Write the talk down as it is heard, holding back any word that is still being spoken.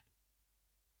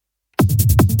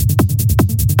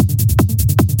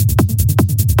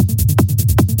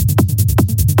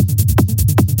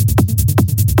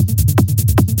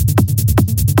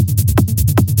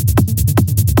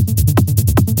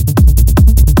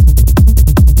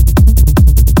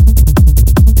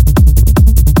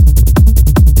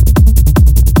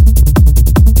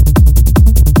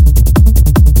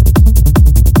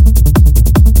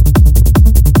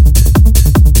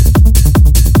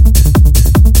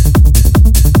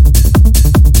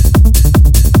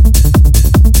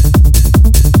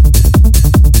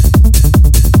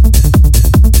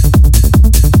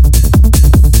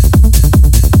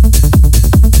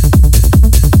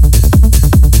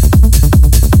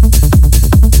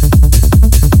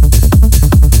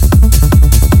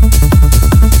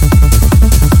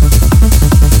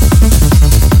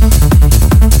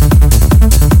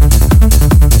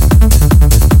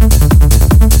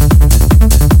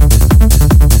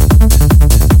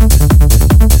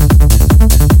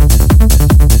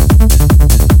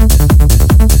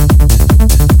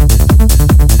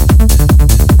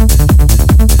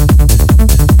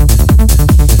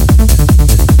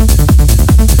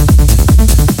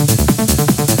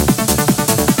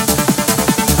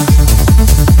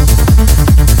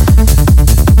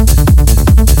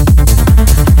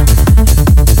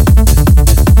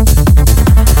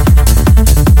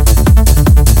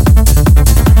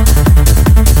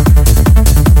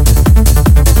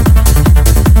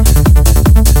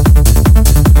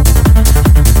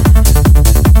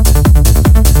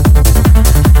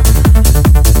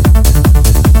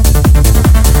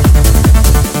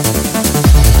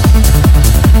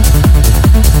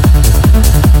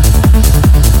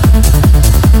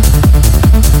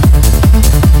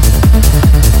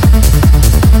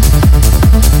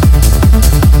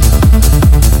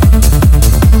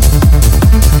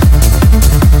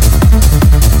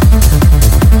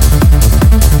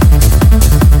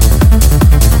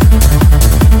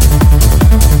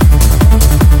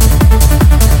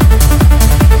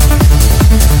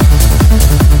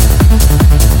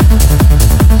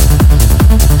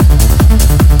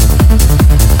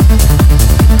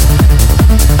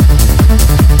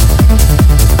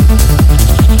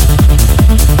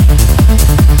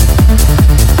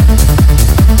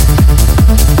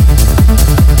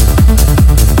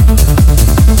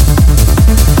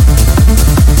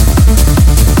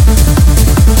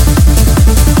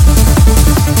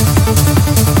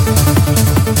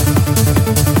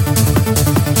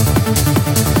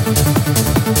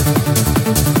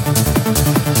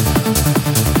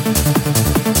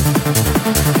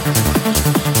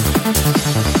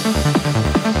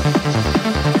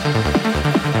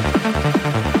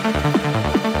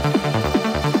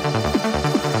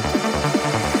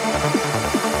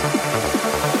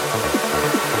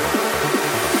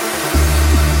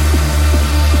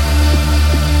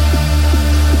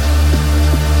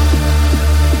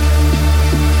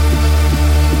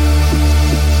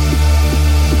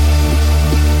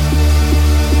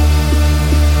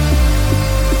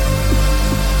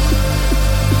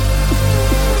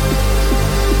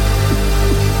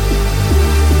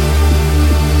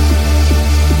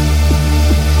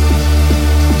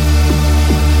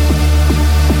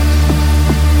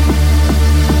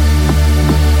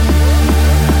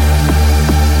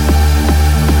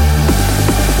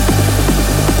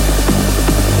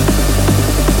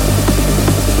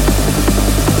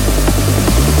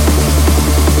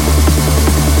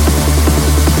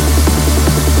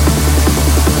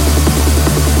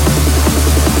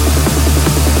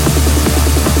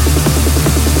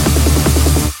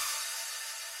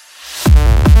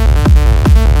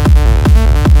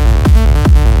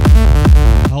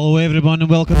everyone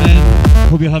and welcome in.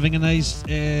 Hope you're having a nice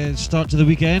start to the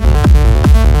weekend.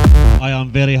 I am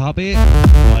very happy.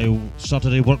 My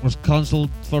Saturday work was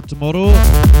cancelled for tomorrow,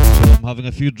 so I'm having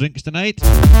a few drinks tonight.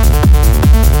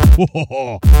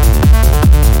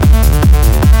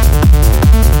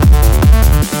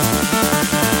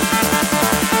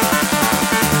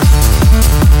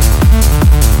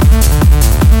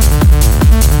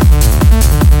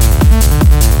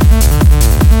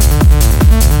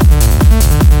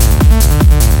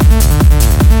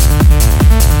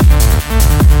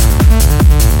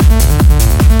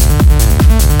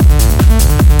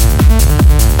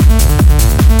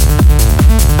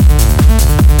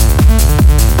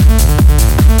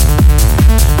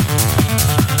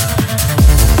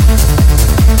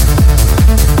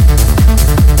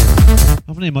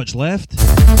 Not much left.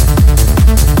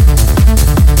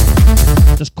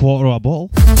 Just quarter of a bottle.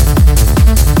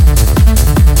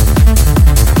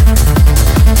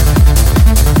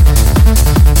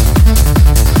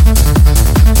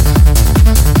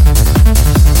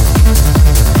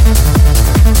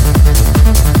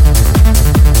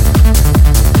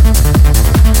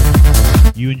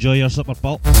 You enjoy your supper,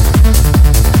 pal.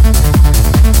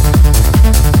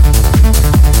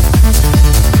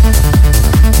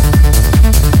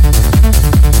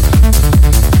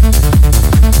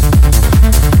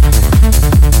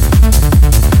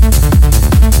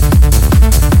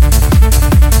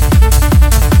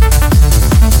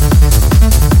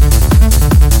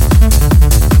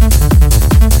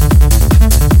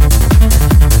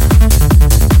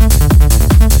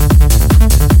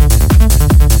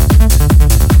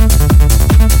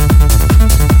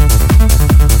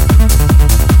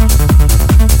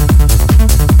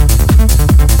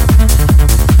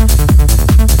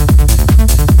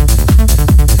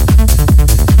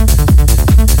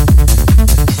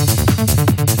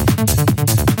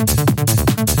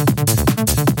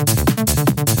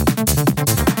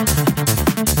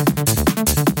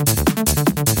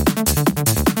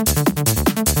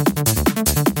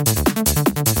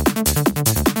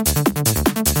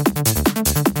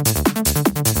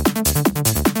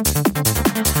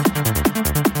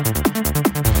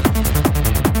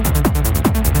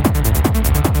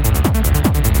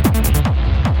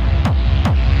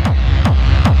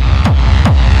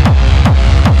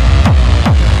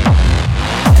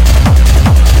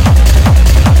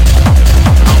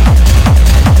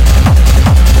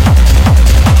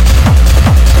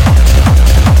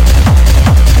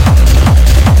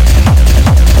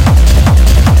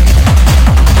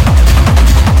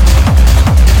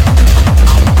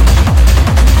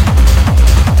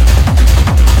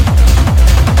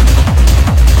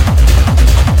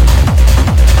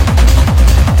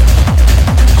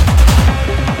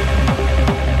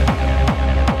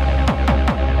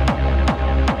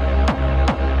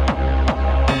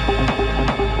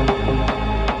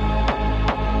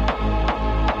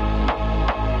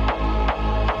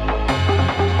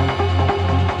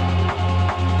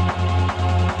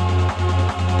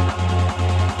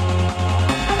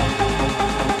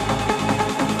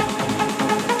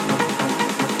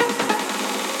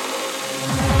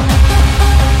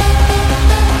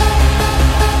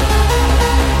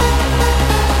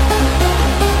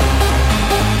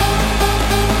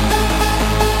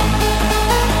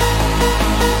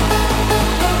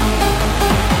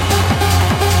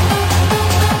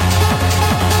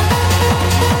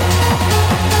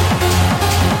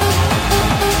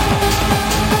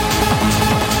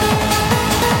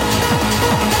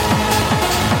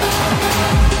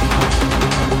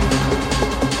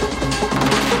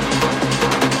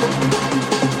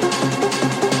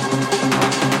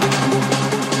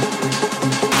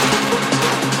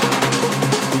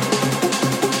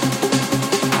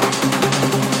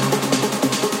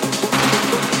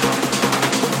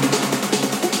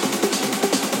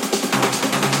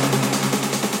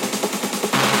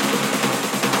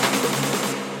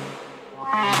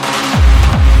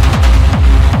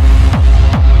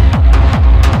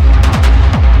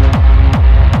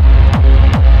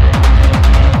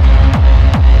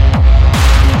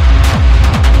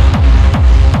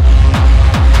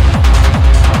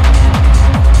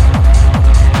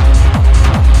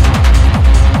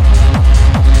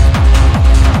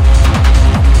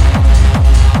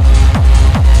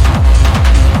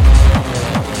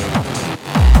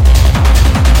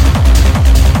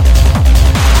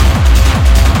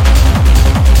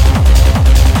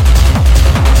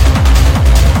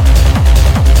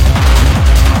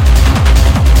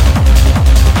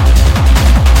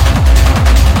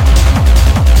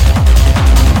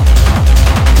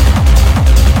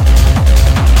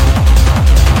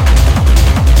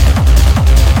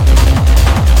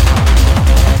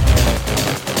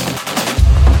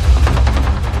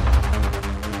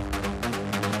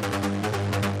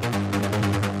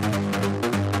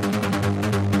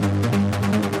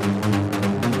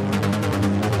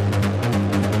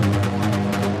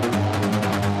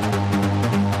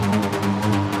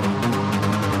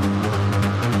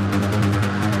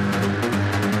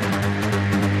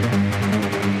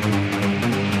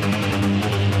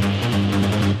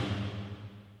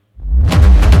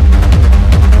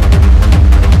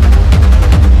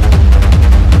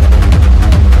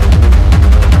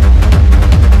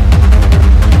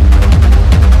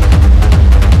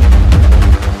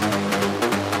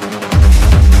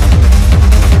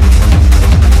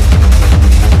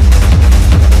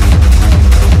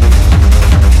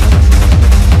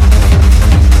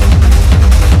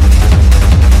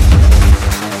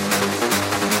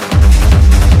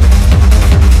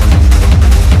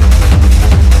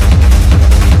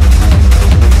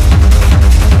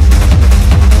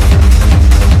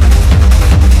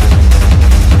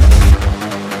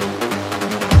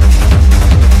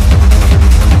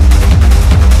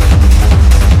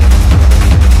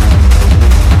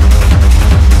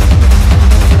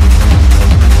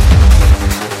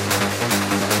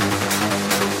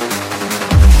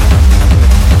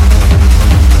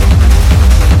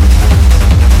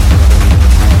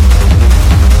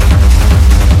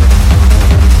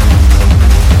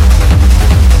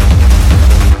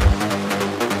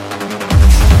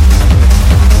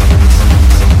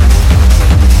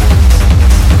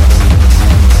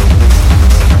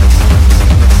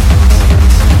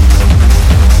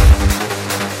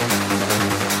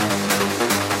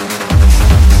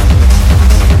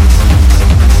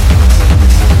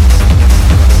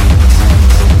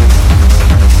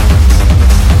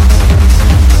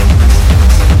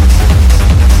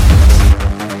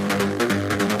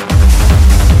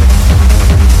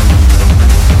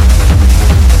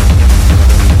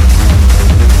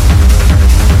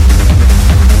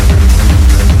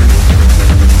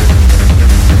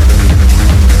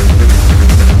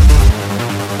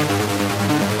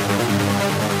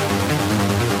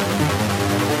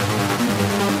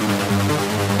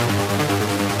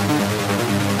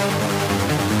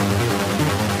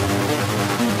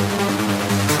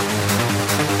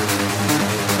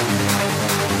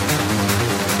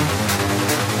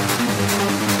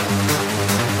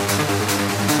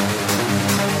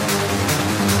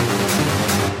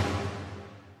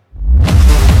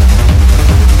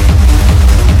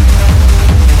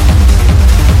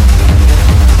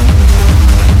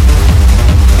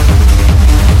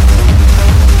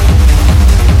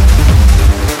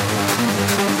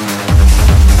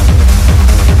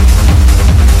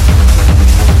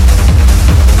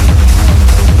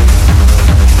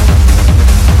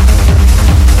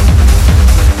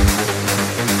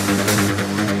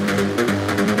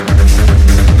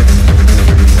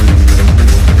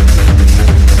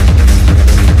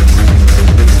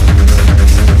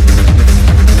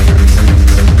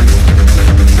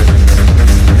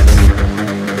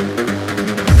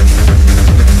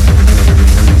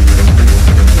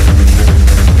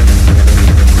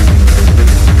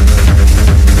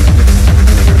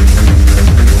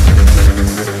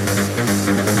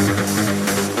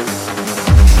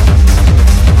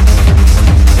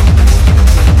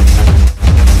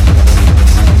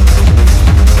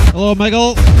 Hello,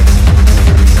 Michael.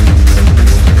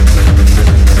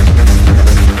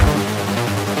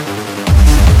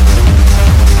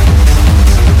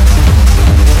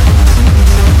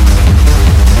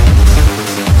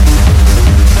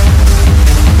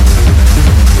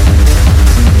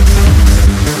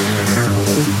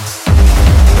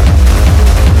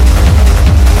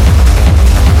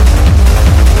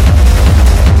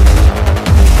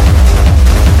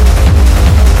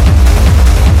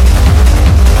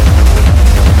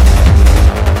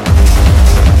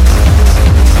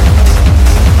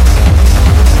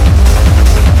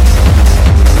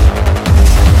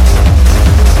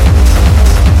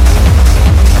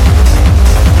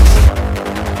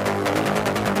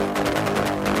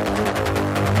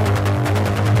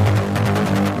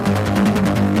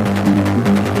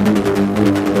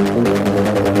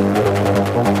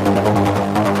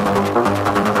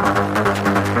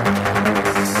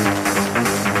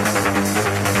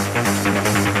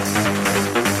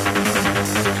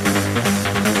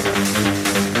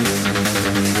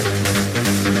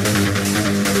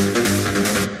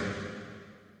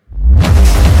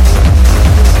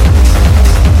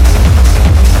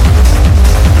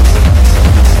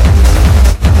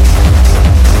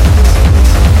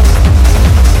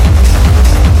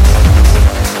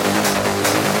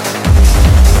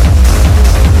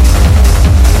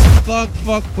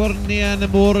 Fuck for in the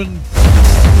morning.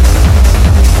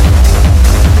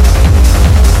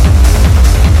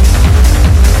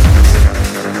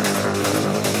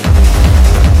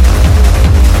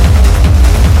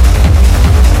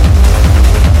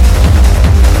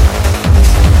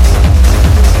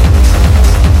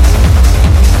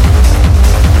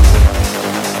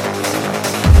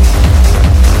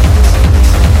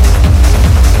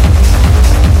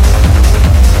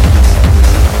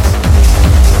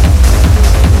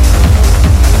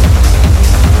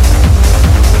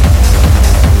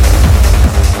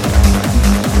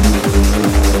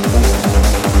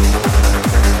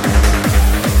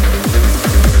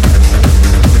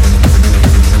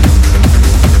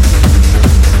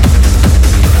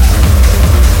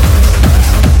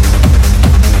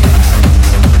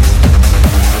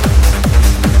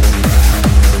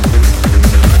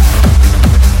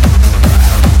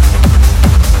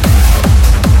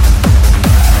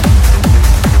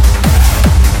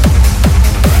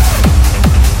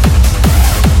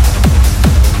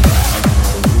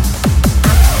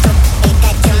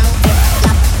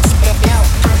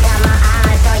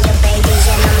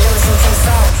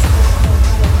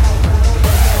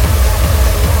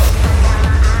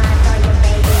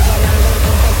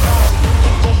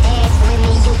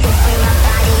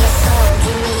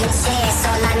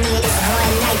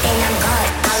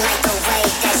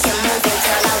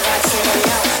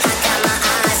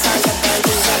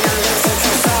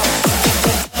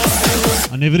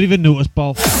 Never even noticed,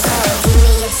 pal.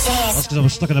 That's because I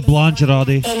was stuck in a blancher all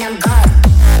day.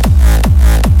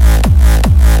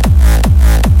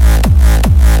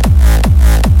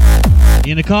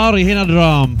 You in the car or you in a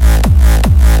drum?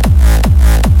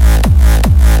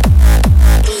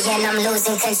 I'm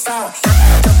losing control.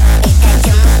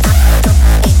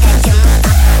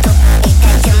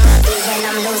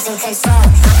 I'm losing control.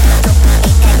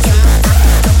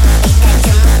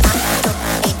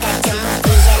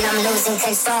 I'm losing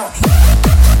control.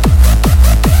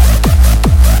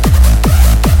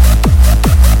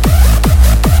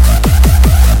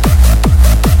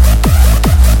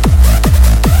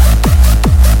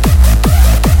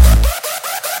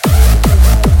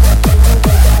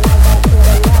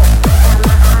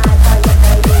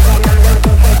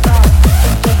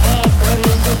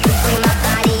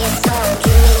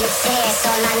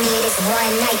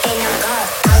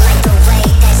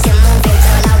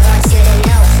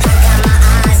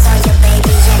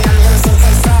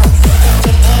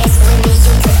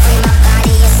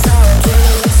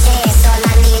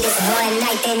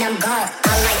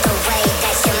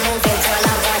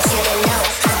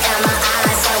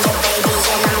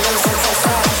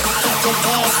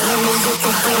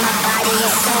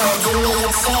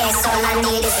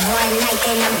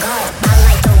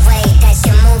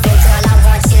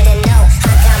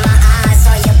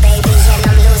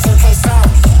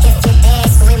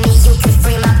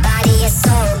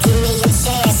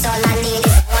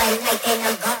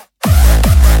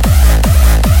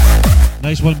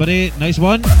 Nice one, buddy. Nice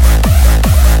one.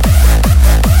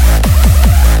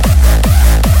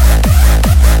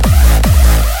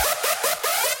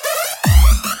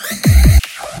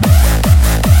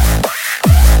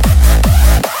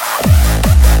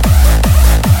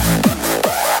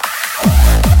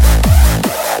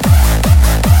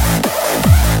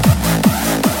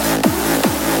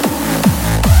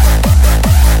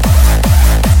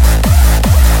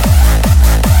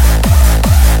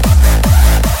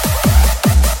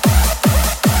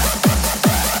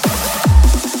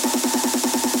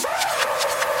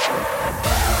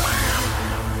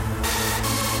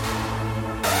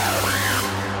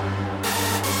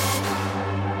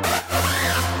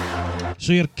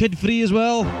 So you're kid free as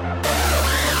well.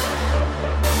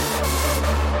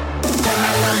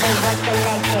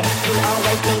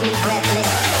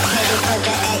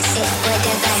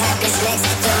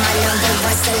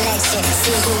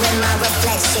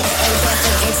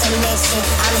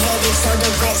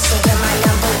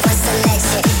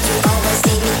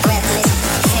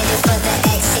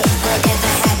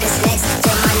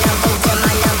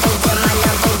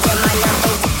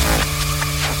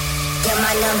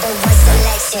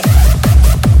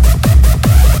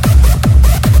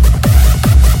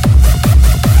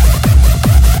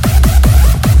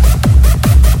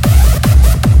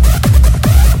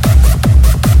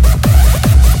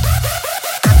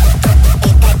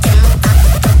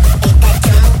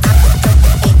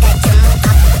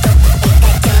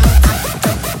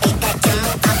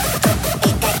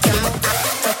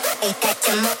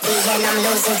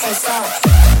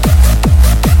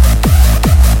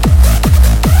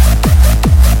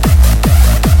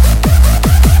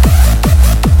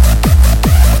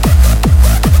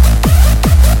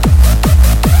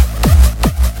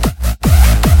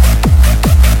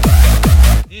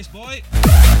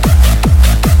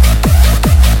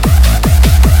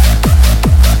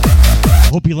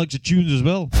 Hope he likes the tunes as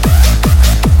well.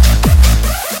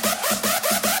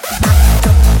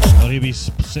 Or he'll be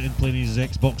sitting playing his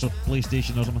Xbox or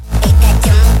PlayStation or something.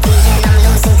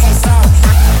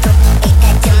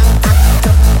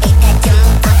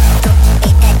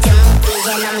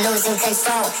 I'm losing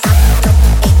control.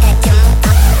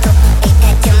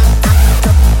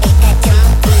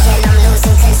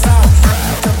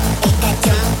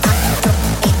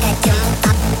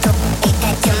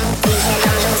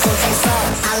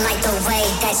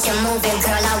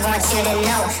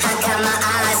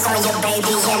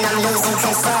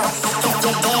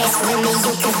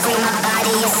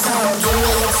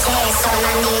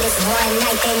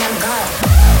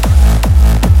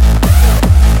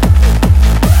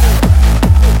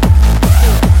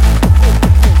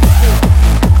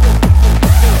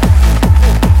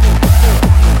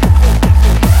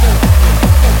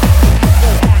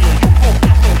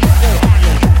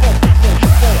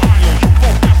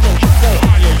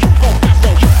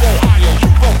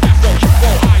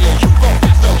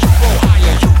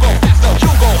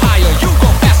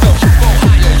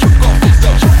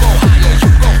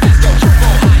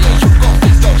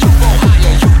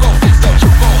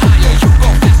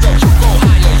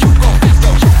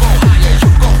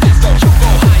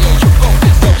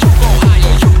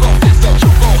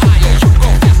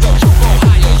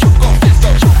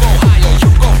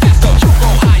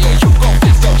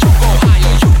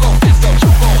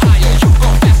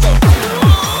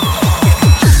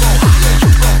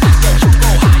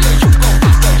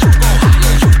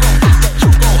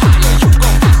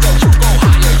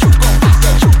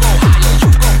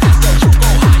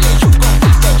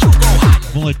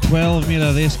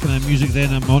 Kind of music,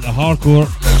 then I'm on to hardcore.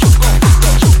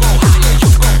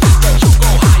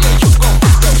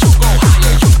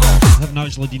 I haven't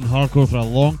actually done hardcore for a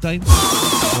long time,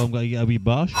 so I'm going to get a wee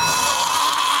bash.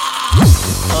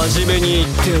 初めに言っ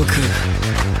ておく。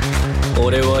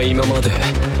俺は今まで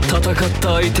戦っ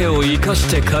た相手を生かし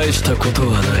て返したこと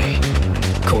はない。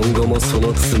今後もそ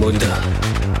のつもりだ。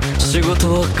仕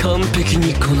事は完璧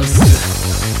にこなす。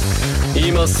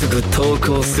今すぐ投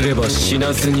降すれば死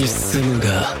なずに済む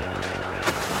が、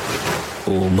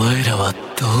お前らは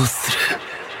どうする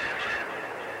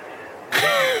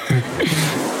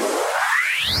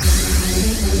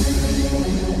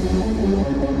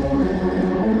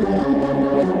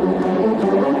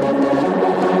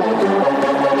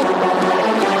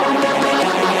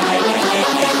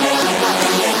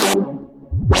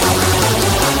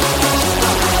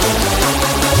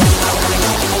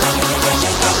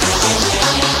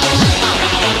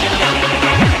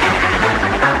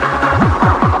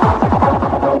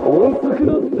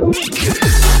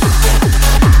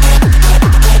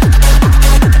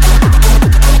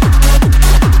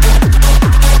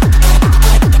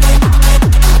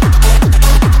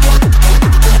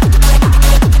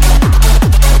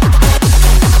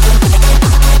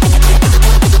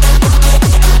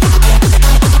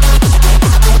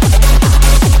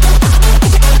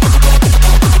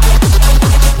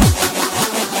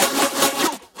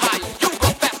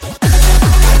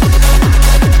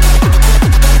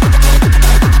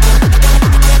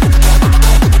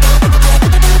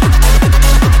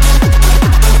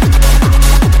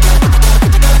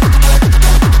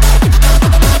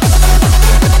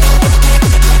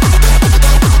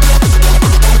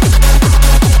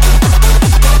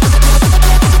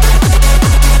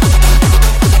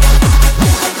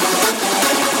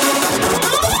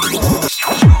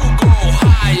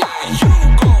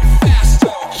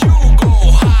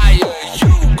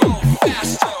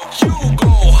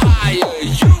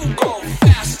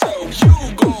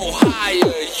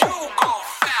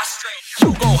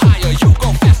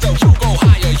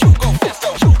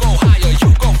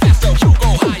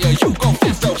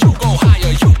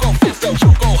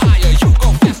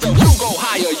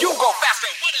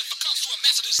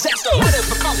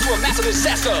massive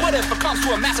disaster? What if it comes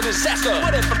to a massive disaster?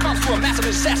 What if it comes to a massive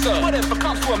disaster? What if it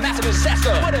comes to a massive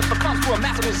disaster? What if it comes to a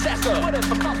massive disaster? What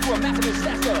if it comes to a massive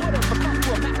disaster? What if it comes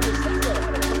to a massive disaster?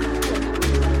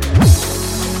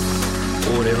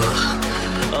 俺は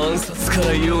暗殺か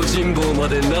ら用心棒ま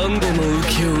で何でも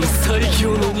請け負う最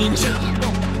強の忍者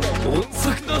音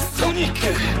速のソニック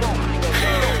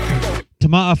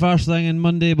Tomato first thing on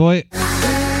Monday, boy.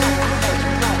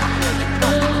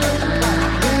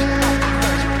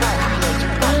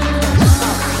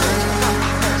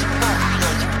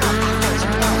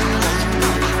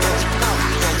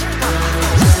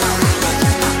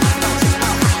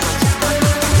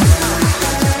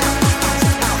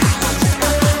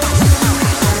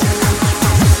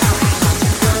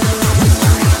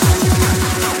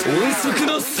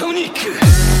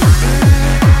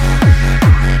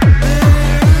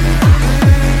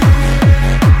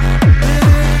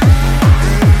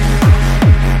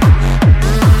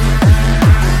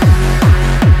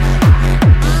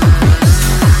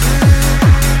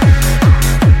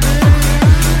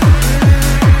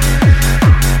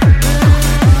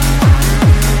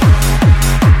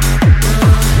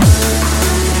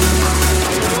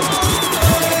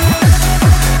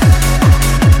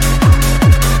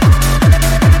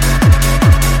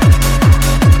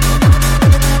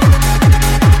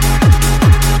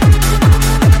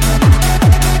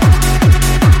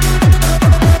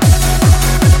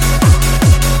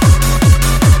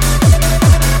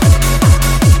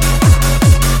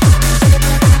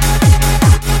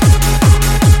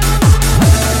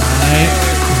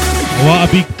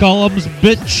 Wanna be columns,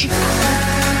 bitch?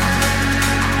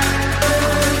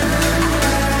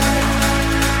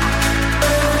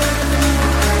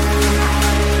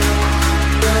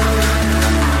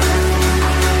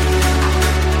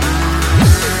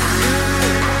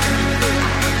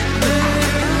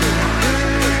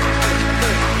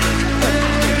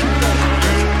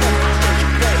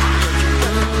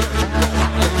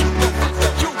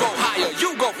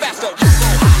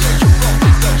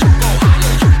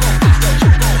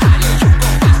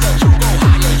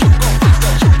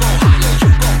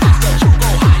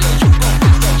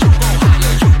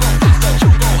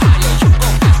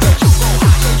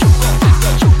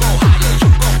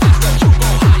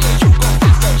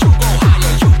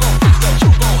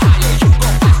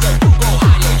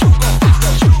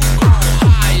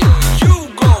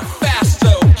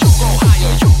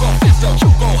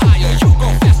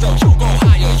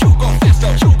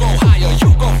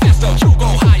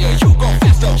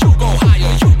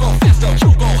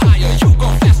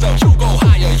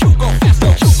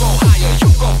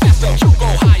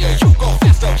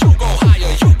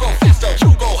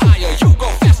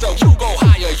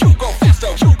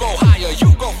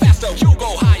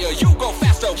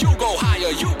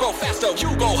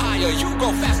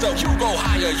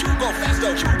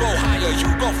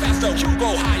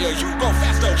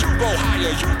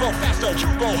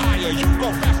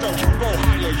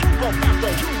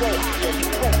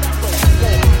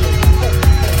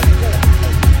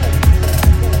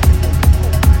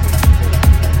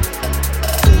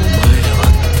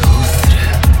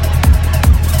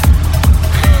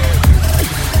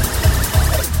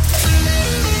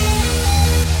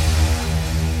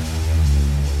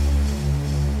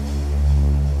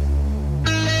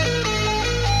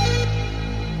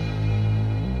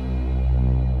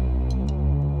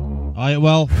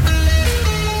 Well,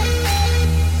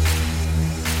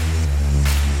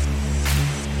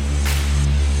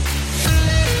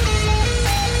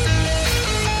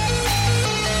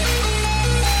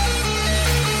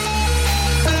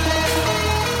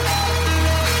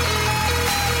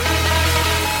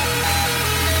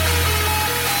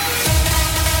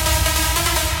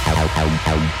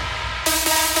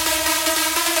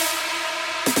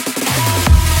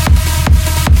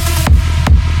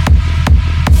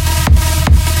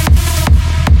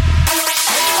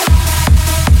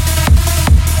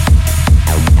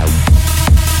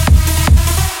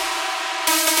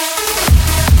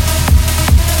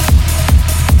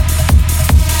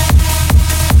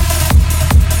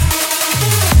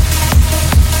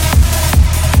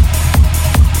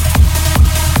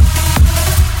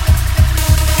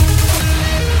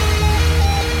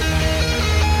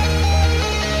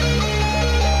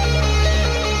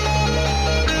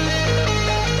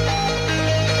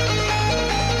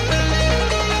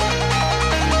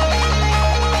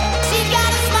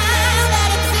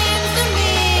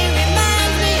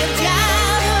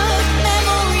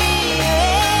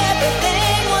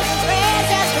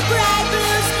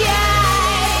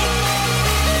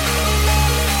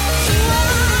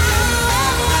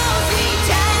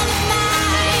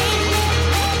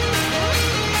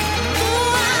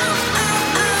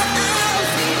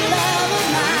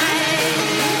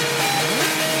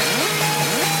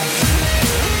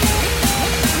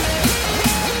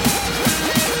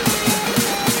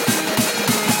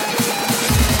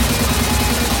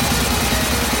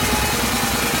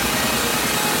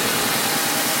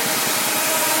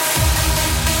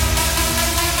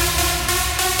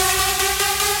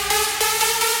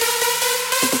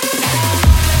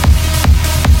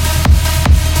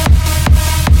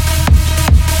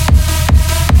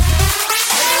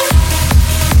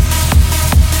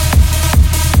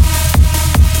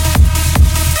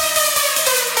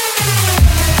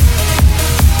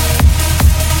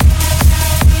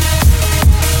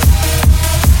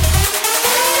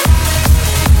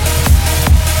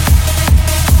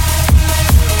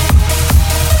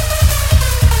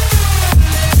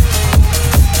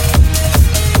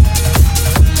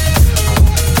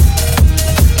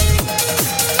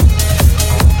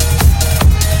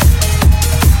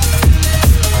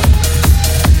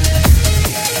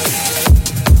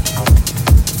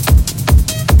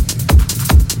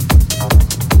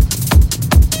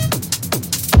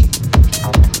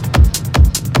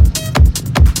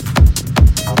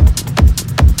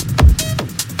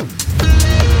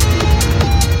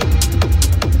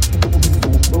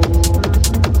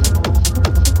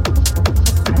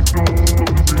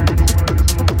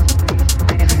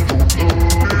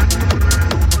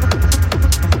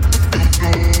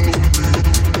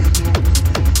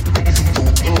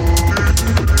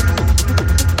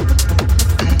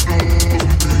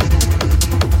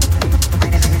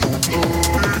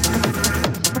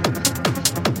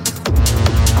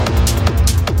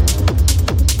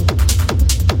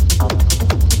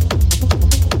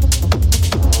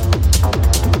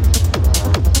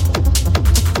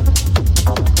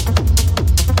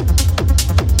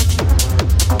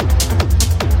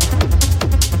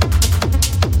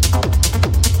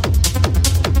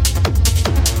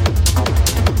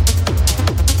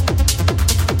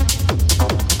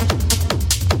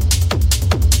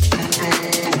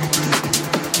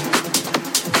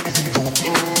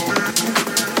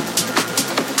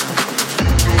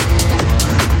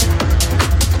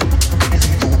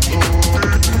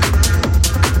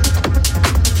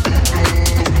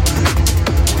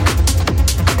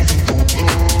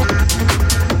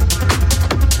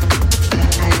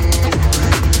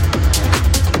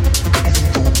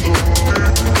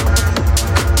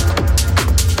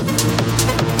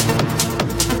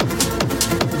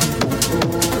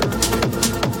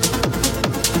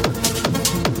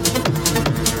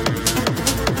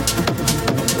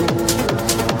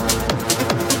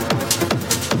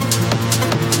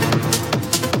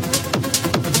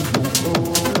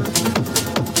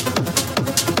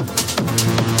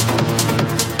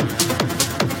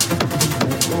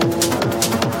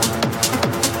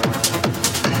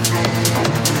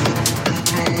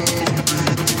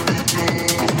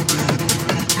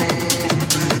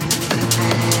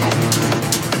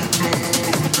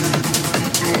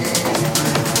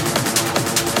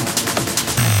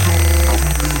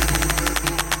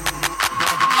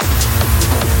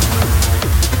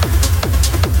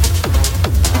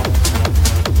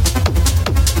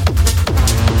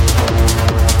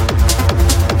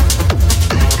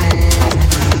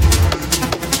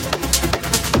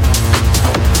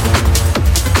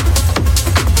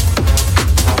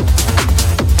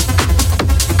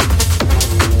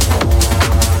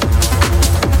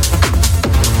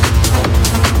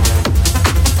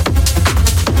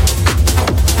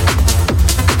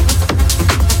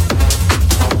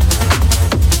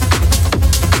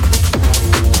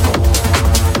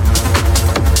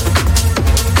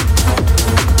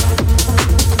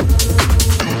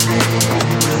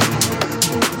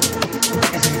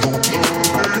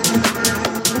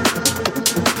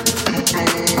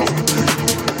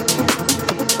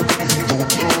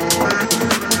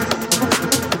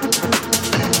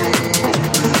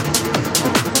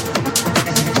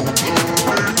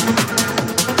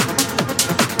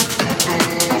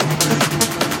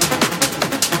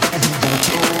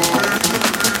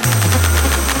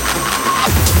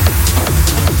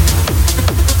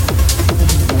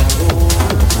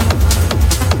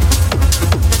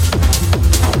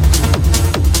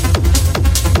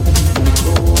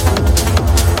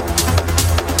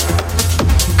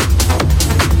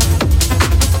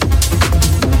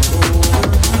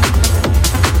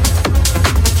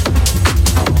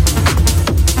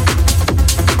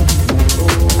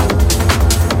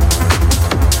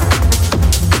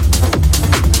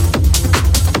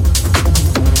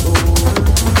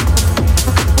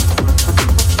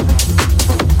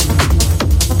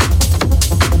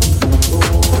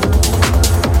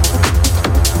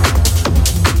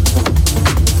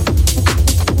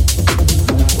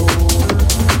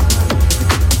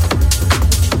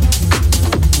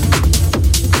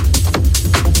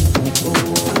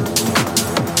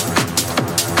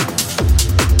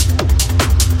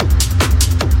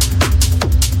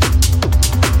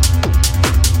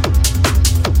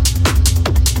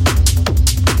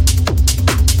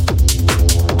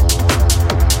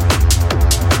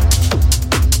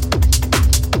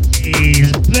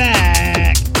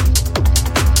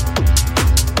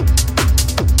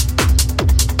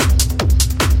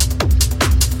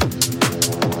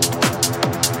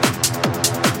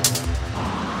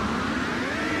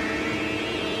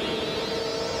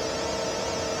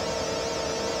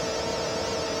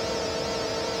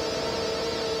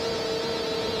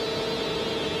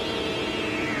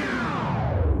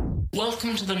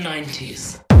 Welcome to the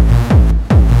 90s.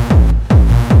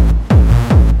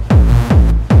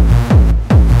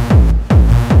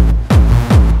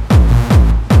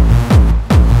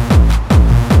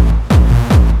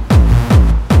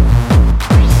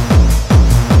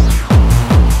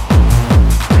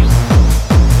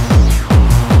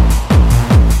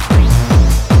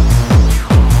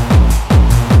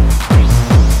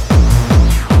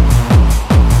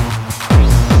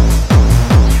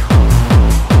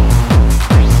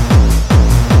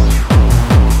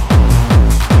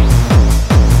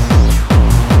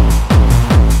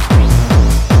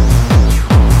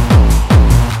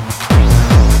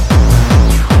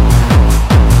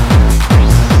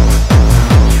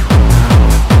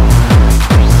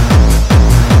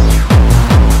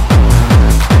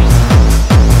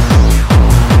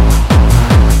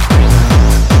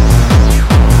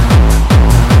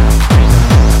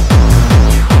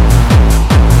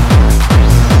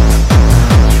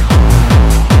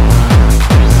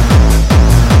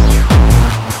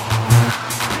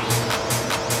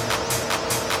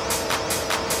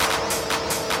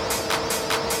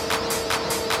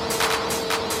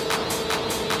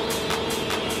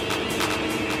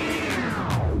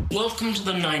 Welcome to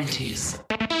the 90s.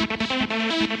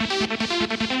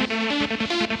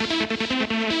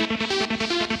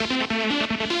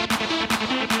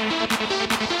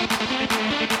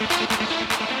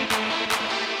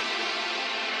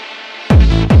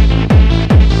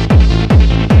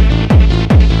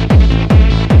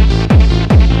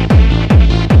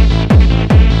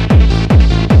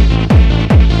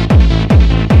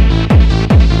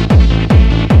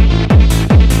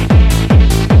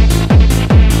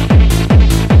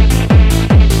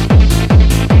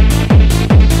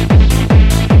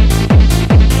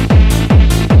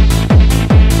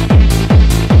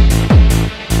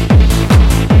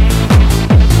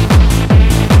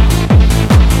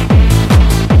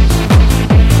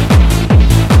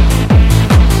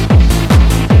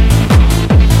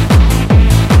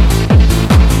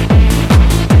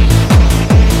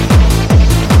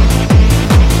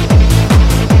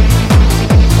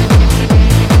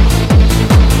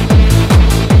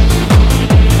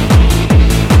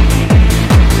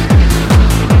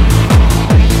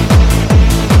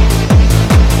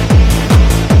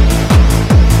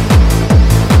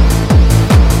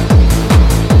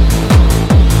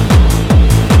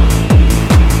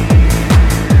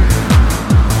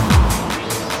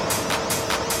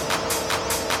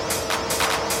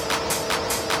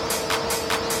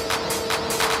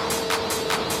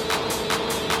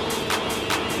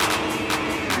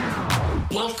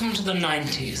 Welcome to the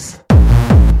 90s.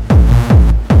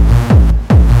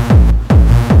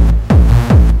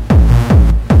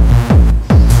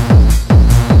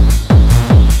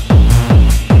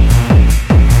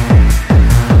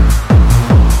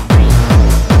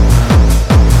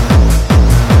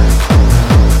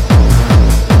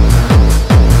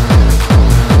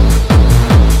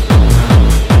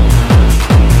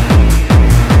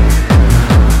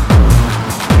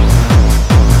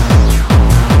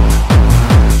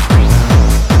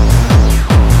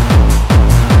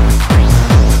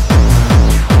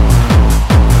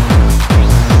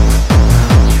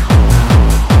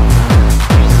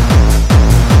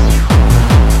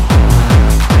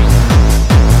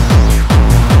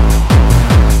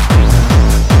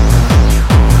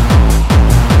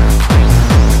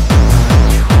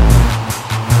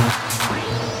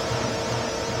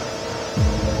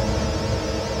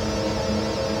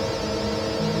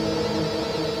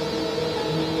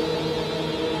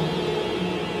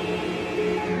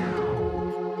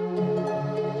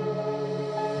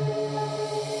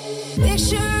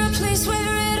 Picture a place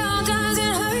where it all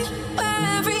doesn't hurt, where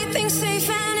everything's safe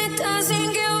and it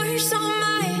doesn't get worse. Oh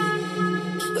my,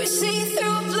 we see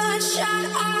through bloodshot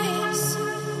eyes.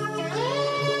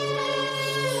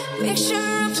 Picture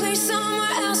a place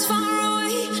somewhere else far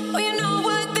away, where you know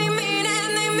what they mean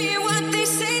and they mean what they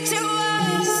say to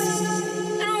us.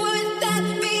 And would that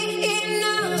be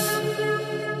enough?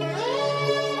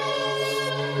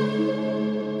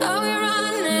 Are we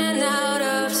running out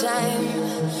of time?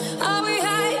 Are we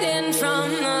hiding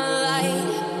from the light?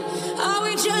 Are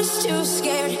we just too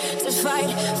scared to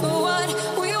fight for what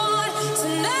we want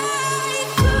tonight?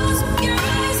 Close your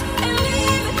eyes and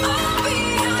leave it all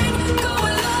behind. Go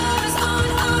where love is on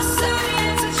our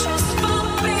side. It's a trust fund,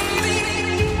 baby.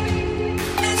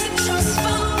 It's a trust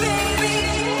fund, baby.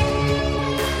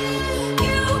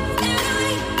 You and I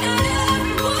and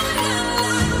everyone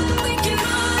alive, we can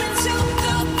run into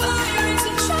the fire. It's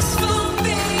a trust fund,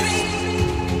 baby.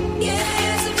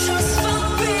 Yeah, it's a trust fund,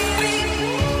 baby.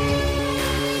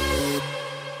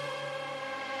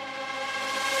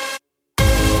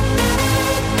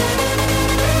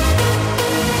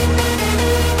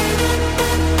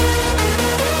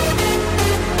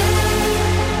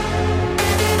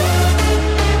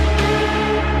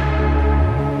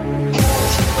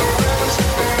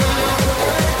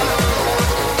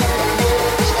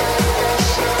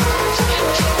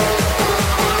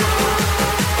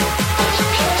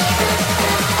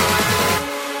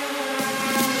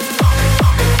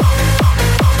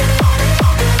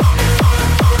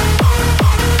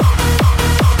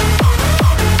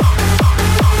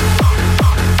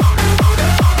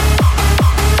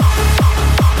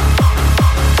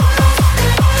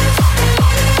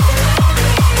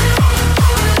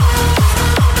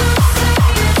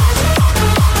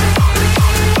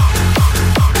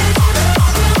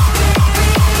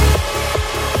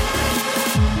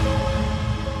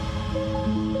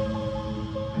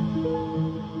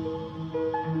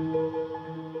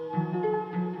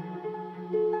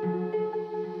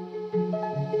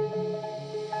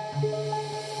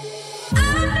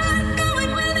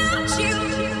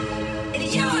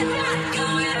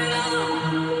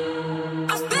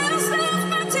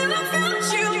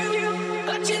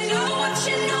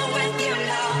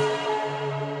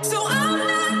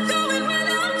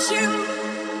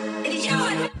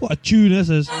 What a tune this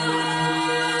is. Enough.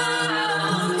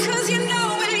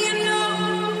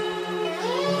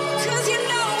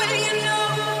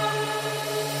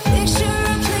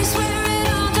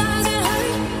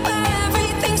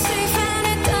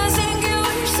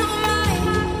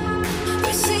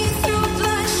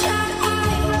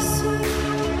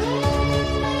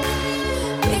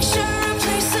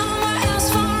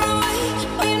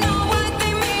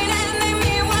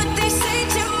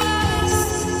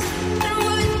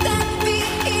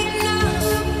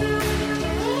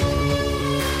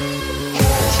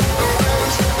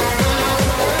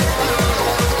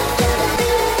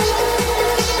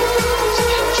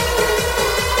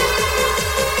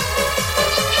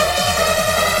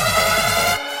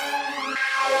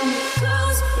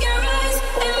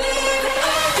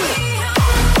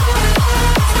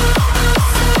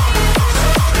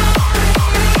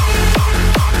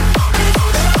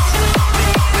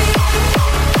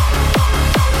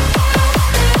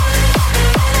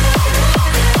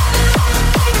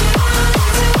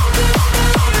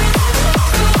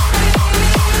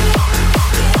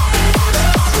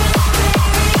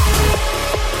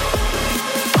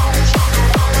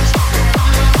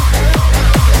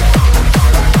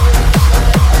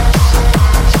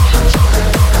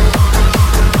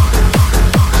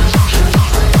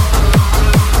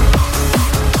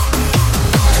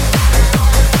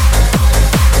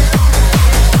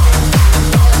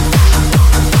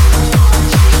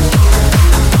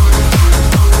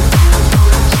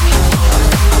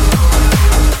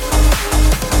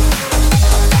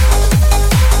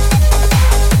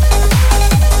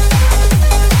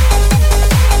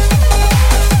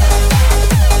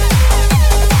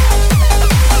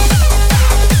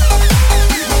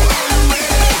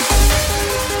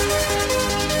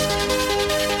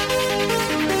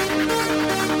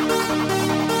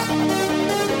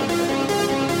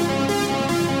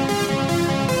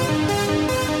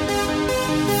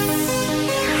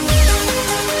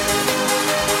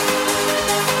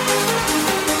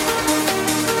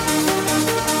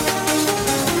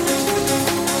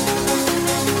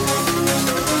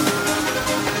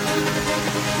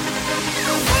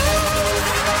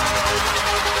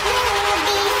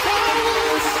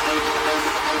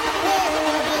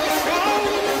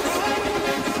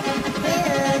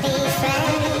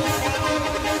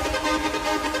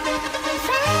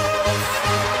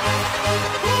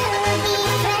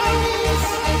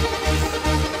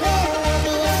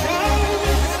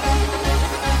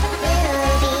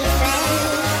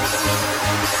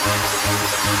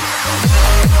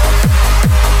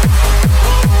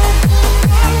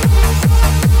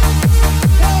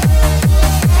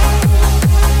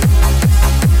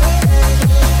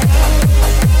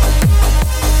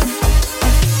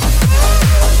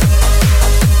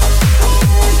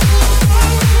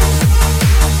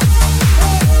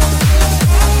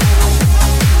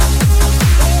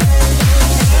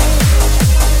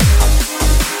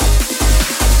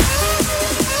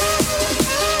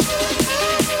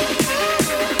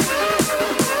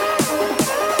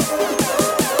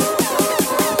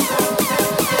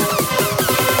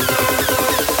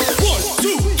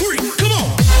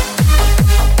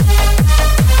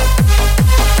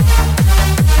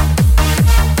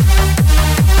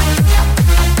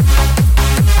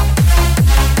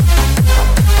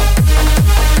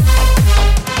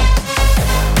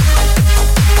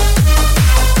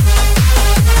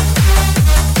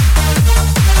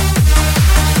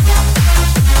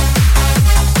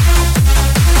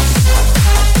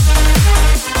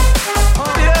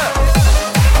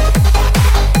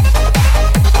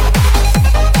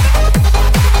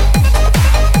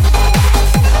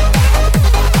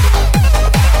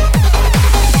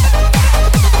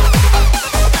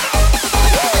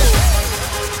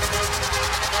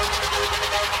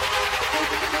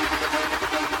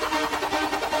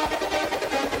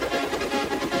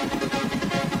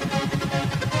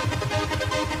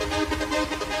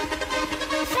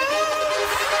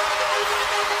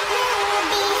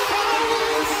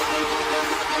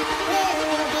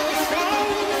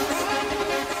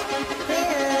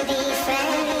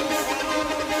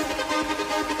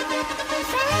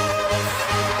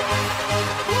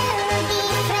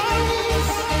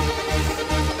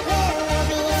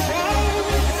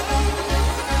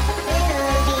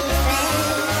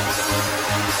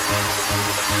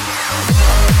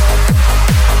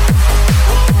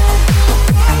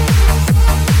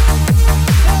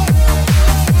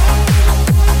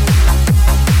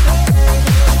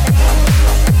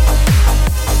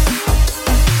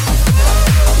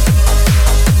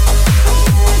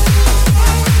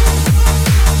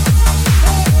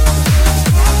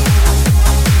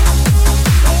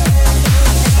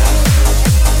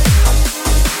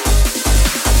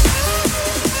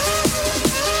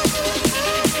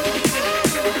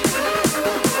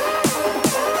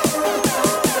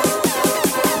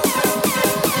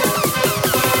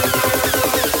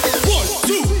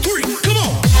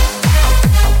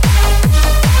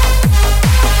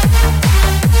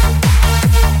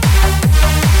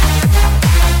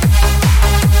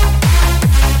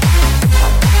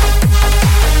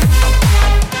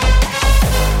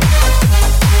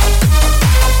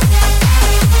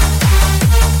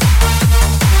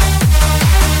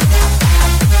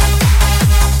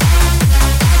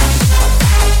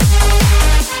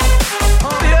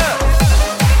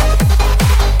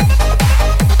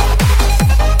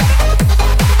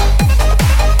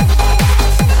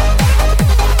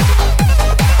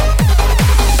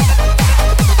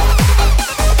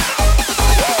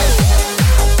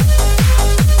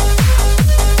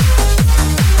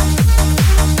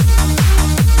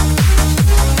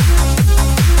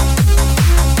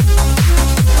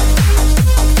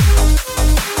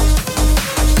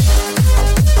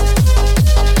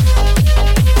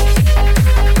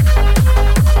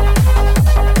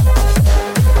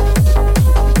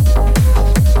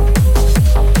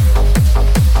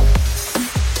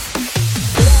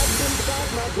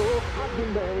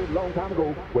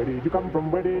 Where did you come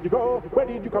from? Where did you go? Where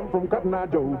did you come from, Cotton Eye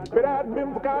Joe? But I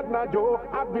remember Cotton Eye Joe.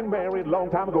 I've been married a long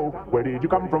time ago. Where did you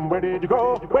come from? Where did you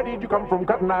go? Where did you come from,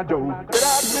 Cotton Eye Joe? But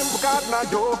I remember Cotton Eye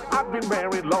Joe. I've been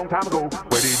married a long time ago.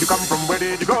 Where did you come from? Where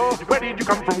did you go? Where did you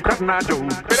come from, Cotton Eye Joe?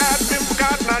 But I remember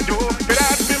Cotton Eye Joe. But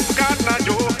I remember Cotton Eye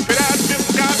Joe. But I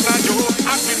remember Cotton Eye Joe.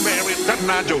 I've been married, Cotton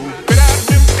Eye Joe. But I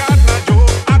remember Cotton Eye Joe.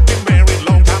 I've been married a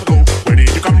long time ago. Where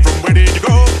did you come from? Where did you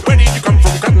go? Where did you come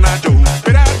from, Cotton Eye Joe?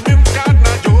 But I remember Cotton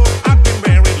Eye Joe. I've been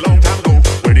married a long time ago.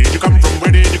 Where did you come from?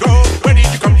 Where did you go? Where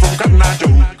did you come from,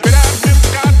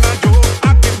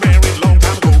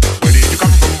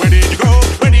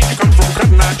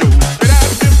 Cotton Eye Joe? But I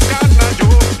remember Cotton Eye Joe.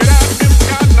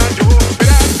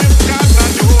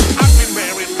 I've been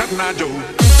married a long time ago.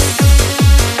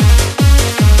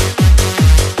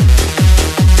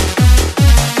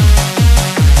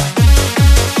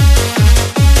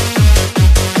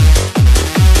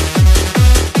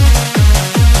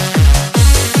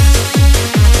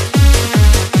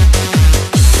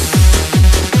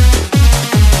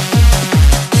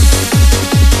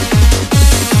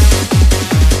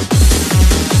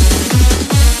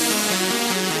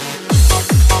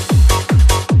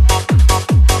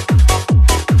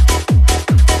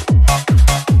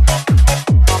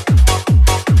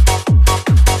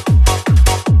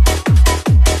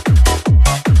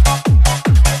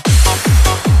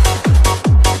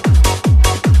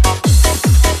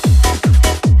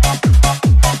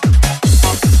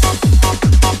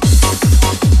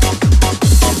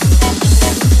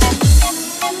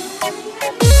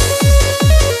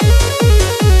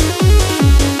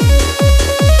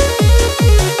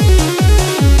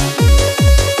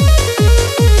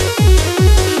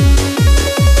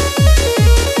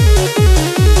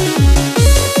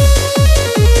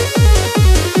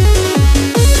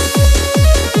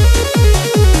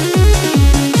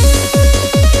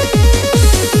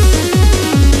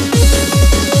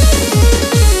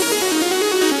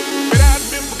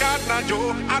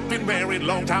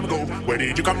 Where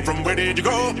did you come from? Where did you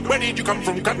go? Where did you come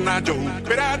from, Cotton Eye Joe?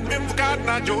 But I remember Cotton Eye Joe. But I remember Cotton Eye Joe. But I remember Cotton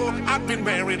Eye Joe. I've been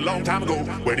married, Cotton Eye Joe.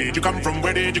 Where did you come from?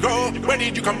 Where did you go? Where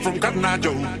did you come from, Cotton Eye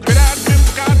Joe? But I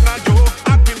remember Cotton Eye Joe.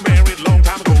 I've been married a long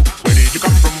time ago. Where did you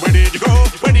come from? Where did you go?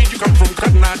 Where did you come from,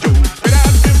 Cotton Eye Joe? But I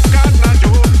remember Cotton Eye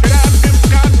Joe. But I remember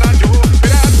Cotton Eye Joe.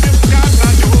 But I remember Cotton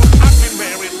Eye Joe. I've been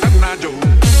married, Cotton Eye Joe.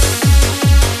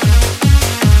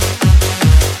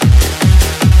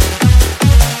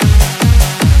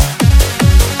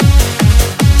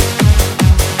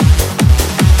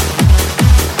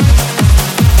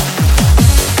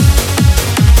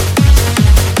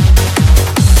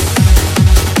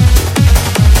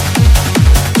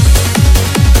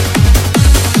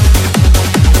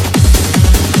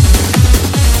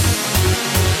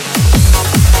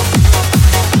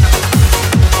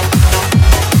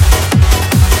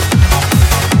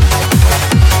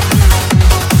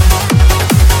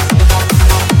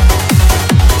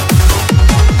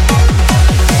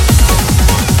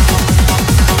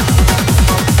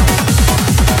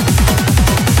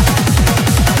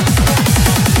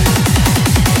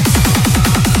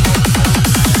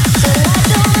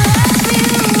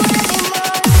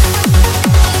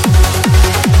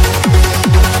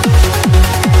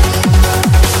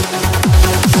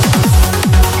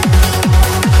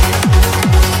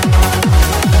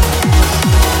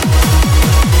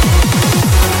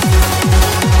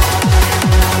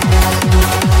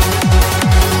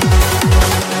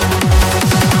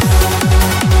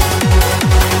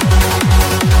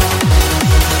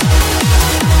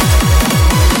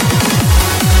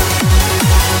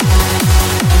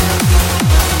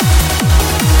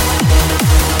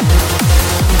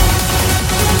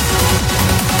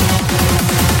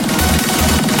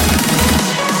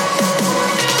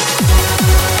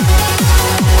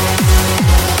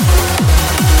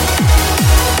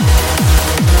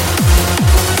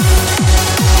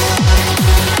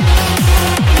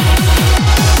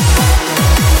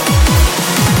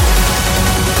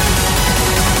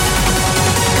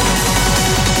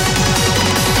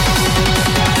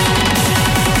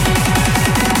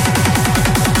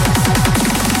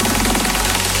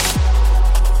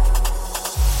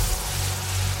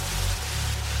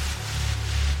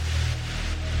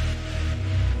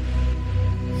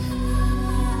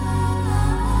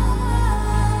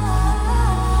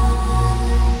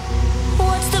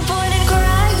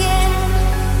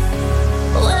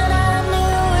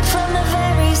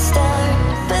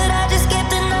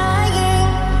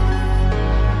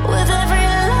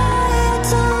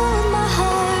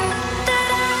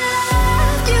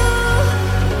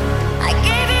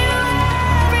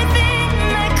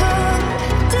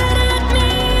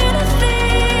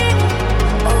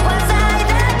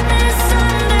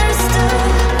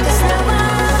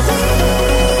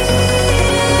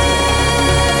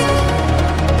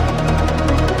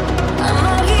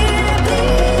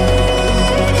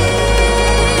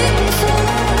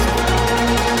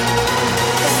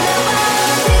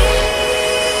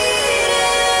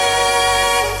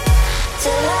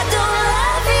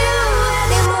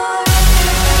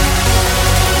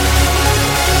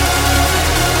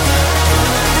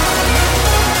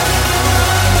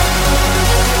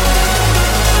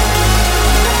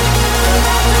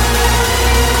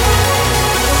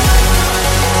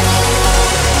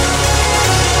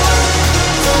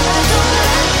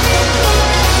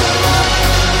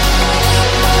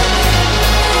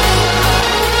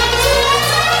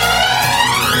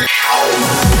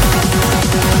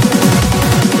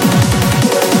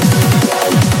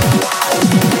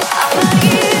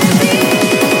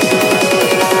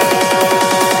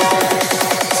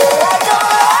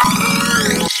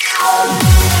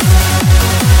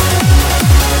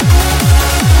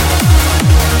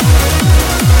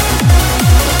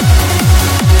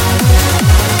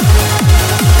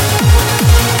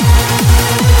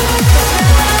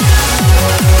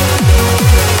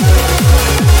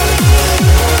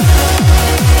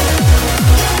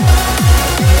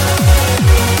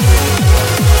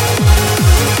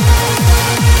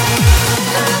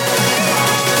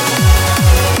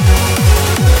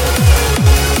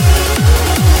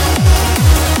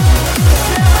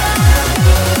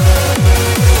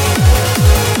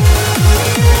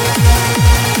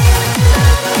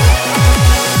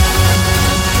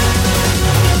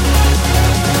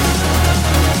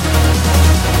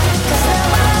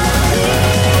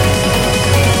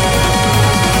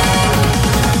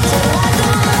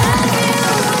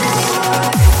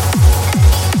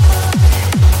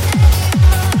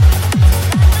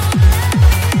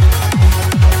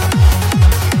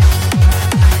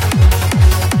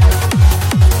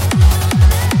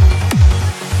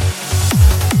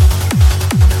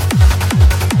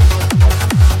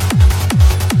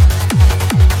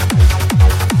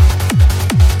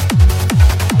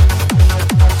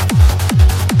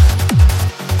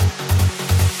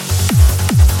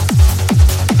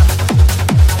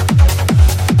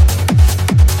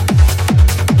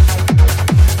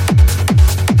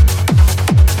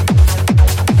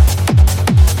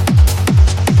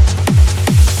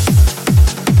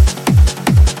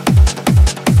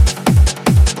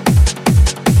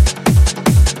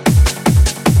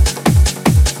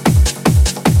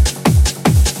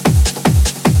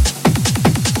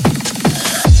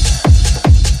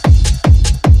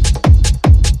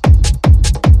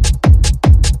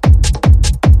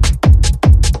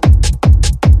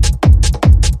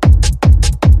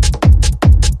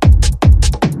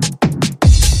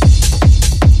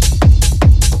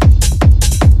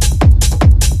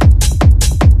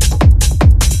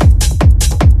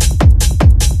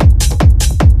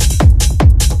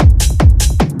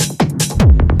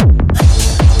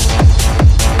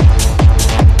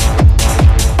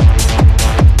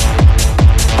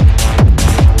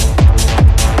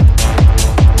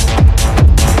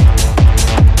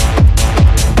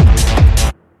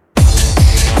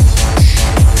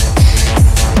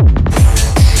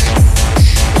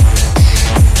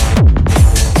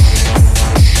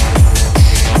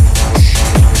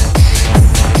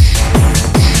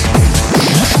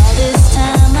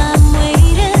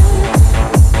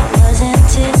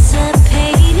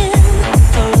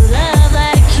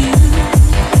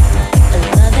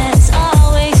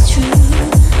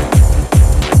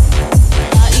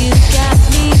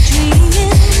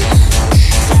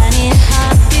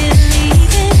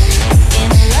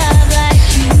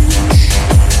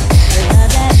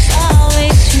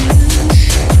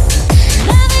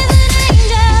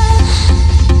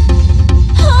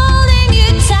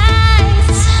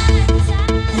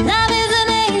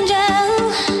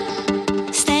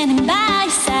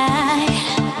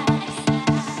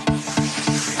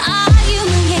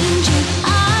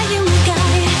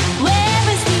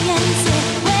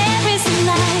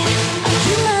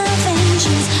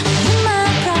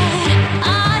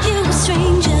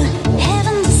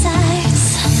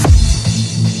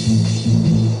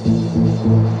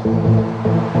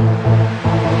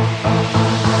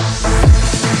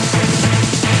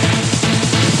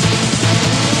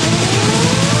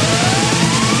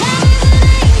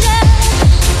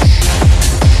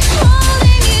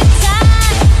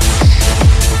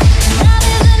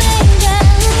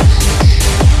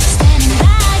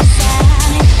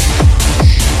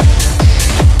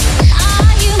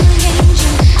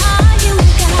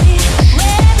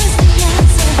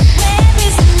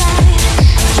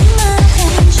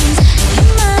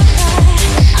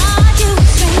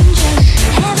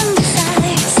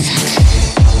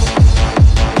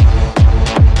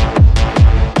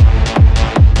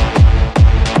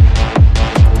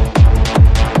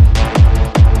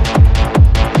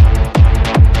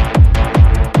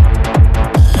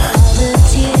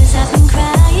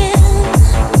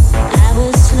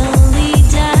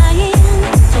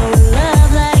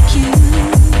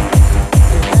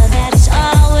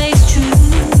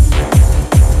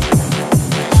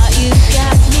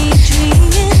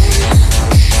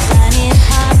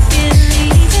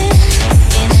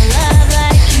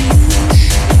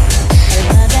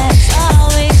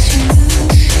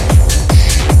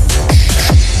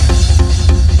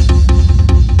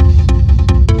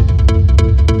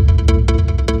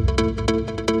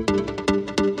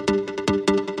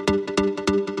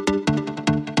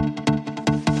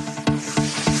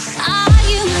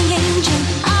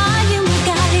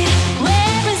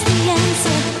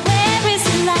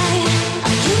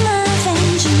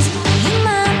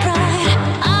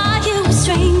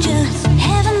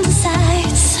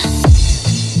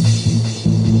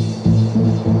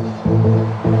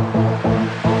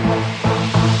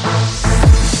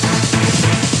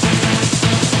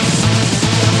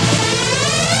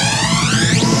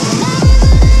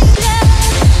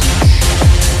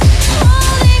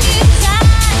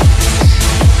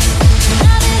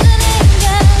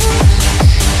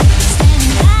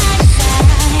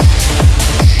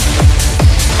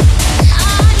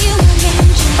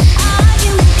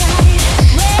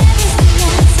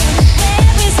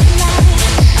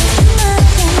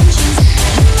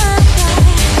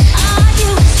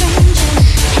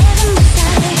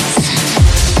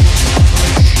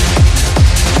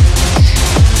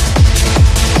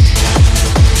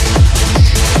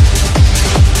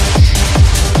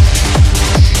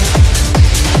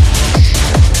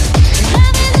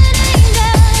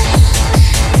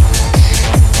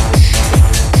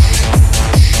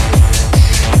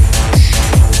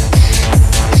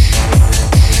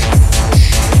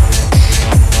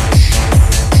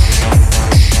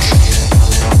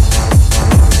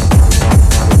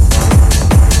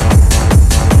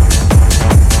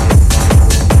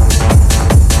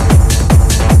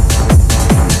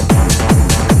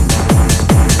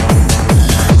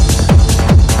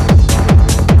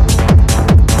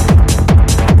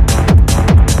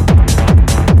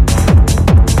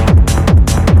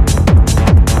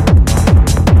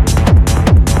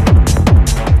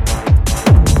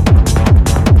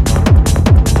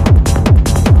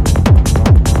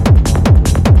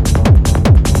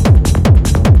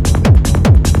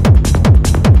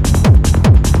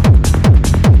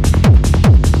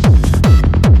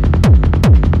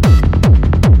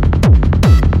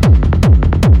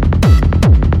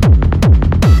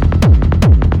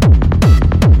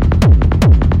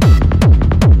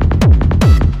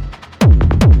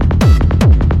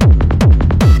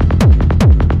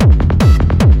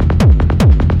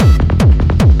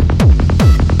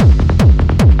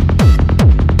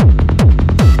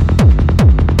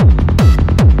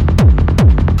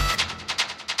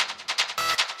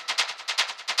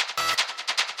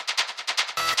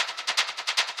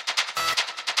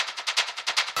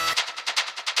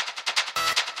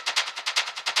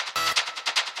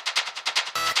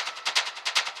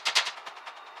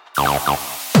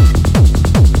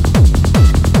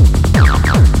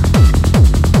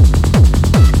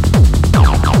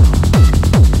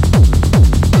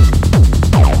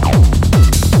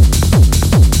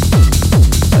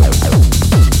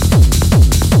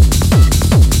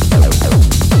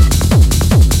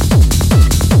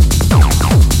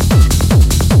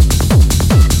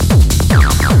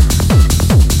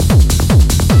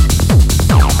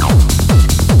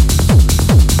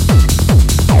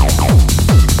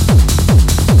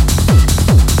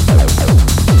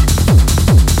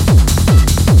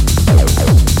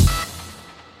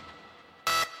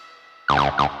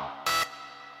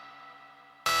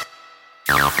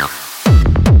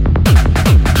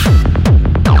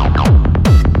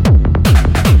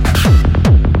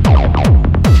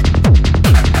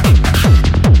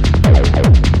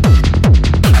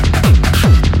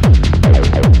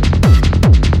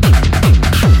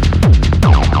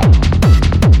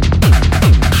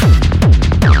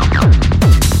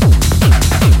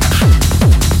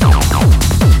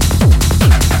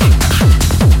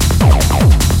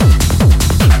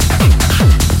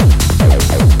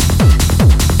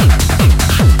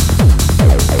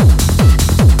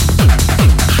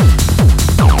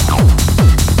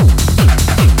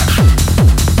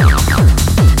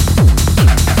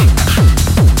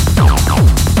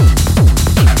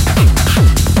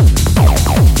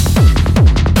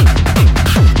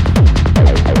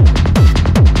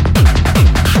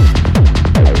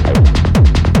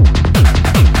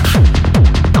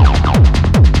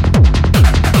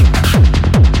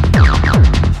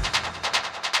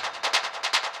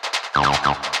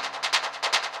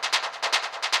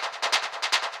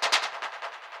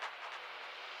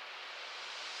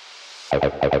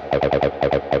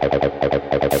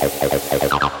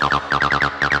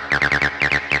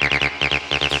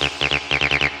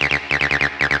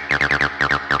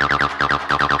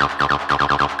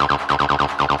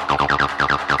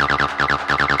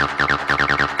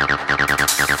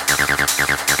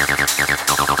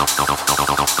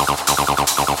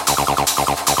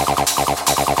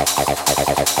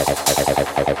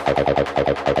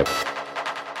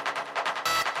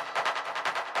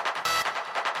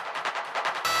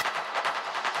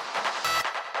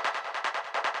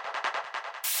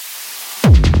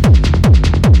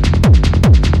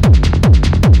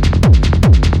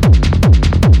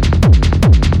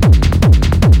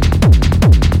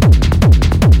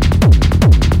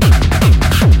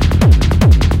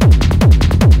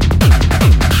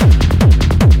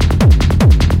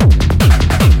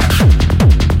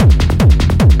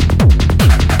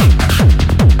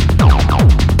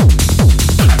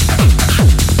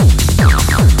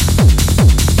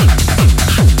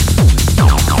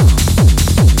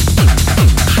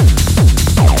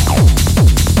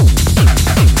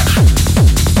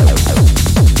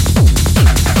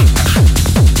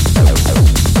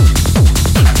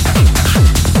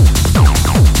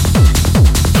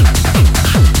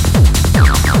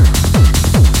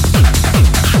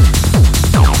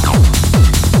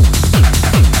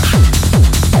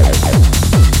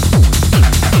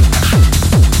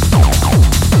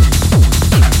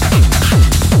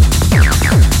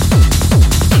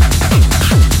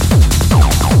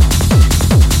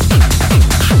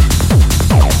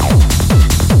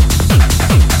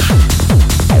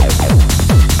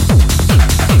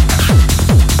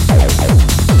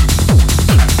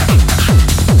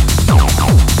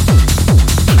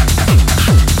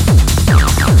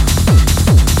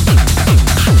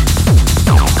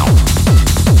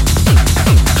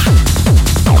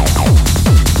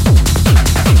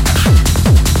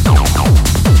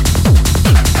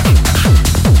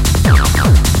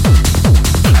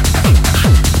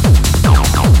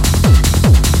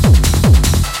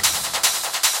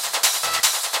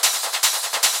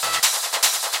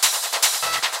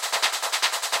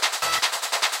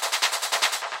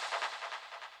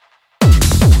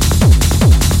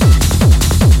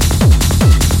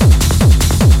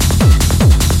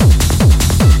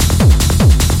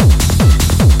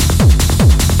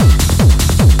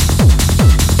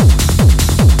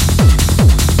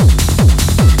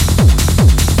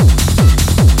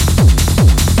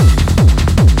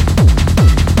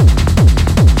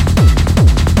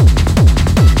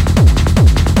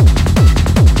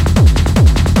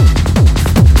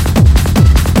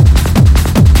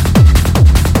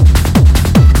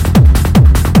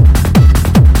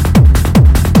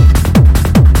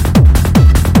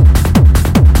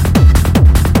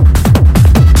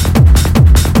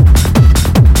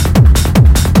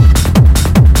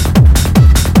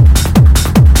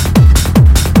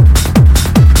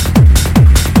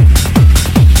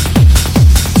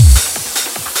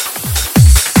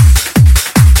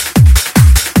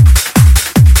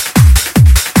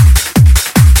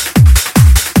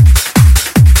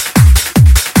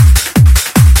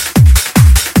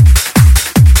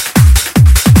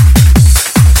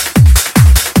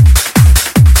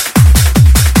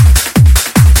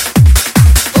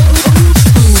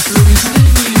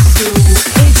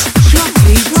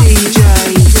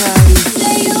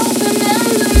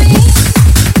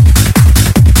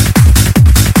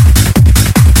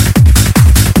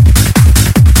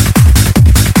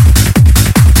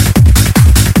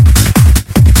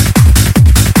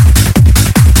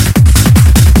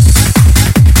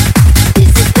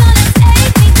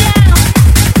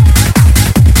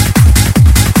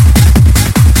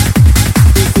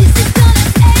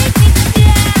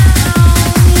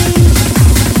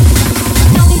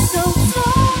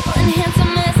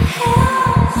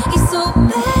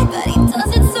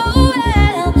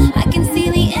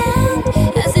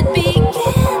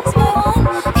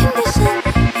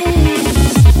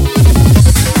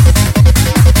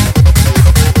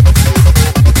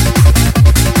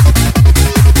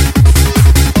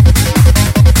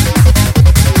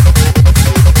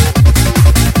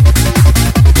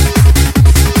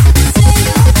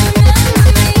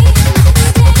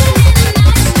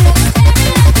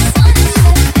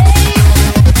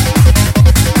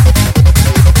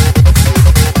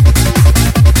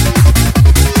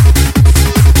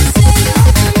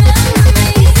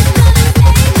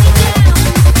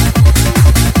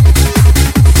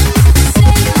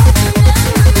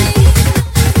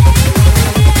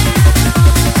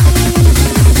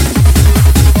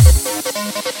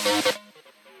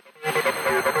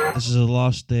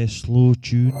 last slow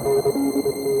tune.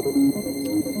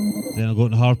 Then I'll go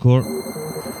into hardcore.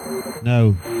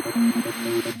 Now,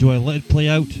 do I let it play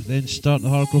out, then start the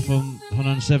hardcore from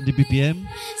 170 BPM?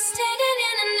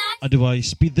 Or do I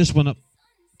speed this one up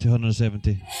to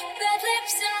 170?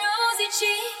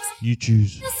 You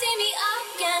choose.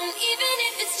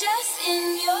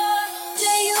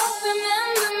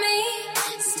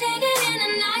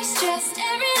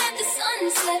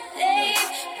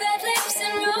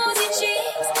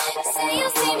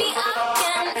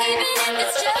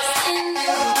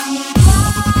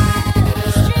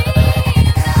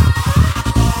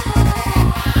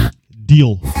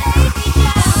 Deal.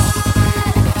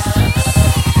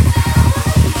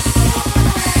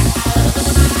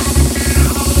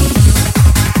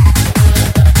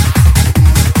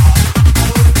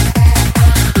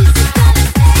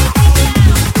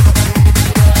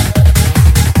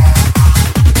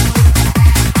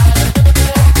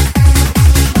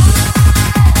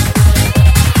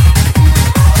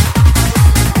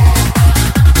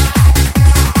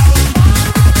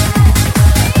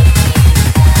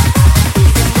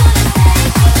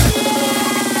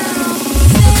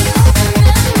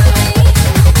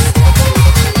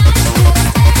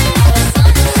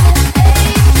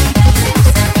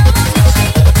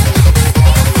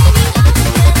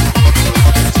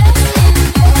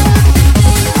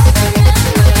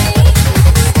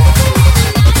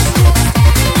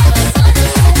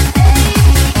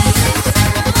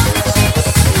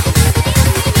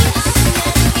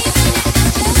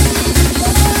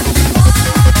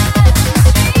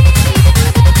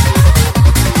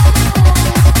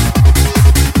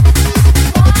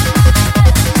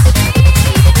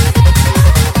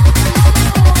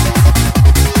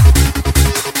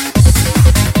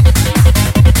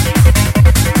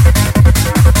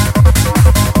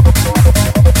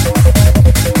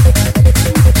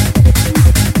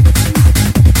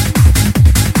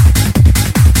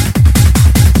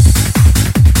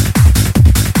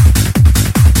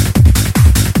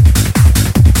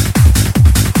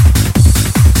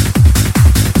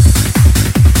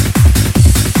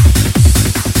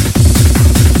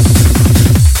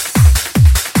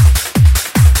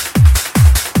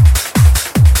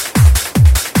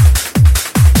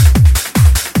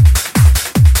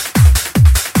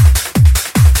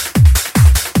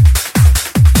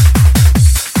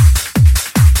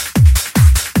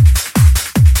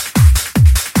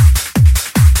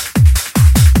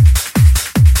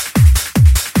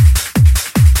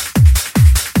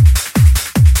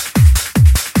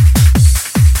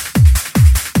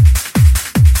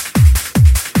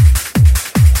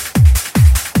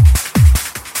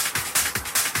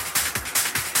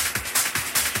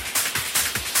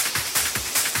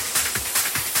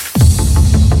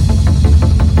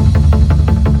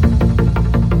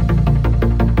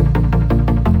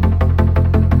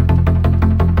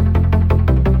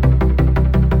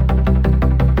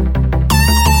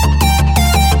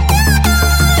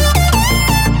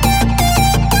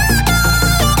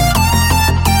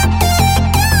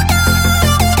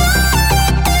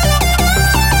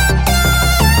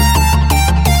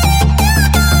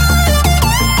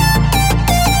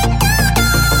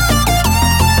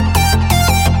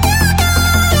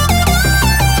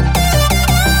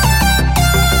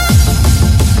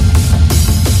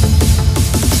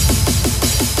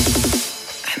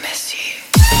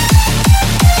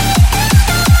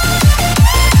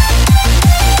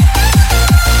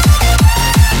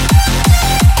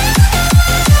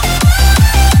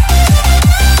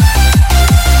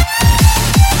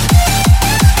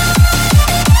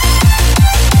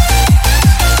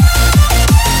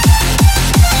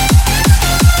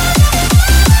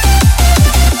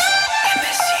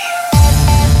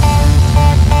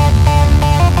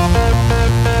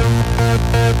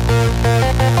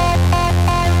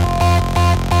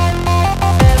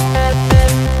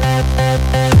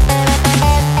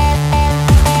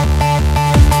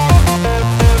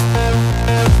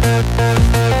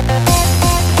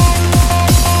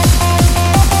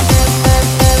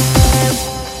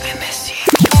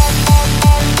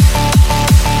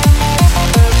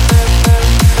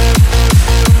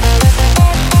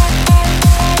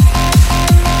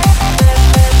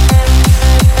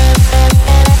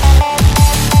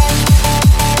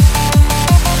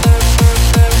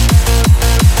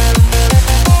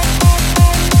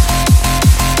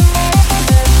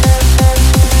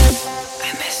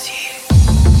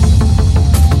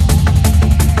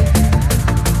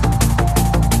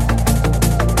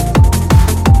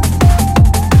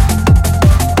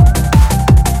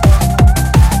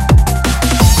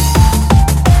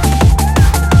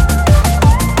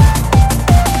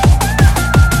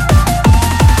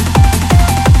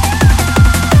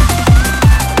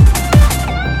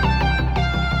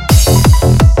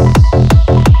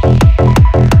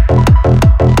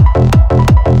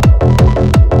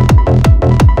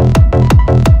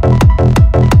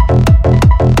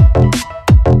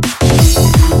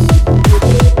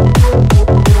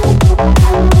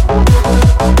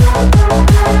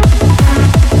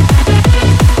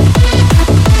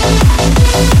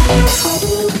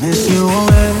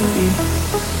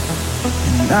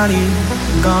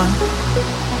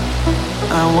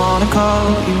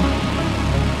 you.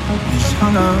 I just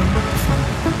hung up the phone.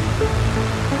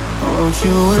 I wrote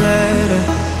you a letter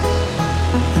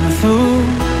and I threw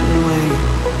it away.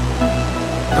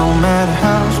 No matter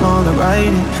how small the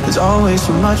writing, there's always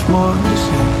so much more to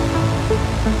say.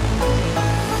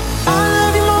 I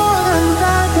love you more than the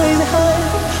bad days ahead.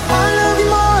 I love you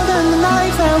more than the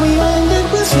nights that we ended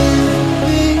with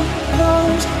simply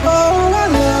close. Oh, I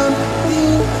love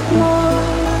you more.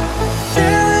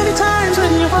 There will be times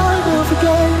when your heart will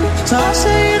forget, so I'll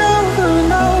say it over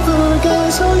and over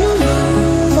again, so you know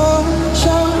for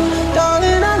sure,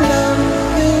 darling, I love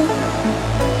you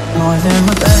more than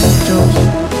my bad jokes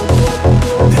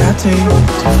that I take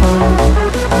too far.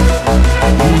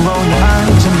 You roll your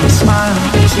eyes and you smile,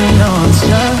 but you know it's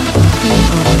just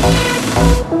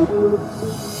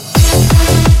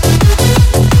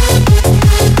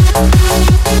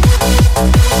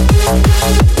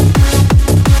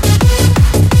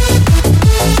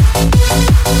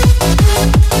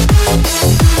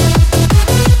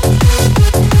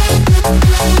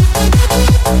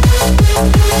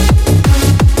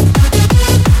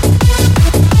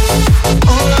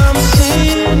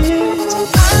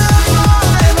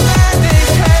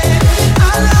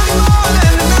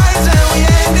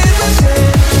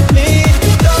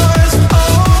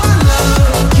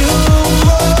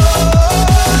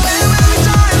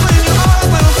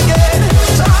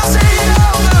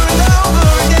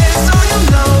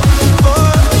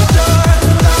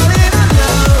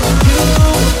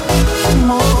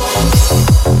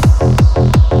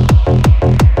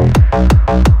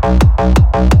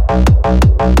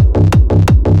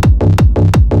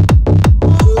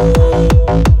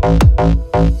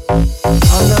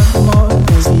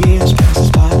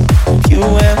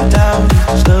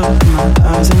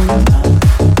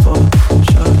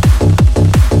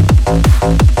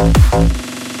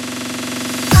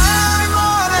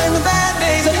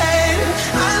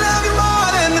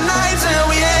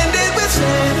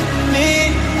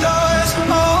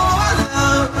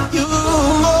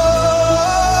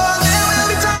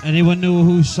Anyone know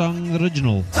who sang the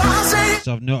original?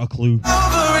 So I've not a clue.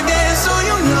 over again, so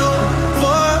you know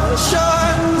for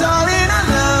sure, darling, I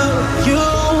love you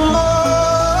more.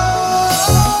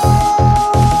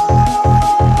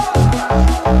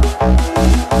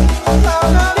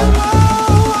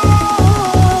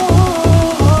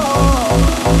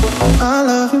 I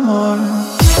love you more.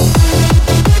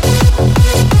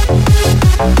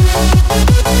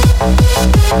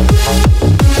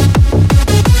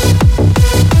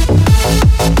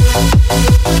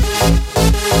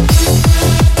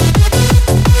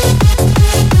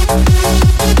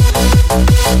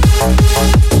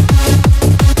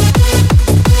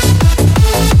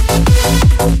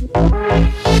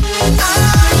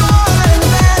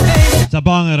 It's a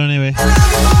banger anyway.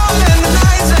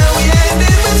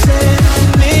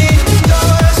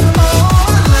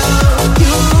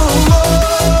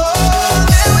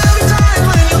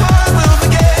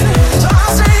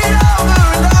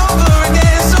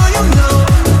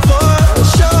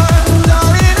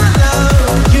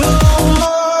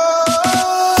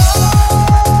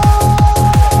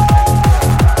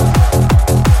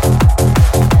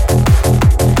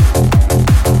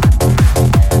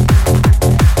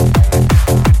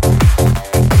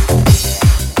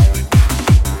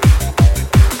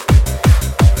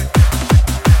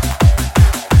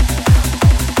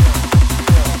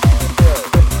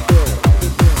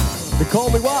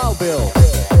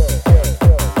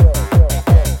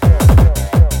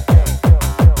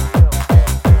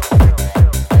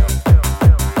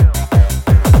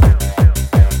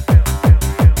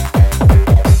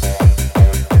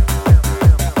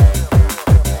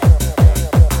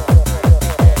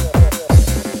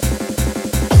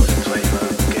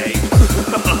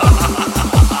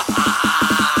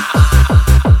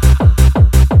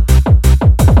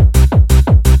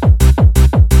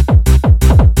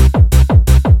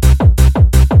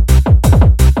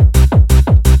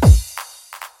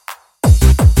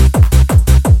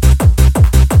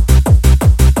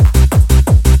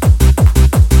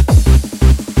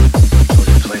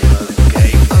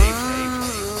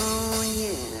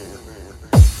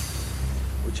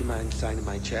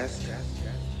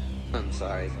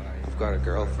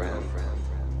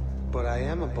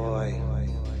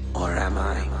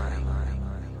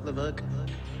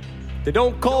 They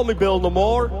don't call me Bill no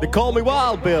more, they call me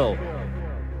Wild Bill.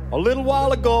 A little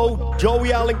while ago,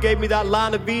 Joey Allen gave me that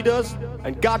line of Vitas,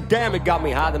 and goddamn it got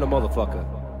me high than a motherfucker.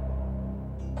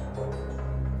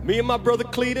 Me and my brother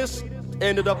Cletus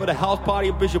ended up at a house party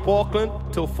in Bishop Auckland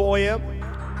till 4 a.m.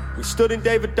 We stood in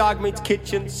David Dogmeat's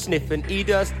kitchen, sniffing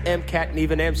E-Dust, M-Cat, and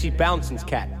even MC Bouncing's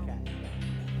cat.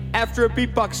 After a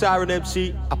beatbox siren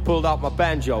MC, I pulled out my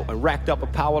banjo and racked up a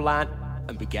power line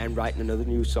and began writing another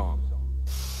new song.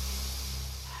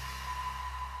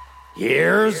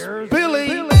 Here's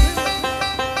Billy.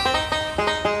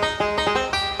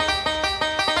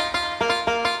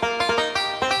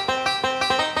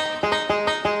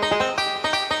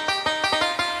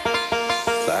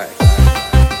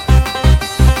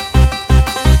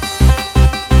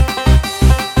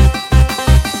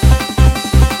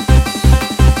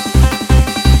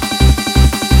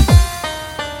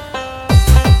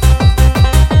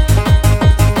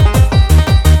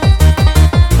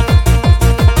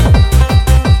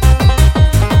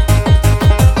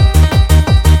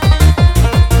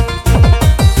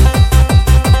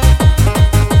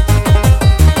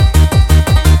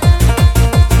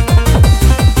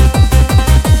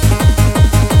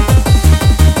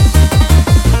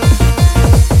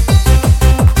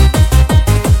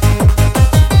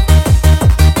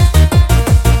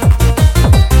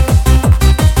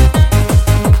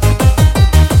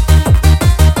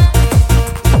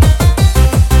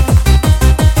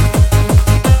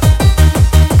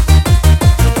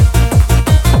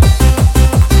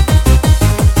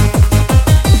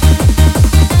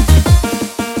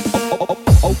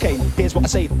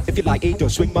 If you like it,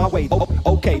 just swing my way.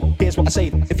 Okay, here's what I say.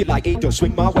 If you like it, just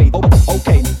swing my way.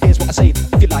 Okay, here's what I say.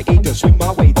 If you like it, just swing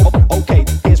my way. Okay,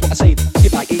 here's what I say. If you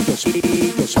like it, just swing.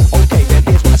 Okay, then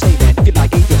here's what I say. Then if you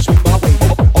like it, just swing my way.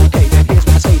 Okay, then here's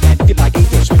what I say. Then if you like it,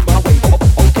 just swing my way.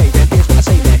 Okay, then here's what I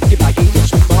say. Then if you like it, just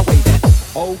swing my way. Then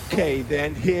okay,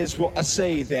 then here's what I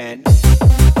say. Then.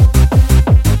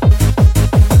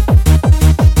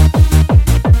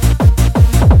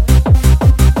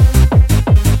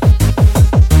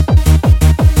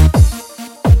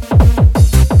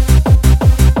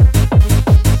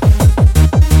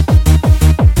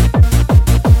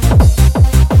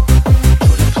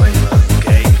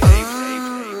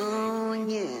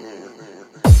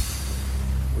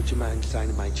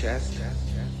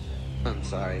 I'm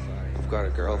sorry, I've got a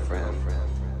girlfriend.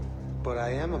 But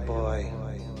I am a boy.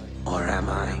 Or am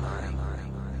I?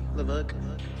 Look.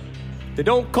 They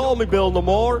don't call me Bill no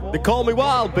more, they call me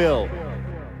Wild Bill.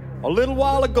 A little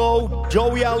while ago,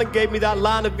 Joey Allen gave me that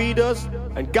line of Vitas,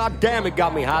 and goddamn it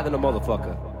got me high than a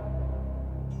motherfucker.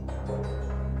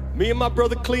 Me and my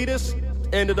brother Cletus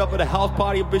ended up at a house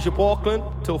party in Bishop Auckland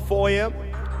till 4 a.m.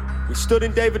 We stood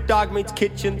in David Dogmeat's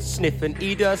kitchen, sniffing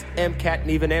E-Dust, M-Cat,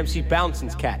 and even MC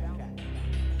Bouncing's cat.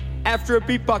 After a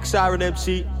beatbox siren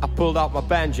MC, I pulled out my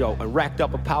banjo and racked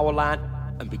up a power line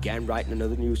and began writing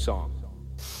another new song.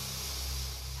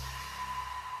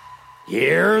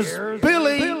 Here's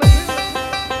Billy.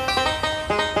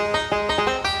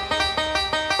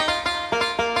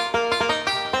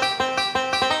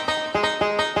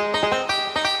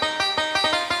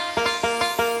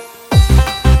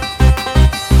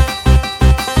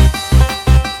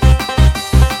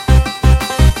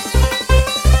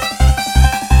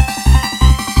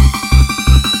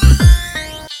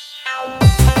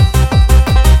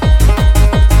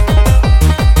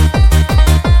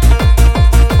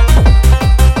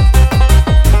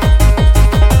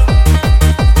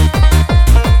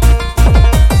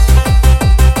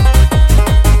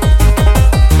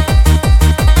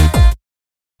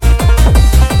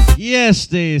 Yes,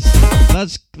 Dace.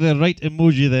 That's the right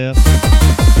emoji there.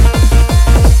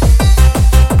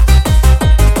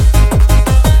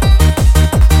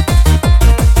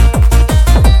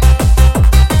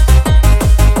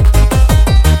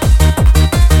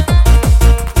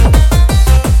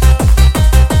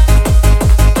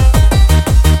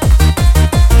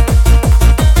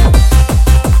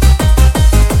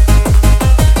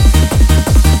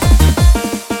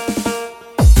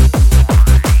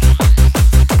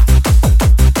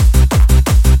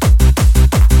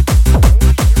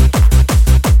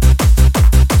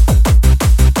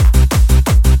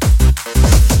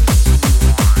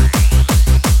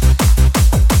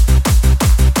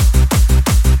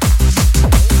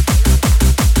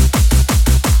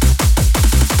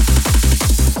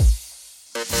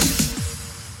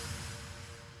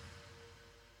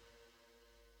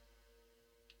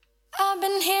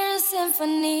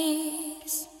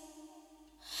 Symphonies.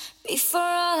 Before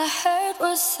all I heard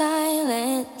was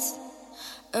silence,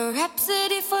 a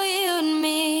rhapsody for you and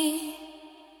me.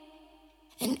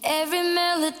 And every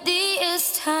melody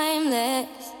is timeless.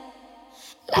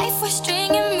 Life was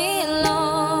stringing me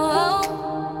along.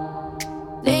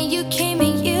 Then you came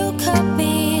and you cut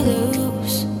me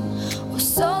loose. Was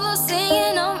solo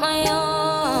singing on my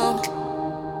own.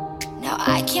 Now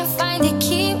I can't find the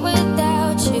key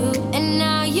without you. And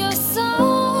now your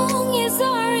song is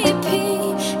on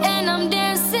repeat, and I'm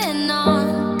dancing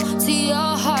on.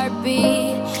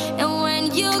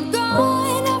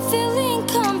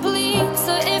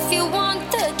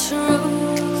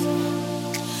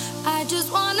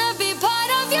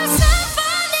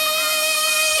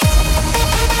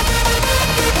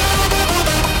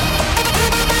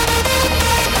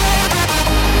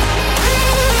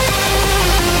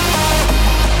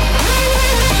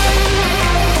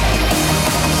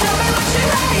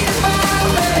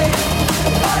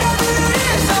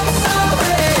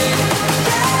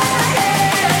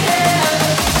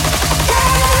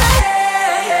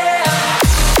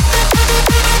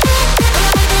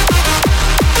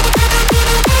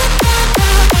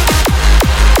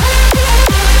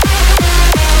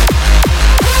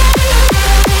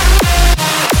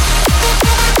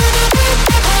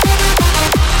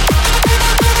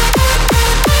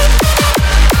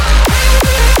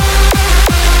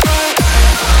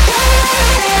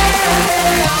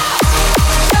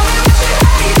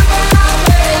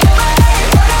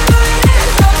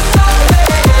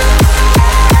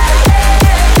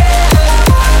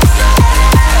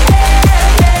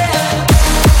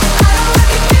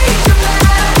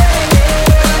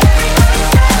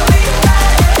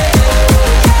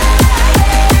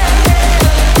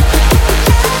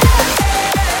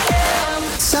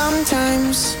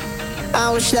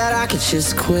 could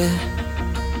just quit.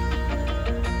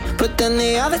 But then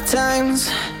the other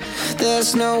times,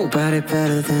 there's nobody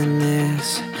better than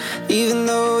this. Even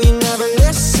though you never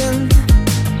listen,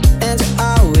 and you're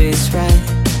always right.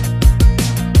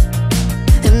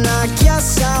 And I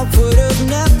guess I would've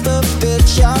never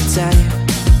bit your type.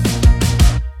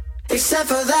 Except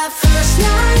for that first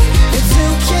night, the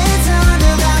 2 kids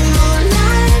under that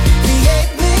moonlight. We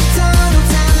ate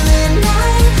McDonald's at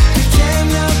midnight, became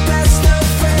the best of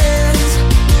friends.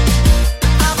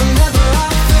 I remember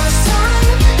our first time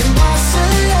in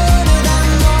Barcelona. That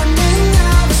morning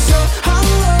I was so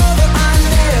hungover, I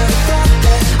never thought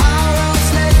that our roads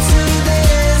led to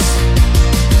this.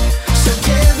 So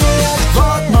give me a kiss.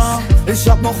 Wart mal, ich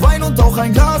hab noch Wein und auch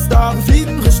ein Glas da. Wir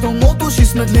fliegen Richtung Mond, du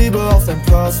schießt mit Liebe auf dein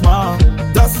Plasma.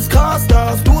 Das ist krass,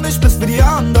 dass du nicht bist wie die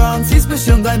anderen. Ziehst mich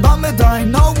in dein Bann mit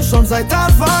deinen Augen schon seit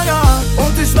Anfang an.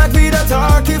 Und ich merk, wie der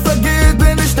Tag hier vergeht,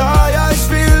 bin ich da. Ja, ich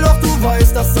will, doch du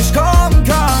weißt, dass ich kommen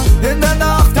kann. In der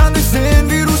Nacht kann ich sehen,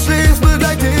 wie du schläfst,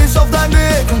 begleite dich auf dein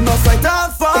Weg und das seit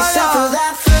Anfang an. Except for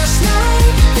that first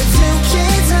night, the 2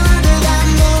 kids under that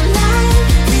moonlight.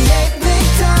 We ate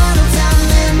McDonald's at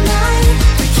midnight,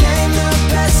 became the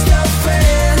best of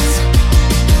friends.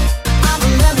 I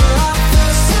remember our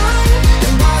first time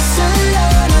in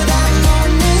Barcelona. That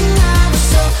morning I was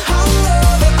so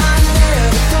hungover, I never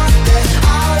thought that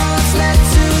our roads led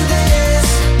to this.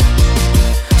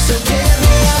 So give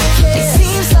me a kiss. It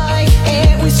seems like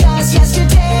it was just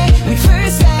yesterday we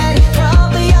first met,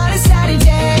 probably on a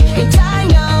Saturday. And I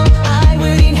know I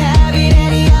wouldn't have it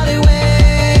any other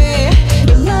way.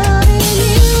 But loving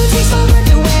you takes my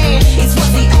breath away. It's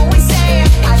what they always say.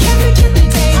 I can't forget the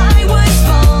day I was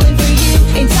falling for you.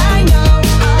 And I know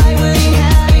I wouldn't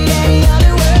have it any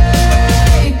other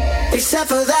way. Except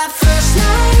for that first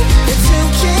night, the 2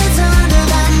 kids under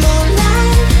that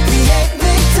moonlight. We ate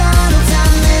McDonald's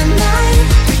at midnight,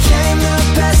 became the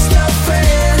best of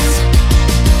friends.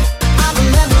 I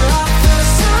remember our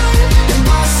first time in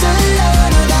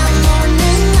Barcelona. That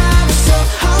morning I was so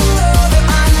hungover,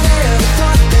 I never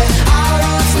thought that our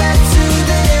roads led to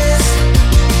this.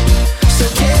 So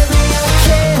give me a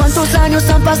kiss. ¿Cuántos años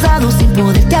han pasado sin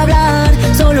poderte hablar?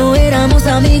 Solo éramos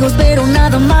amigos, pero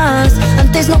nada más.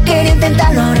 Antes no quería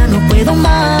intentarlo, ahora no puedo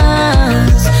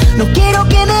más. No quiero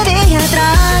que me deje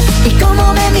atrás. Y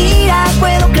como me miras,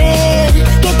 puedo creer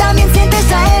que también sientes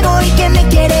algo y que me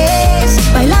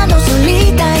quieres. Bailando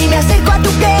solita y me acerco a tu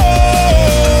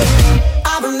piel.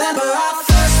 I remember our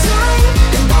first time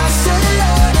in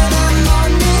Barcelona. That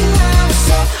morning I was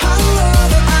so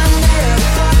hungover, I never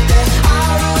thought that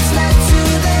our roads led to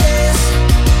this.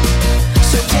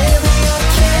 So give me a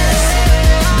kiss.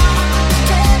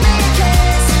 Give me a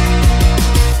kiss.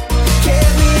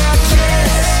 Give me a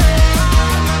kiss.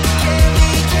 Give me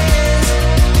a kiss.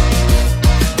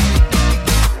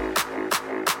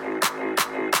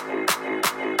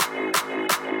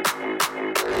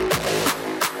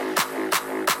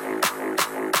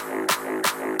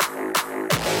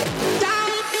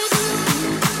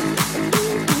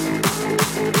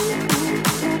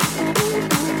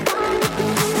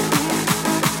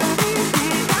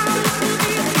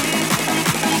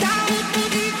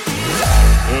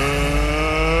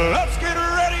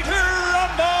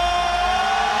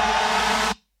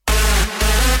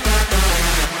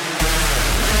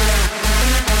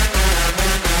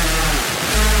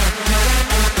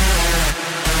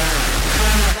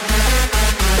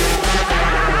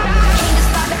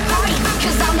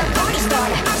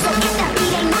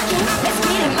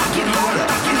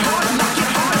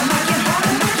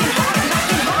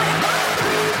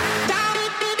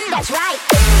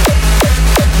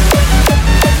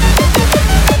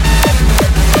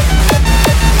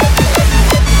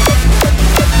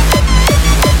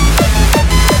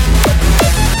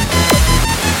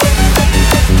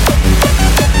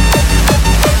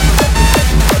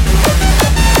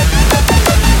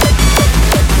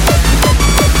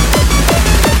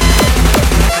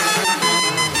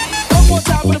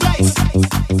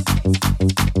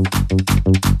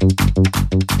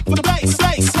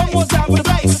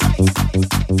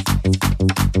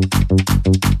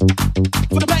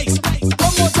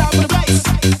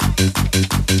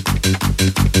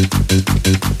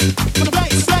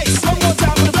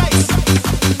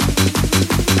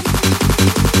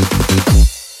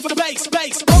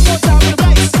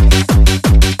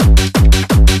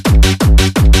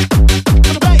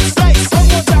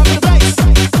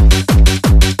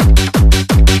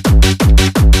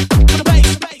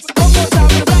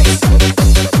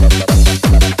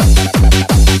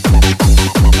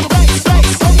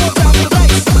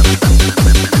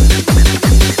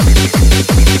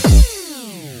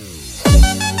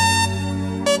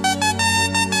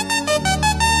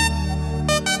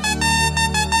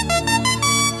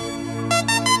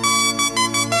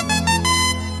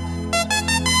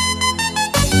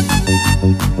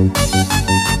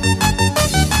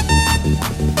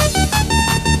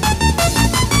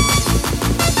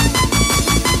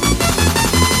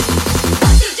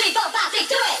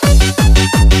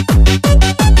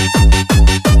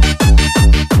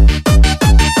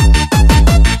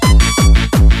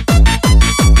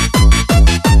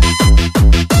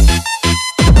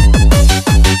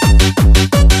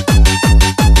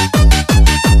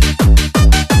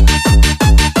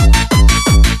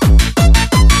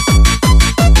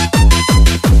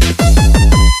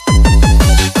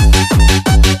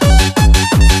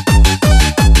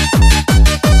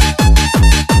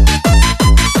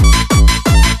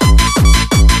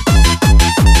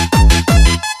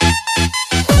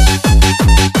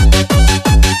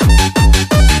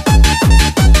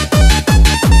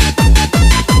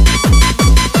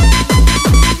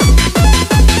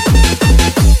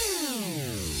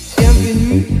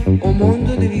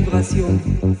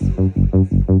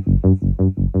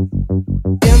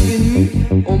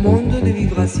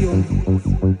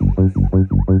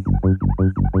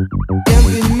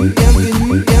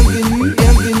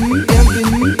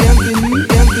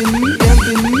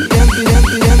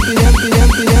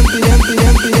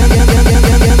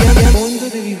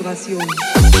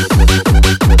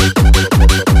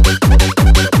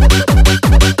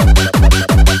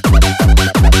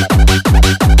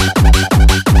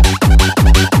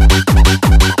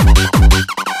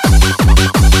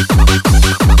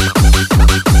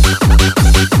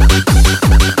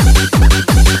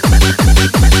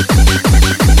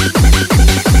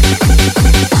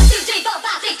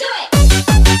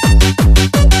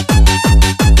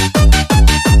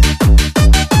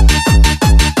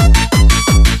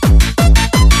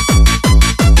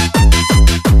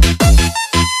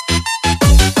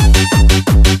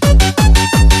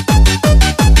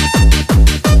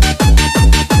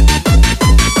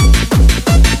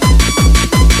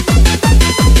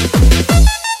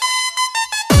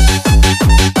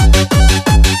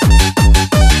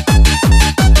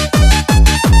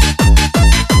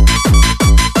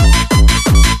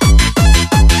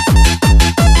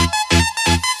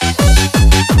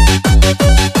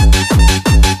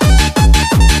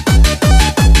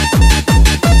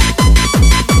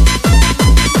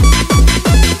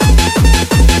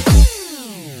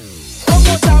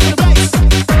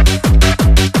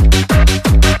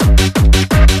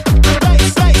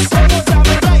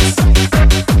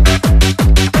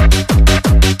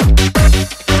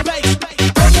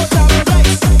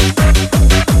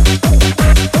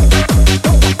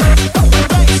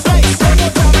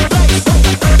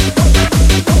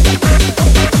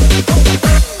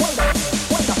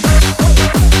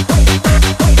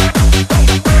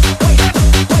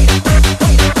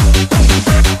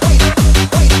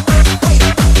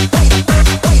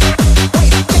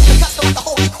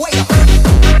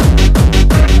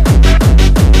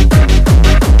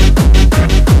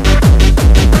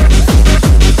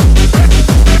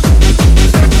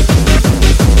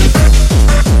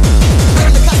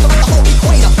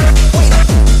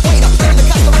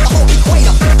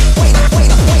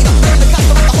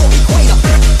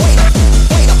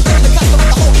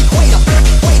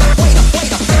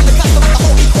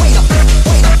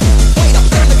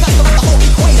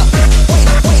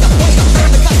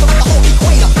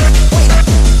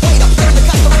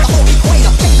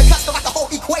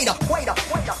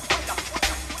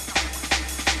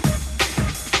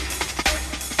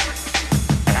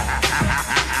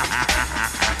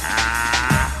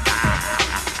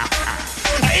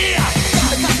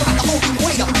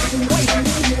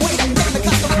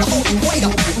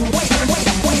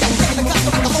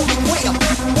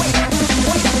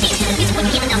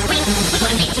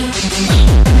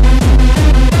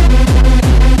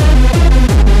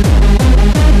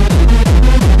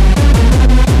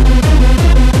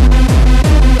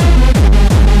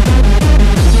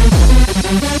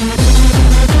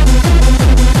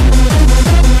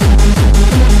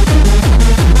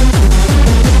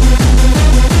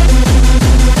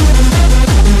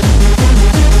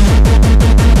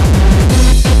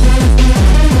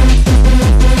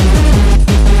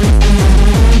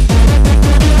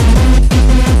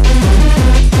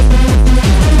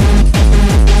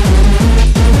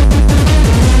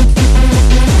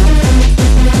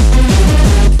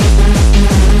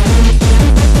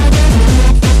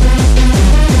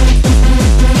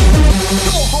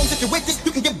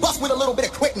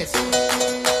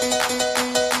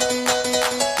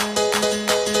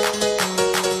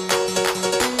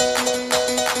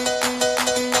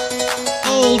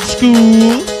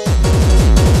 school.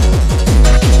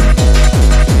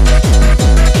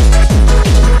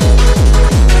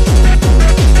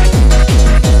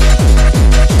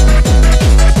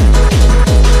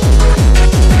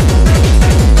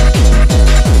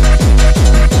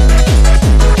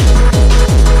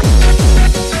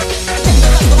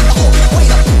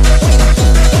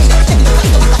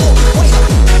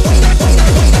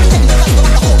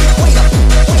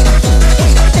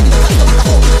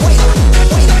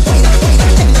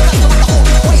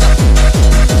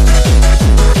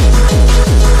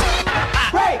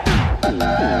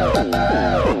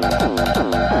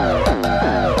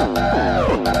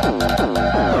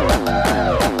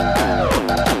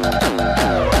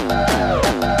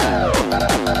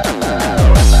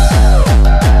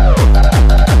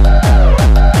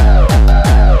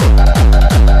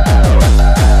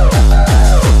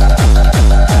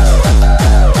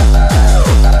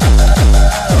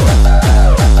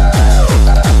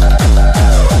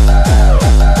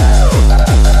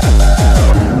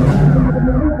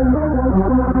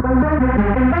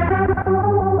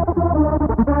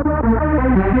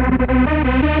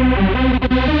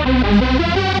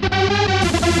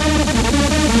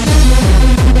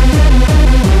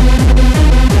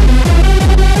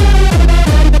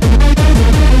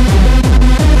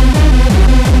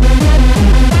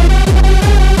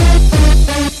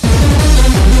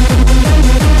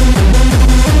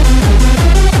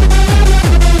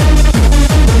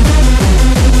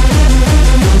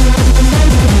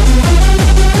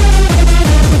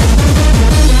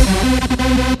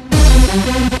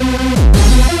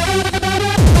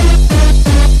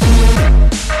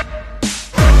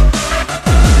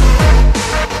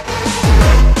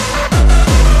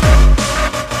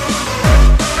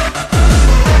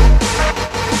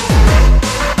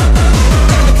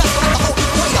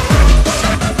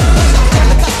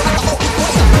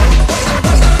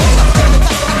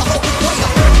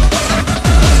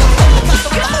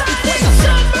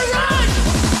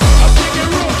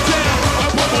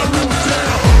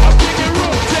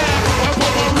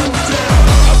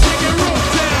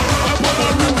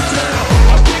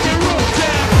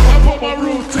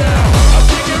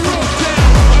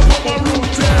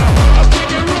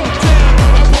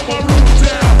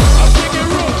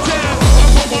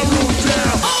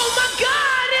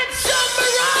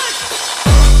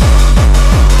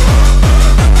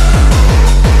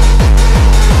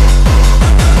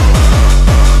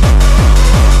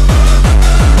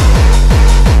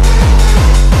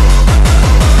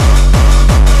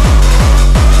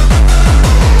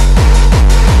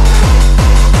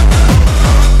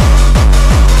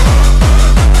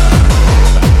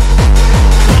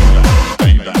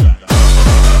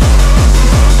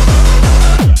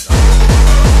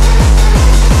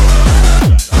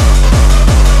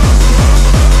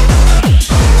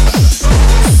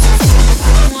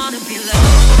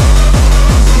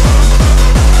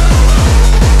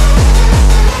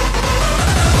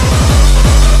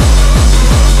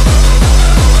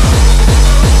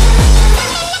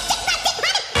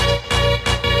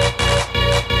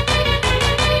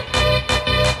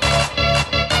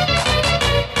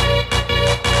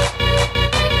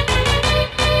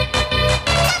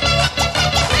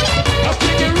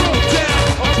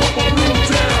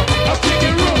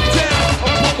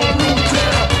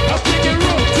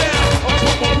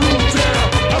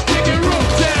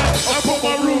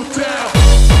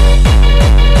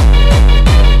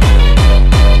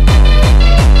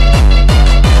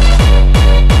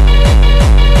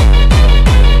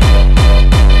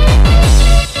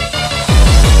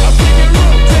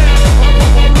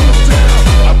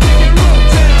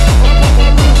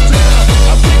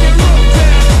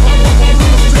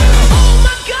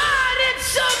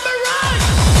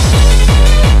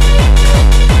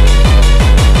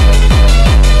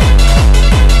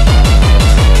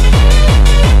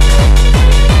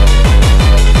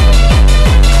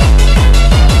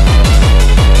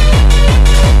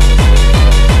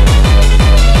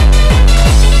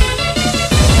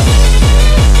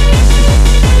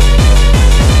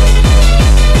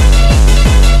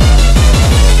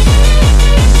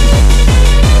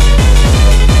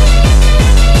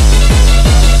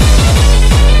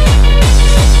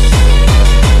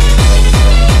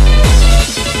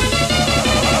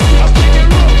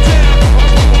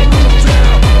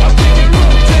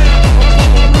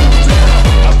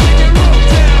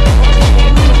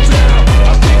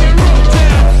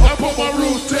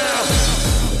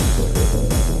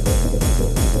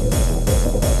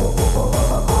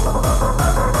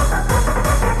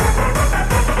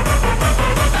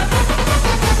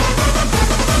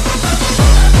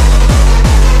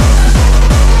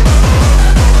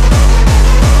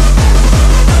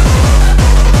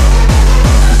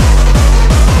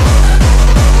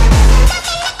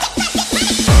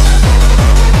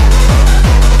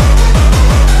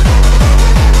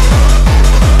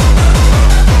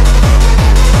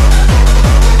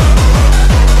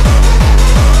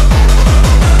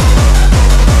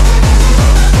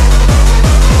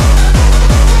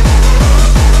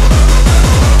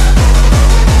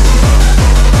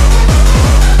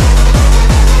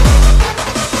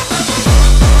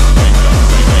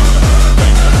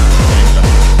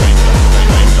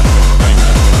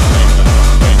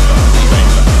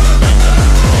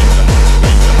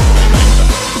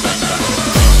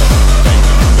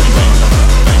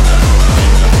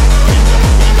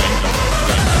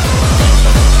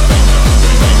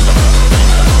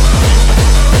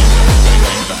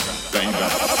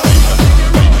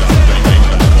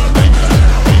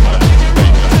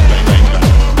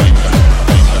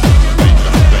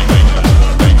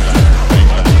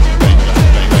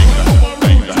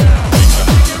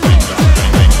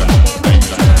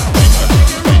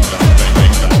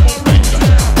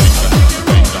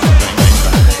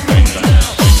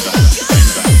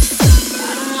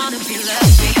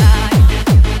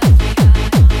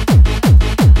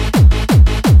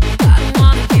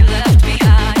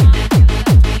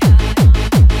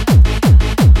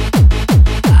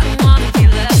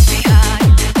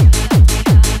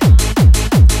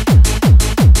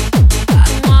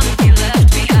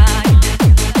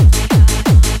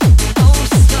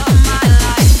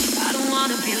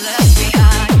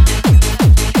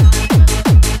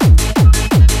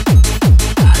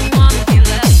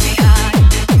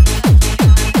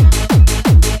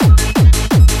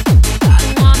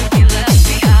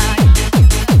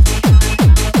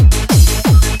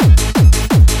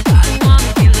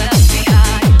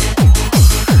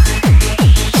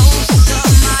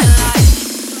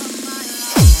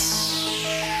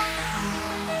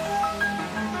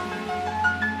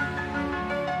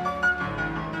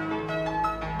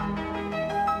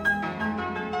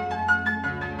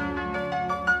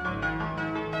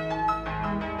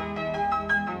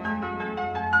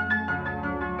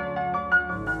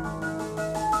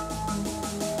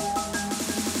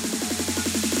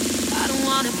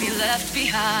 wanna be left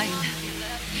behind.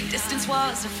 Distance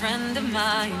was a friend of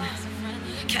mine.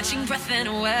 Catching breath in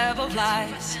a web of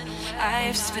lies.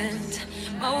 I've spent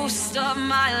most of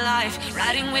my life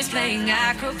riding waves, playing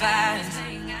acrobat,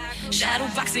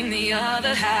 shadowboxing the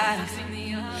other half,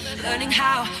 learning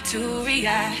how to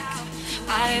react.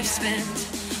 I've spent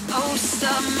most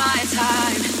of my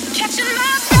time catching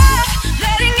my breath,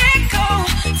 letting it go,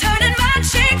 turning my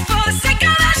cheek for the sake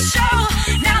of the show.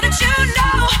 Now that you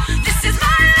know this is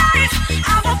my life,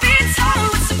 I won't be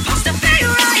told what's supposed to be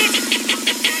right.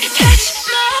 Catch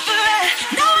my breath,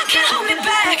 no one can hold me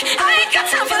back. I ain't got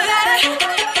time for that.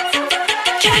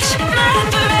 Catch my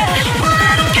breath, won't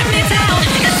let them get me down.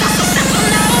 It's all so simple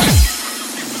now.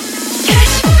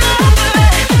 Catch my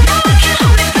breath, no one can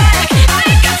hold me back. I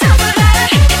ain't got time for that.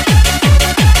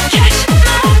 Catch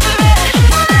my breath,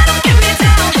 won't let them get me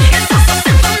down. It's all so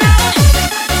simple now.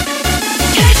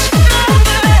 Catch my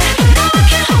breath, no one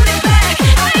can hold me back.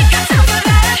 I ain't got time for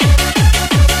that.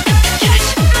 Catch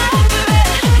my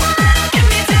breath, won't let them get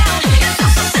me down. It's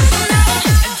all so simple now.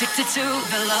 Addicted to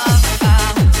the love I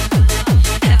found.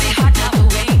 Heavy heart now a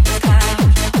wings cloud.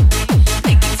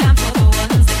 Making time for the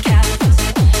ones that count.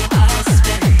 I'll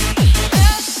spend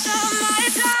most of my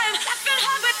time laughing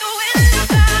hard with the window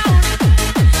down.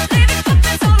 Leaving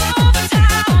footprints all over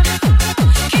town.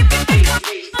 Keeping big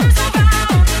arms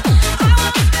around. I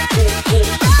will spend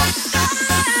most of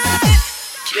my life.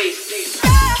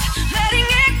 Letting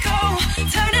it go,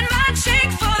 turning my cheek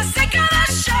for the sake of the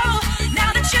show. Now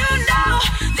that you know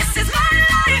this is my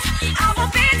life, I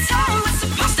won't be told what's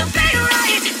supposed to be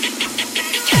right.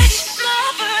 Catch my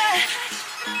breath.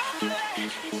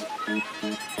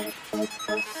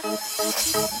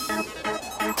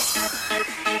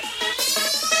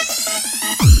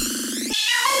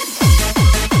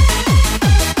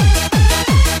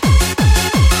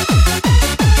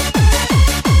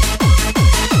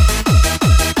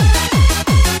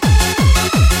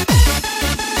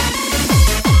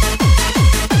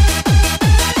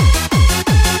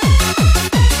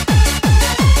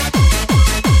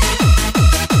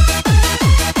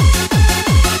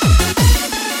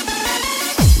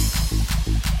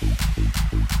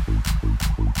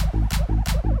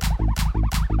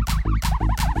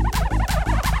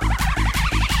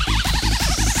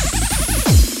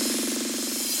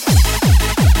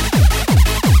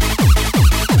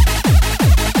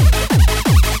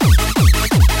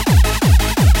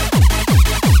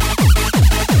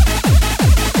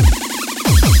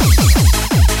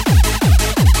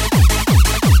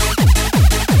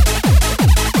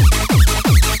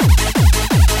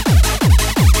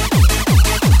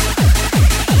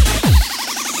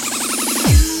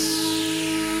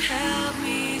 Help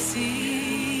me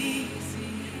see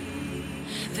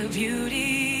the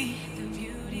beauty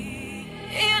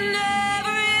in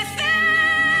everything.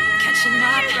 Catching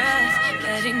my breath,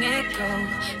 letting it go,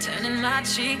 turning my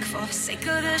cheek for the sake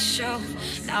of the show.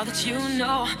 Now that you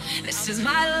know this is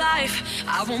my life,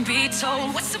 I won't be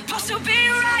told what's supposed to be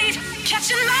right.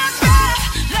 Catching my breath,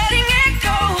 letting it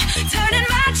go, turning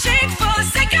my cheek for the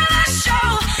sake of the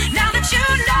show. Now that you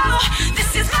know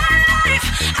this is my life,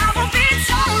 I won't be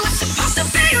told what's supposed to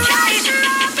be right.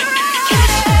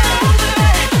 Catch my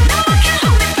breath, no one can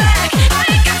hold me back. I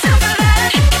ain't got time for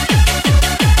that.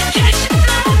 Catch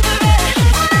my breath,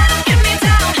 won't let them get me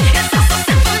down. It's all so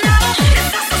simple now.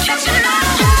 It's all so catching my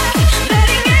breath,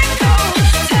 letting it go,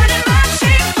 turning my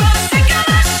cheek for the sake of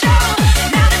the show.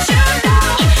 Now that you know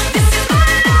this is my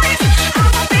life, I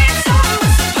won't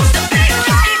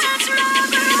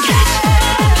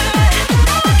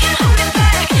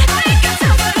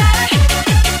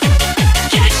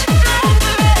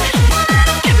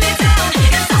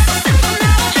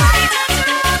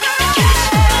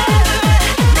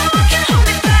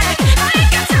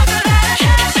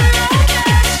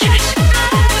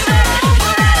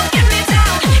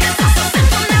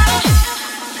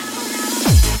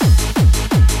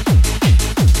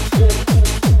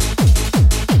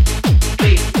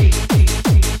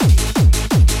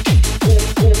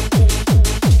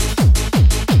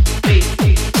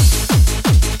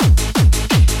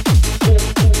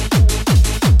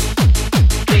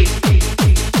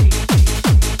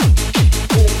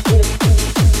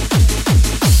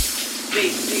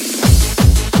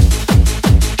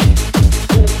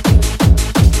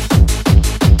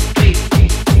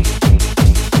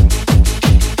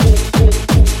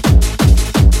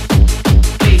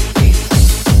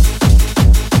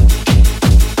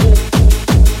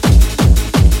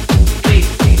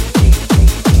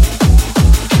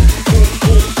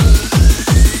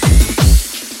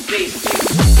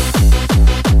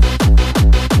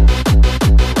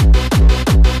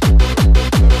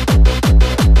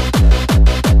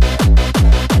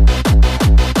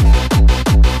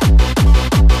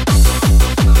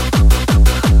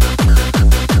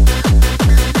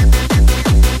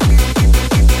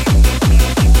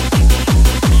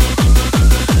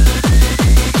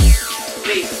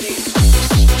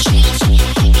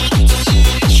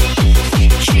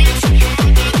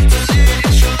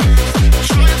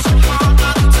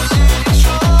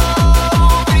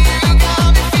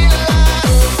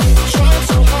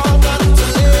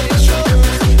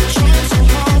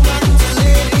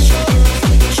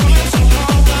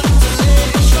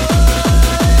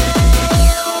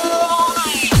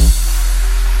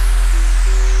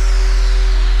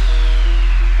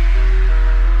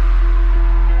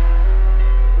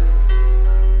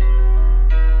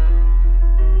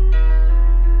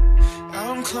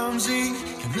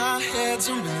world's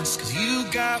a mess, cause you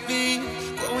got me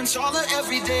growing taller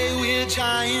every day. We're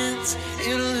giants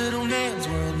in a little man's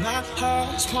world. My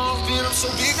heart's pumping, I'm so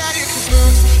big that it can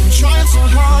burst. I'm trying so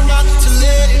hard not to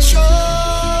let it show,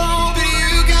 but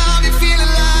you got me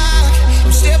feeling like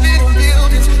I'm stepping on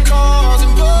buildings, cars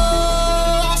and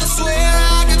boats. I swear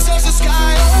I can touch the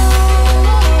sky. Oh,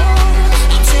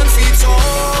 I'm 10 feet tall.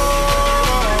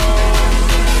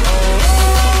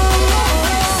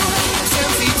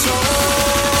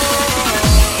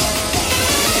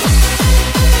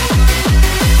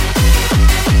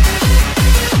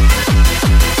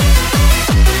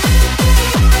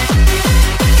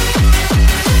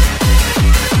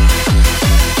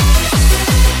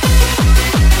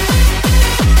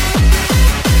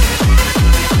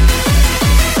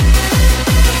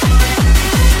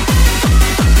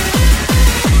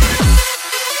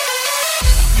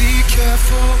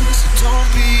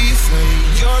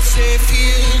 Safe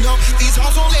here, no, these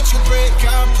hearts won't let you break.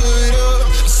 I put up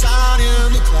a sign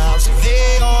in the clouds, and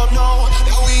they all know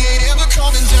that we ain't ever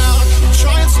coming down. I'm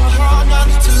trying so hard not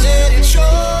to let it show,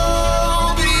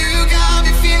 but you got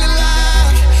me feeling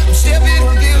like I'm stepping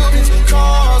on buildings,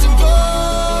 cars and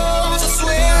boats. I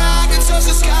swear I can touch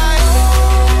the sky.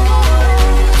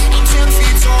 Oh, I'm 10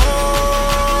 feet tall.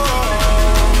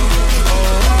 Oh,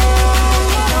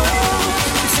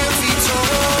 I'm 10 feet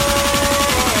tall.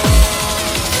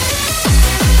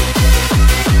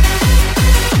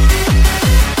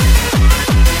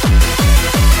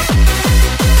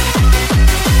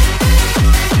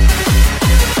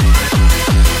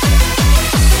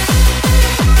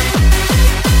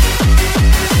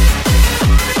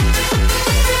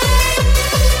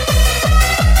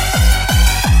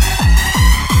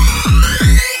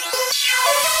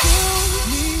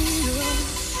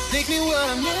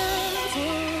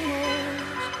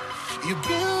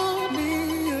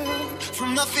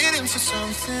 To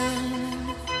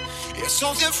something, yeah,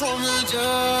 something from the dust.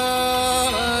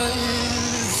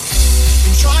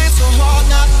 I'm trying so hard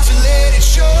not to let it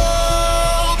show,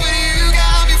 but you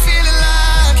got me feeling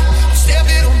like I'm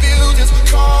stepping on buildings,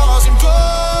 cars and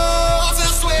boats. I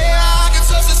swear I can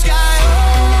touch the sky.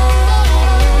 Oh,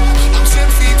 I'm 10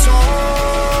 feet tall.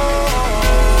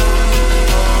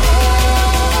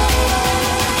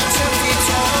 I'm 10 feet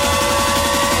tall.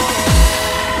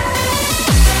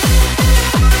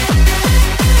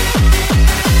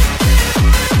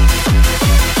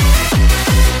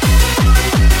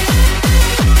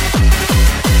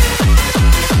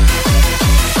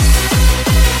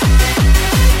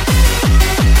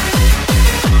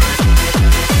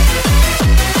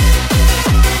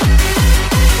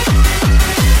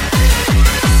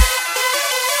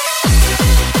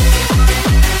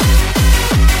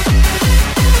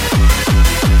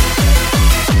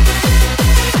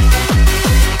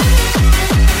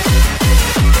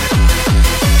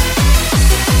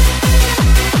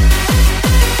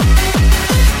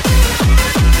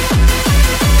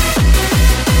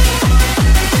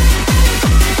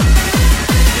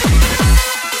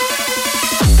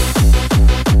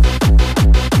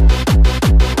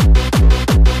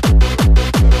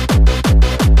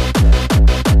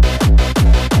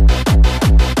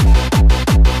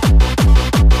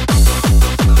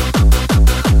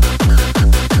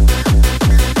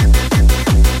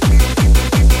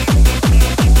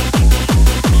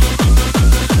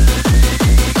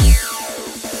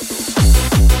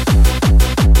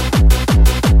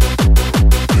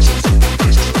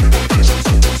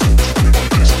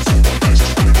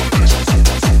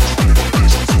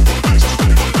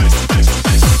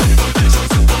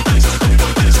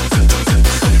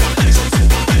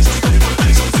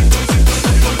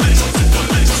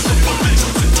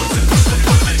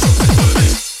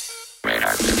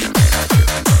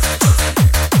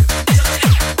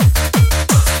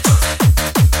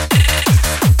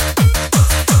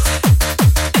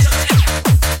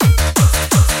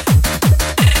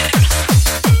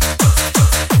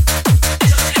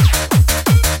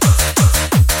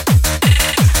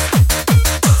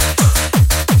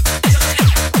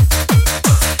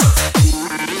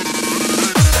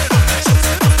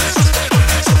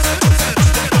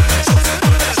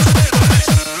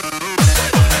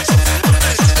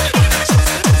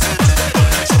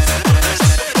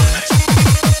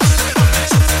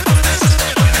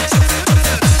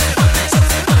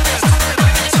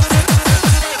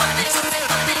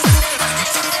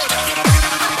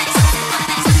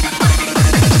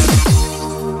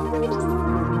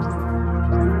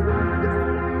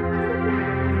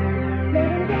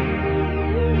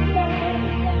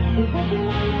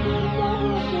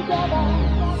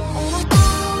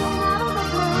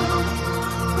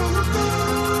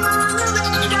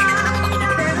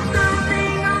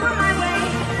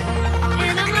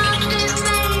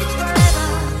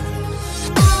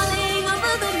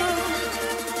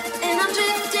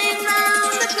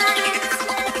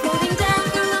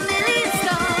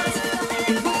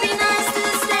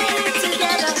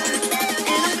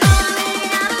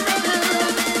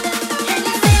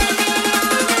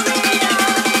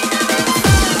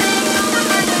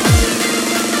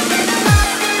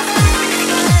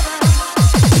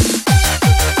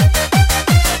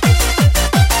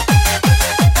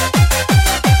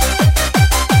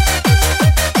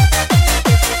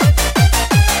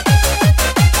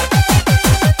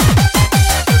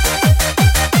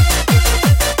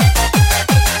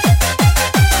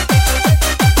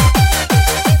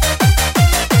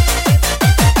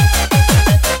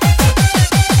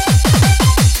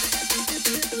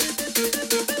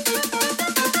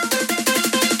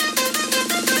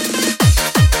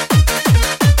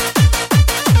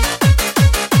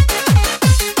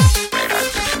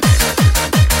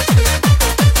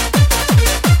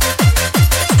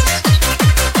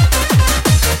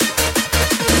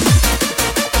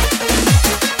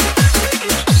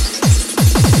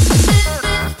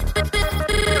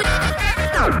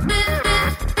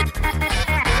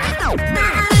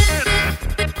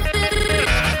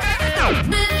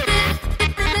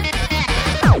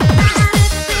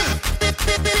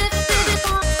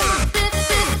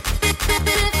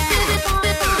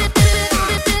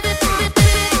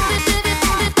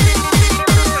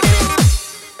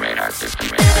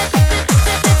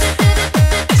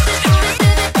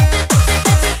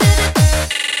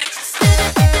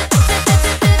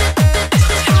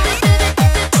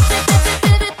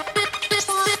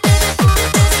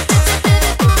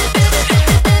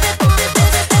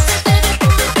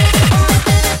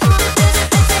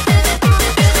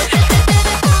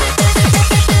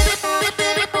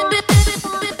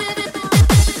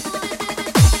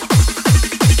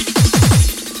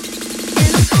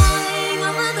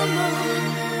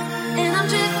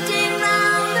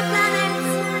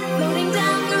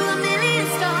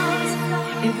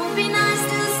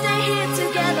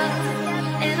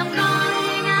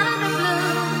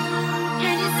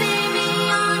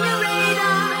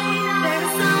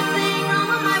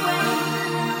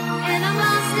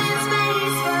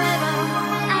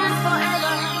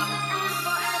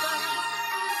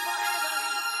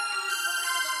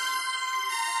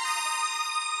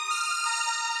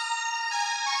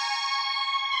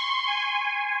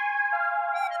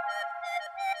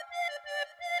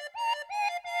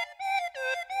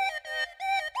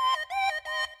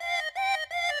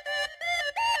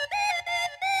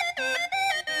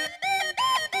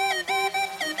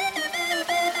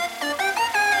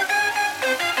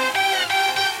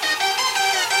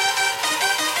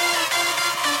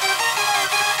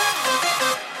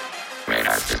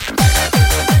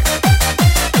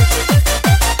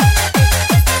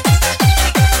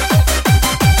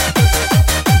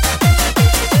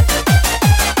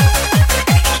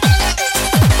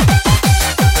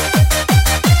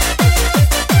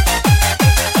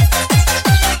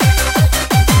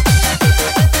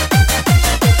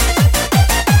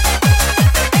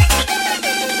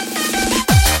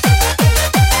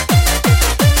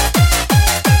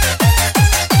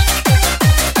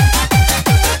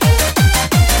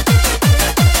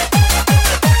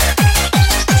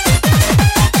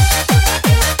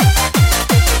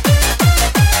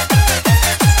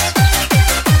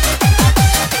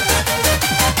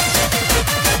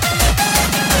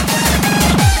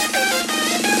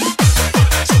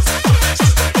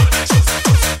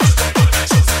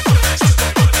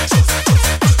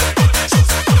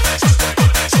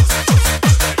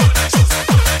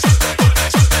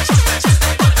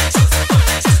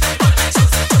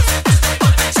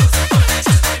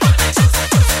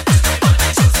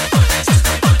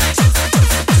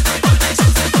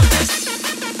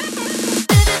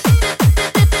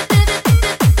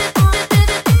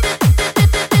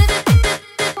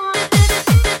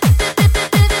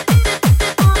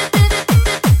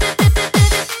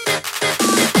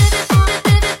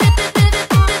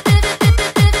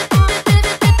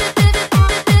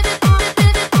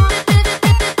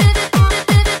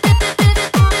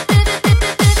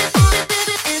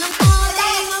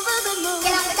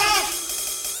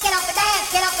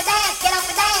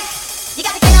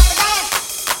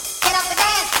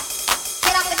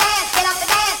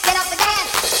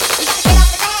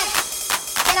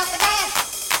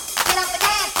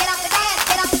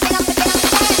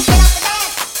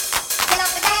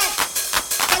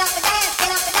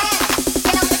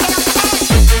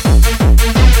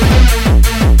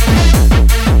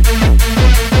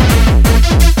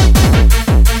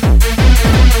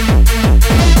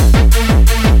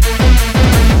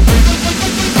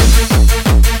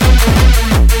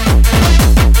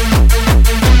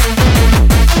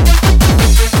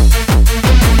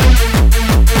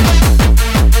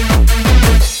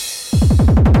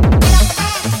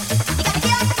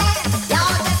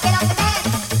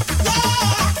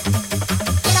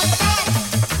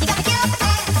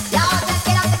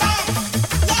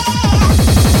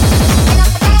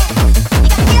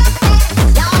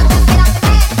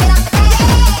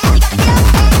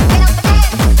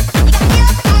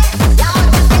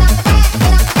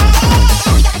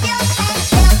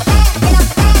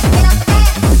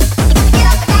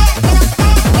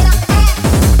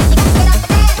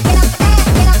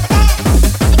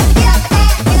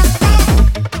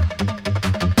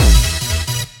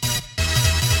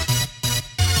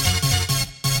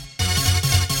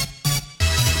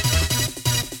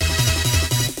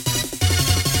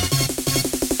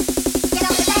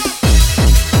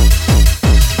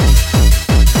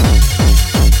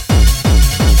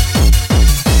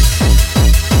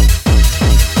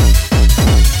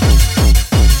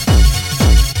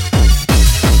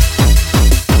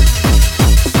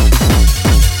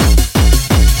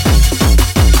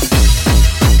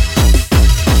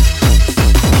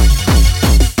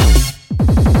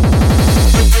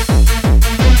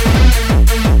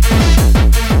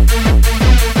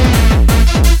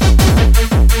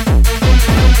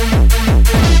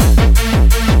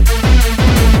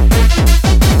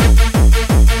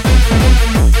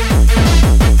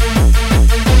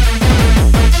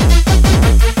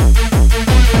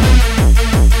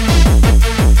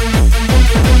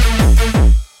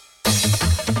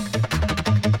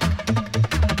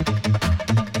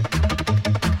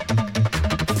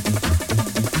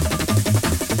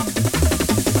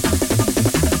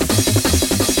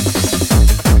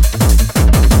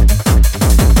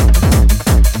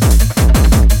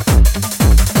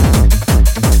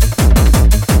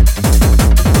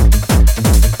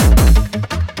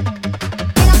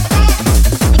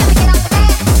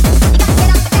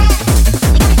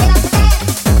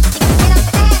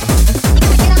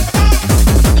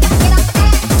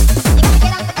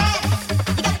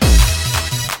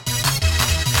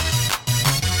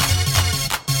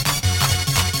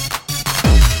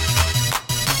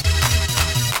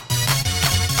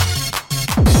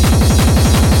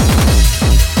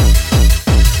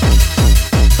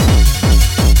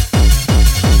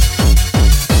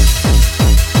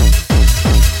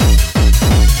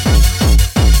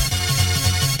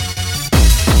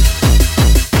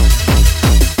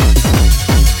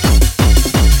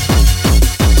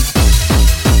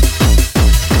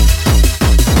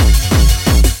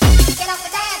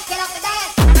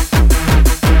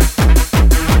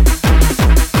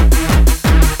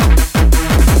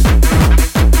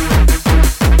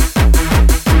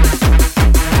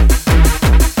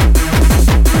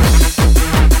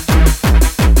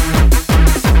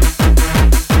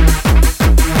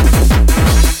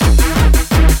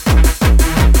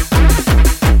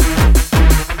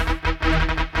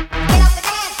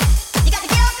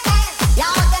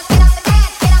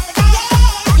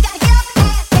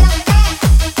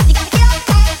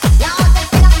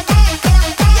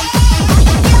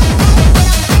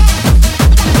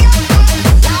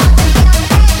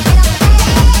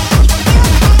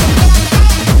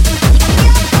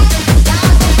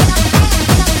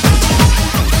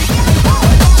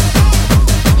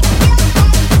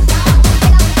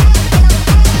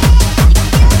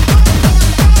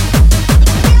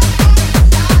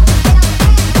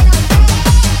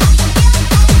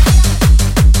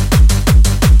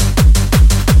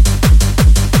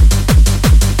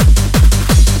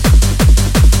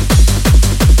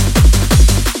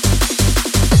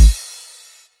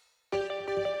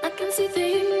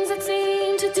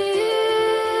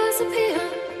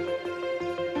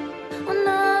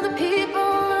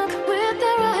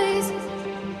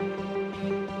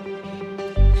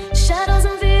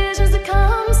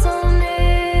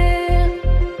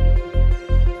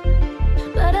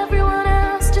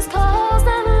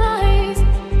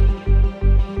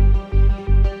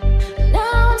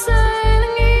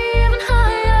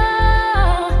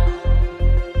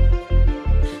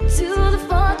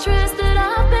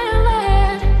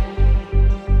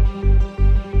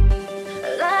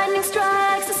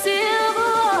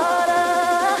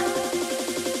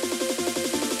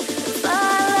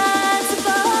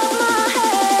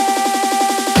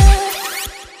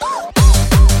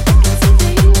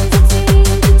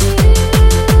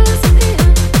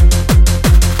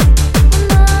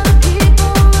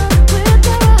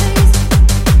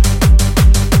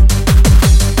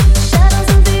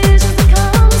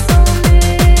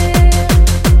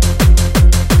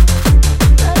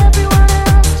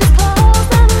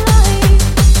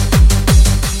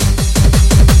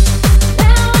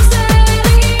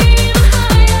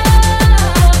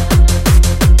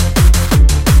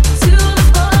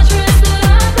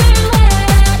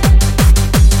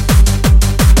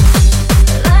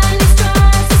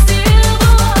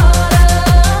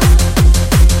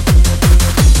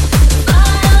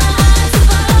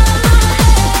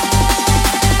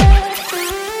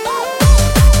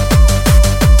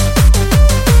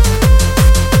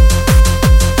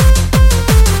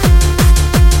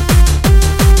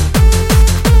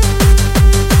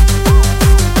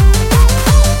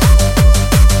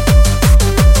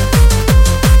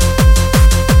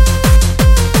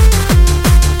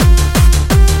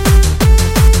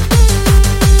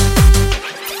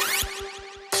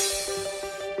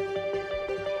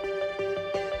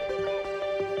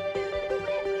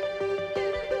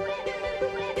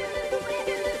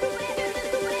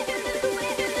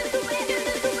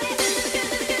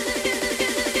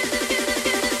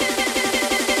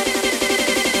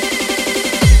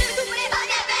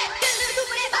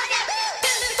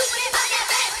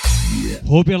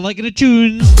 Hope you're liking the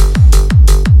tunes.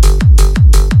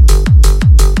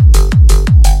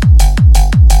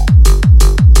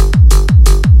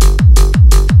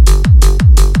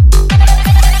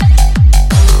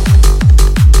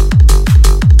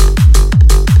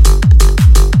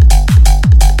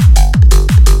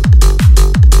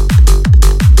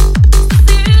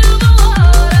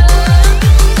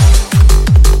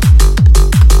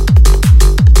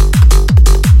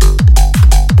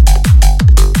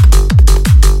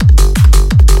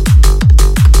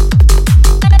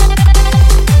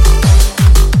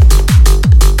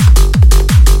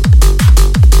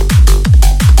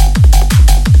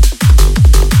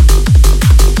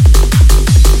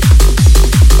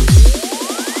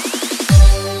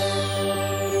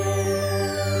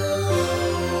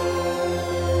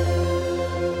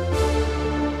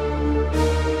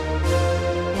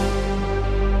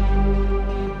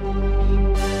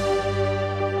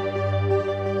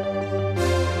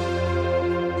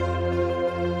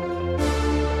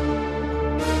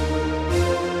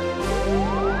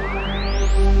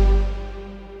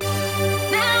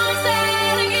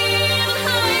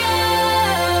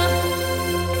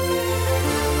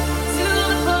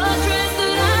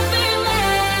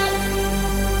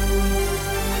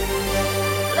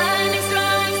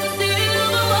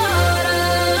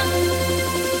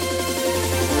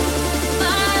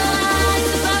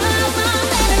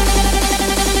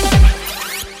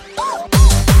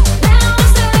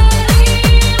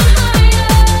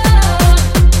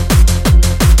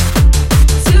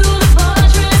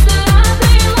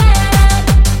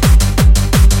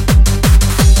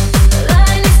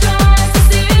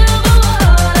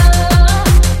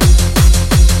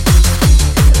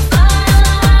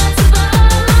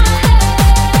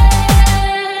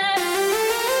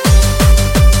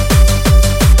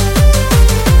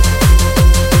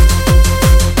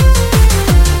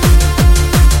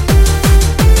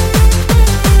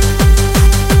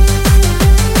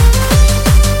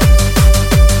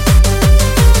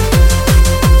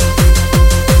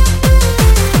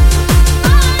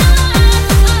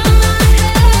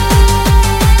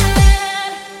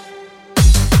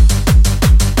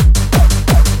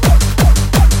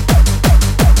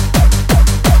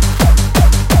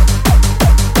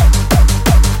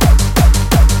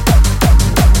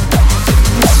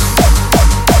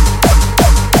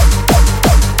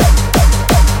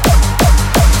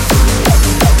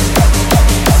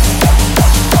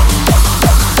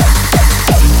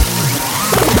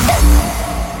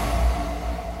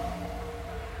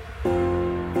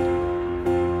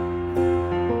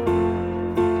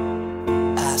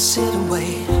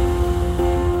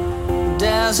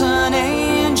 as an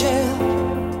angel,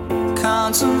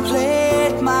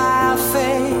 contemplate my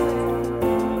fate.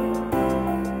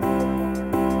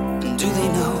 Do they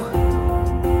know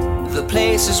the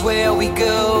places where we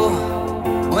go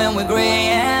when we're gray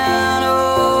and old?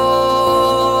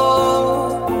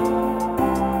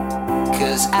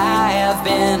 'Cause I have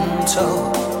been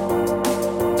told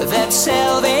that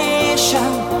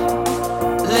salvation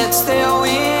lets their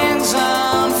wings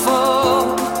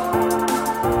unfold.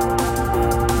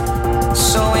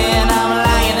 So when I'm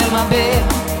lying in my bed,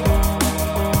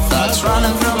 thoughts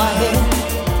running through my head,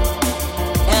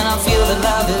 and I feel that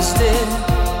love is dead,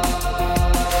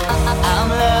 I'm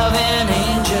loving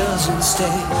angels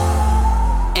instead.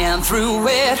 And through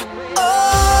it,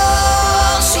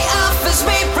 oh, she offers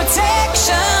me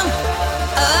protection,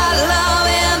 love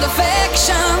and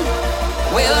affection,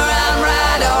 whether I'm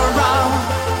right or wrong,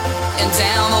 and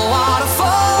down the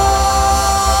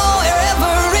waterfall,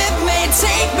 wherever it may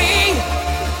take me,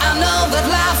 I know that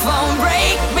life won't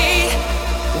break me.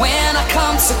 When I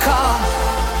come to call,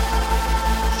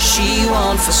 she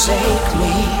won't forsake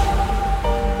me.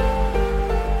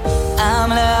 I'm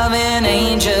loving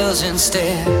angels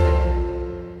instead.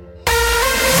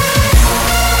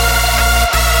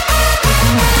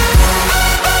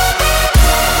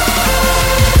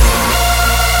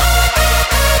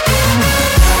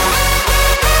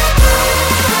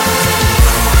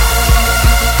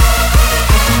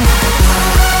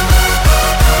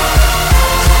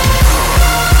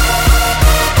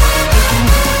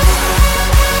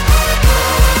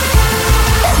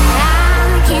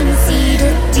 I can see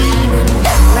the demon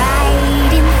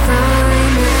right in front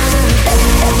of me.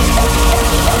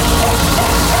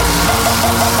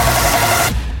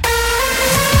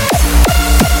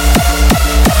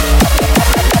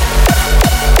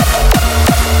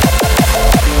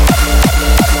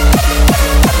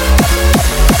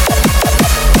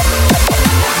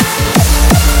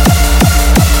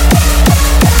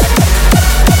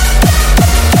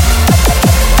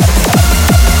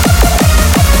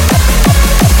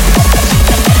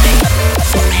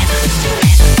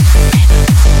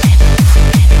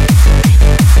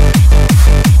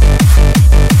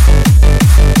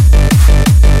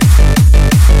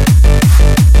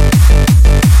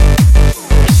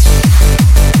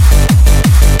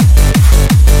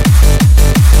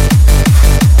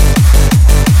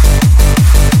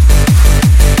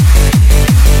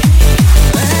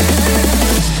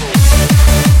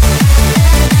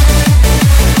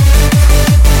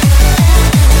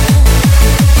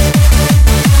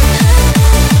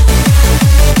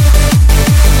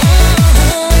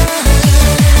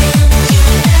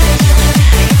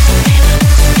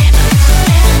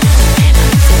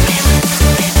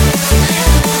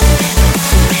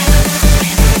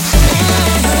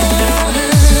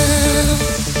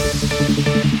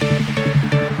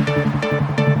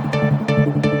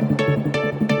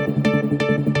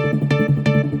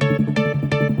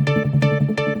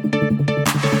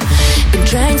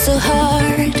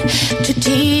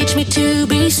 teach me to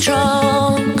be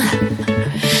strong.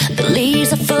 The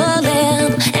leaves are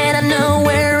falling, and I know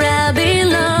where I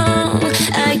belong.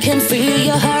 I can feel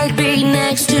your heartbeat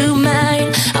next to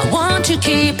mine. I want to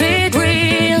keep it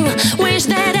real. Wish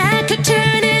that I could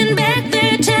turn in back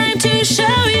the time to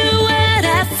show you what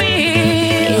I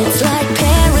feel. It's like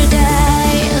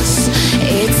paradise.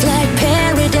 It's like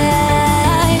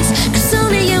paradise. 'Cause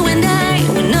only you and I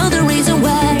will know the reason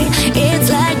why. It's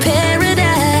like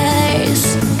paradise.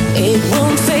 It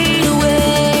won't fade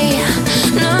away.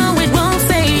 No, it won't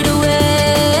fade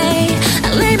away. I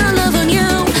lay my love on you.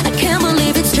 I can't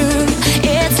believe it's true.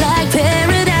 It's like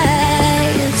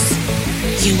paradise.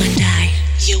 You and I,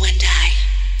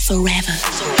 forever.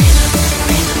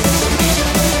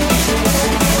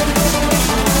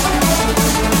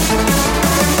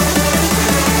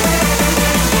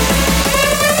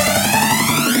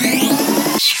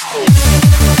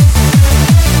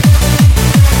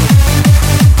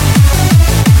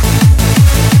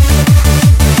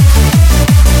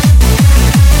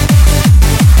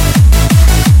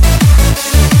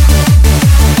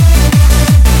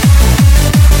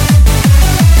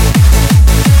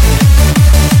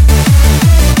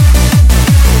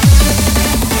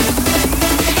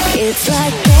 It's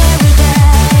like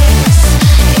paradise.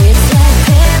 It's like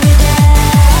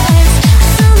paradise.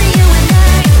 'Cause only you and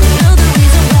I will know the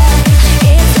reason why.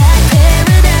 It's like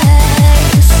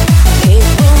paradise. It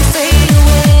won't fade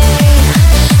away.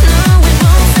 No, it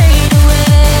won't fade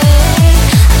away.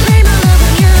 I lay my love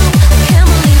on you. I can't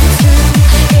believe it's true.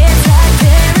 It's like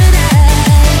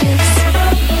paradise.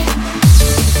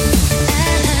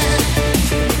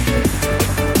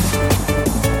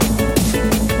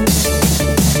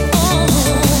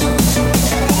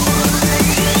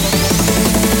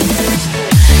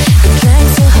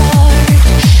 Trying so hard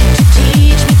to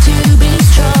teach me to be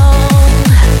strong.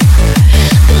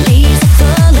 The leaves are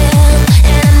falling,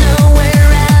 and I know where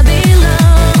I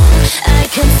belong. I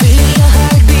can feel your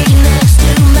heartbeat next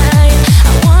to mine.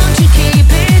 I want to keep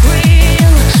it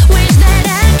real. Wish that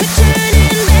I could turn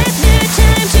in back the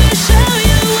time to show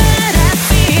you what I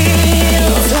feel.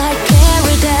 It's like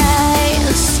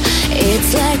paradise.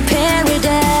 It's like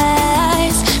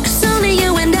paradise. 'Cause only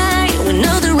you and I will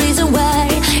know the reason why.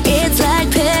 It's like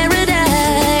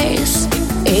paradise.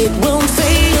 It won't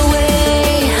fade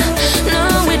away. No,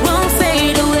 it won't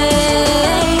fade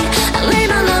away. I lay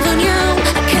my love on you.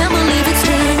 I can't believe it's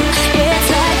true. It's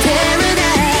like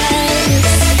paradise.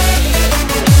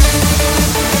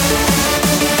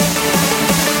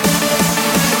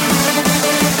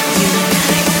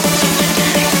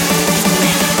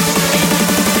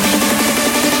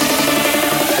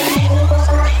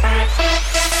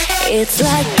 It's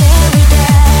like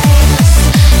paradise.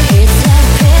 It's like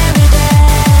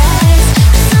paradise.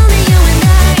 'Cause only you and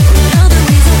I will know the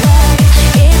reason why.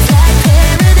 It's like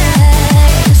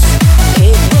paradise.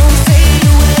 It won't fade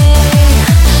away.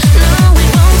 No, it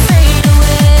won't fade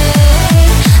away.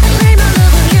 I lay my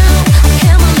love on you. I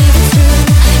can't believe it's true.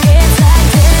 It's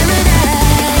like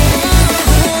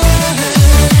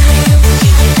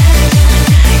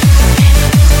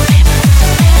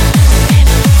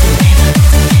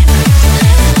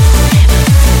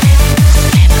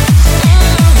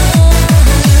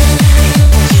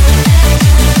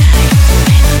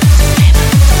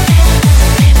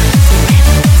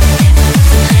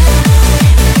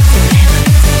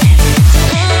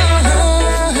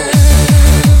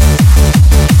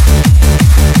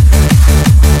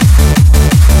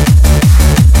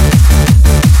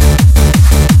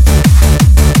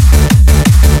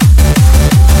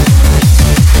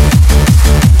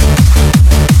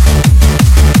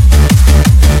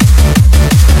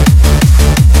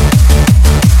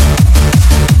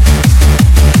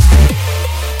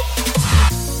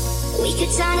we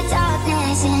could turn the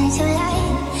darkness into light.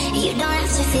 You don't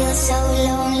have to feel so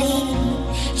lonely.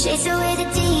 Chase away the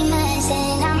demons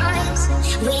in our minds.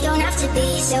 We don't have to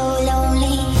be so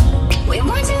lonely. We're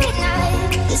born to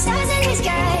ignite the stars in the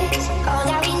skies. All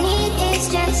that we need is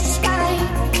just a spark.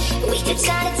 We could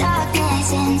turn the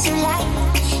darkness into light.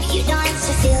 You don't have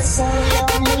to feel so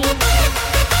lonely.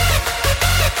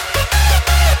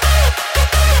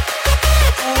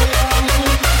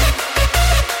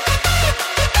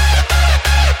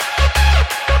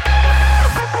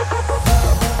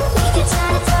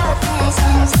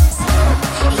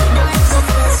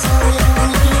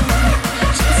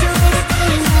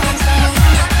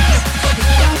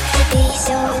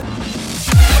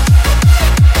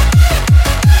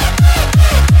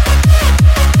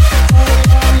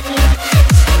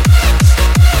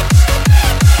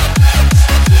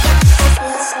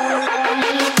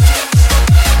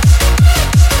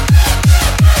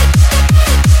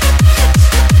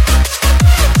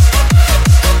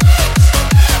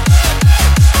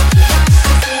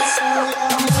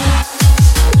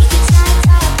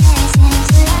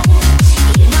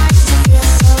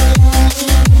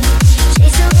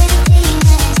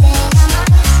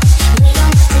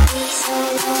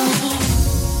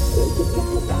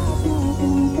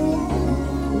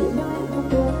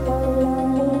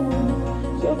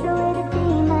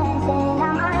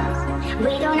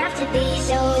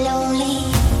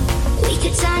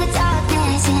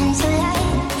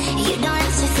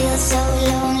 so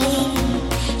lonely.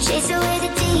 Chase away the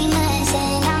demons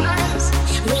in our minds.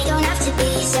 We don't have to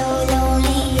be so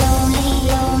lonely, lonely,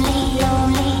 lonely,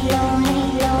 lonely, lonely,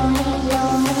 lonely,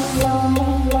 lonely, lonely,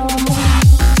 lonely.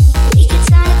 We could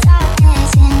turn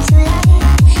darkness into light.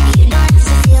 You don't have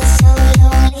to feel so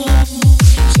lonely.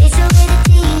 Chase away the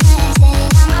demons in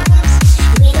our minds.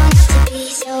 We don't have to be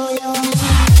so lonely.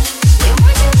 We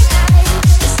want to fly,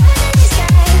 the sun in the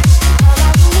sky. All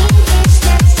that we need is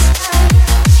just to start.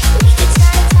 We could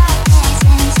turn darkness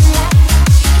into light.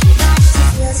 You don't have to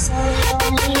feel so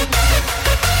lonely.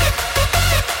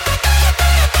 So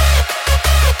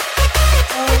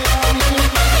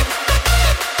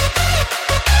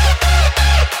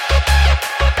lonely.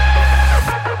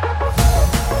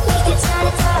 We could turn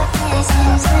darkness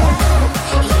into light.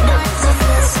 You don't have to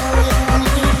feel so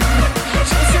lonely.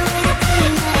 Chase away the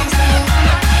demons in our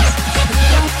minds.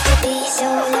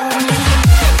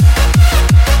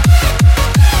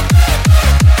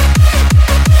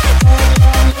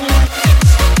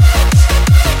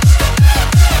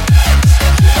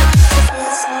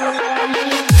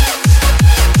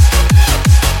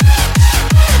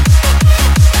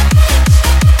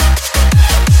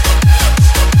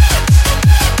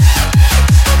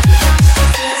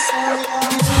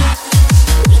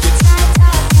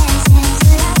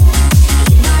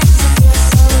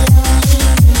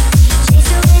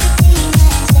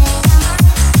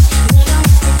 We don't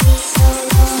have to be so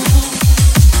lonely.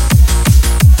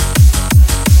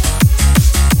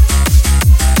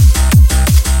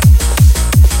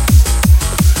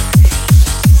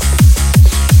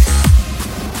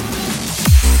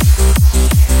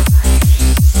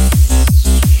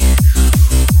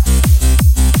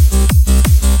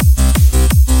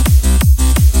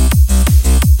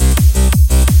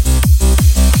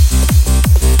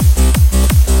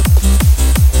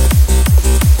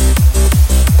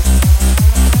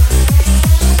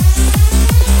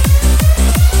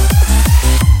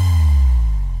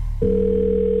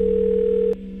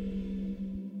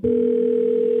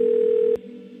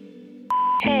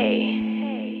 Hey.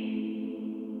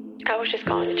 I was just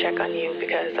calling to check on you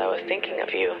because I was thinking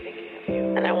of you,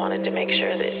 and I wanted to make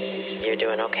sure that you're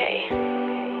doing okay.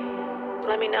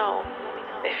 Let me know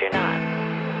if you're not.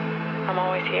 I'm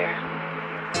always here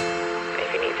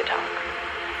if you need to talk.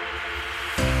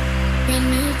 Brand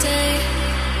new day,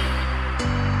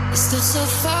 it's still so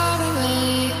far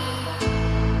away.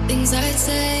 Things I'd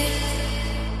say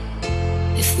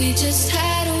if we just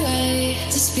had a way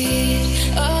to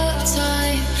speed up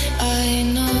time. I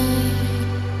know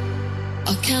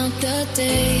I'll count the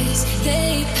days,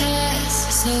 they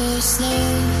pass so slow.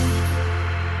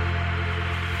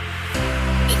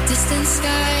 A distant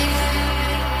sky,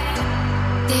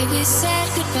 day we said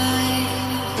goodbye.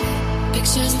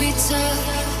 Pictures we took,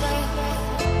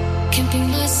 can't bring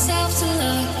myself to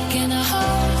look, and I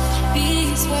hope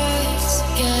these words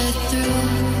get through.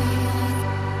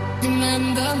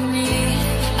 Remember me,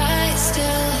 I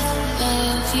still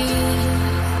love you.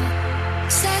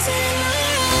 Stars in my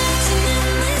eyes and in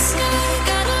the sky,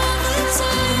 got all the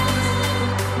time.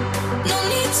 No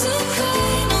need to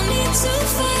cry, no need to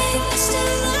fight. We're still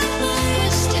alive,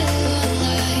 we're still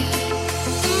alive.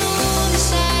 The moon is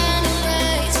shining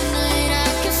bright tonight. I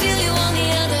can feel you on the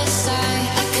other side.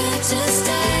 I could just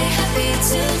die happy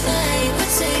tonight.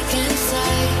 We're taking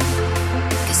flight,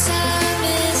 'cause I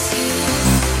miss you.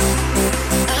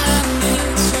 I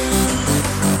miss you.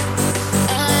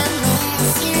 I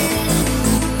miss you.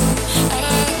 I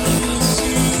miss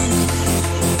you.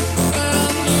 I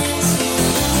miss you.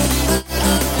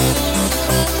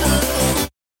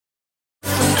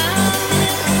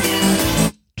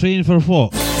 Train for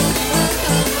what?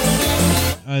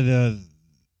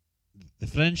 The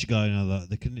French guy and all that.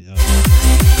 The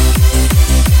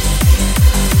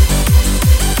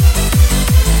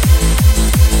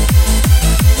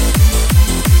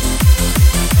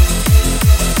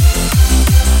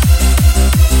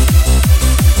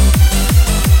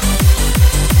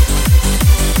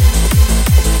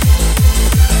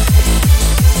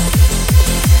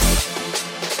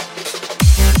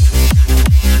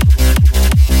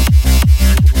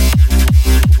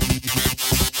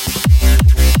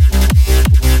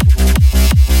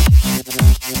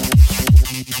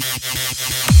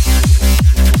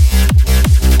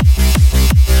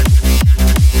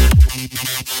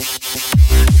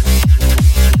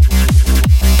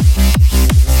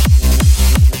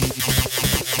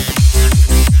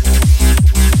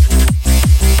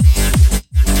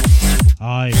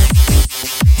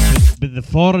the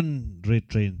foreign rate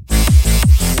train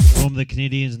from the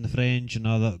Canadians and the French and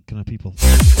all that kind of people.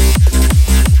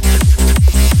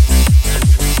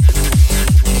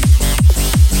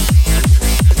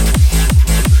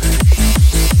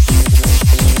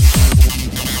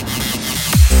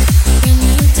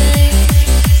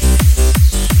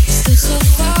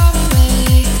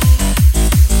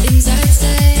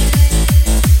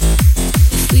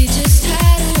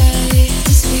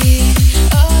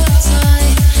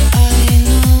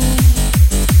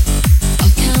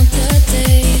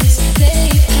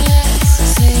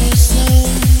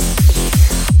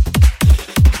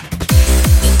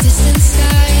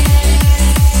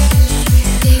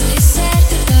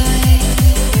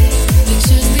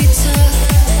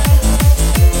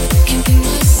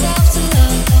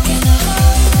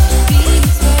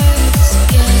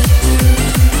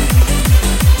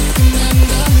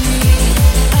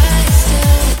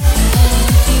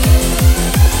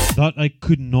 I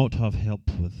could not have helped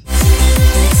with.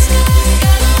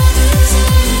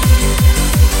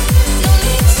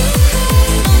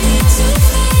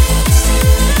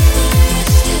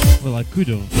 Well, I could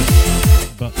have,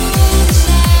 but I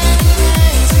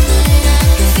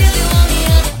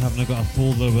haven't got a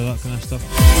folder with that kind of stuff.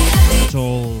 It's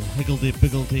all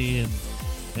higgledy-piggledy and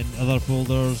in other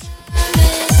folders.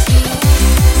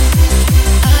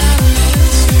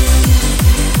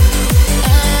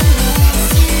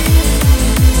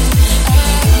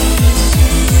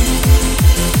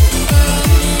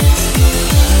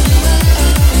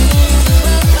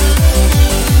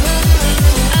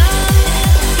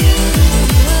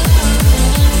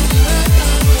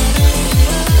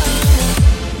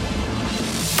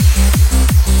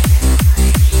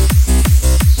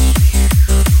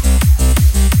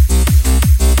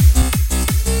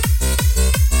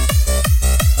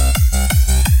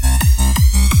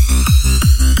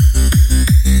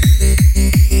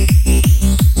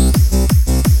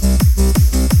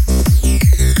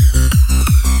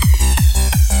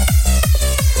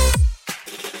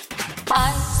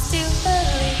 Fly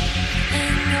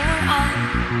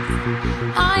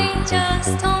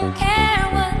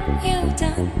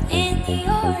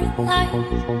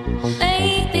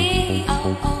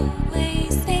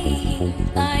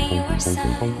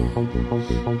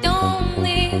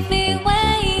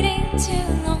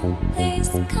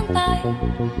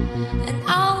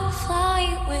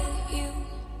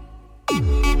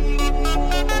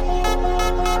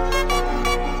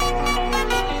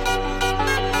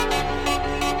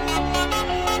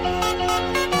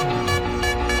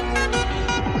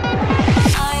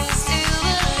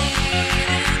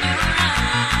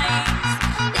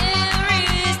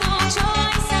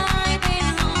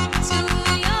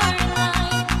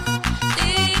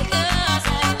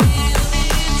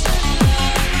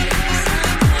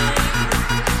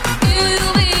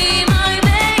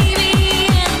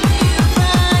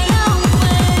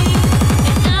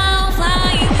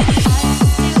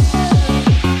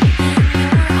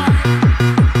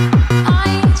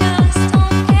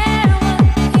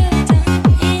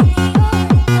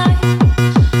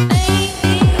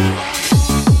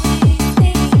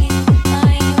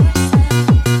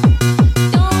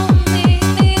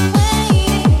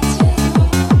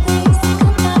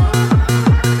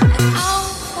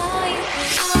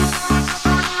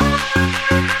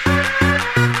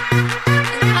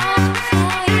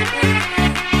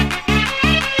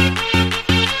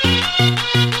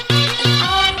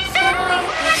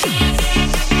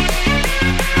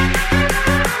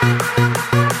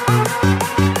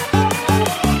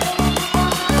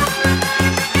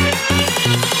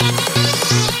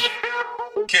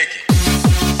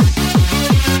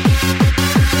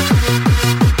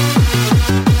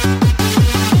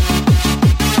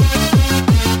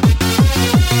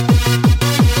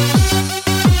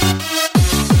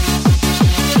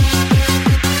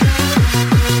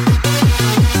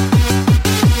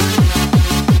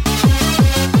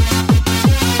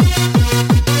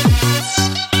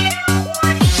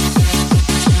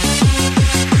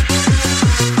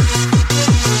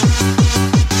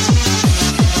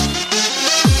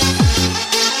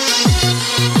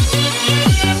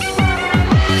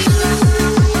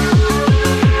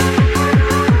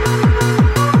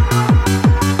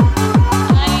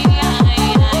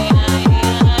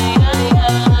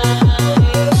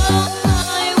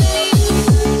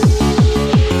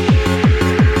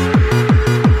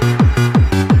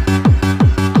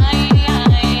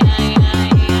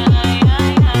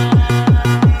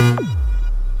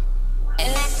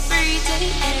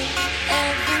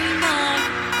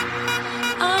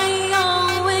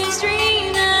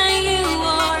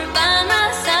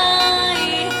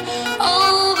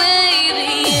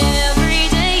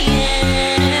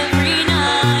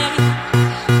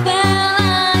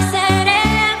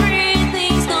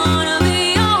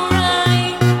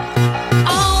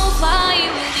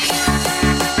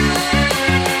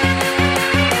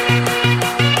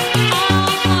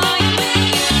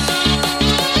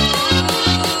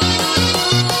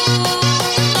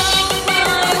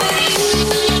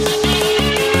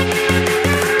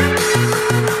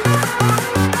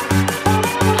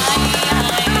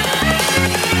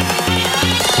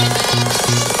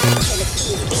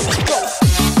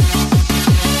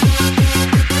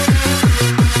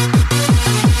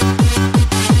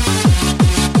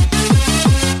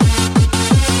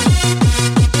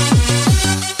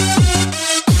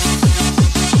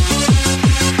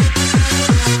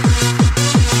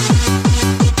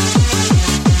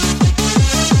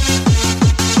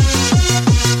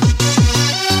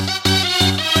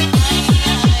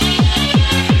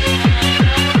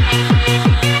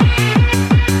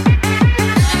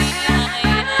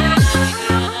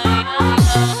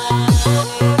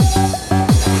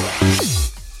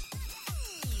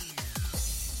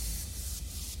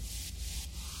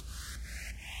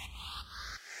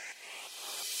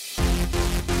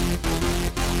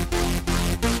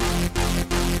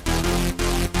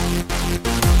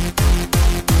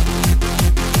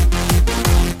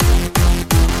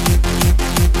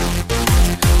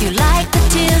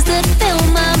that fill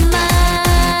my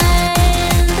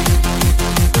mind.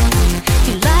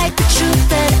 You like the truth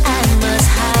that I must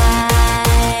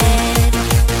hide.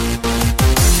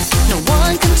 No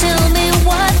one can tell me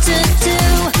what to do.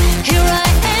 Here I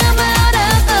am out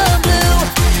of the blue.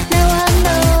 Now I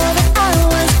know that I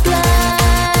was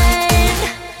blind.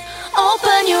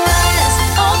 Open your eyes,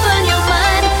 open your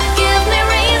mind. Give me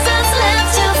reasons left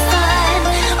to find.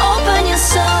 Open your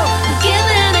soul,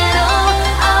 giving it all.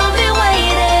 I'll be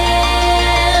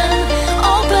waiting.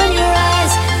 Open your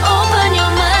eyes, open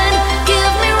your mind.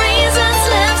 Give me reasons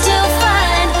left to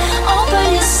find. Open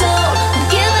your soul,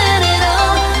 giving it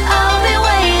all. I'll be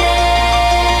waiting.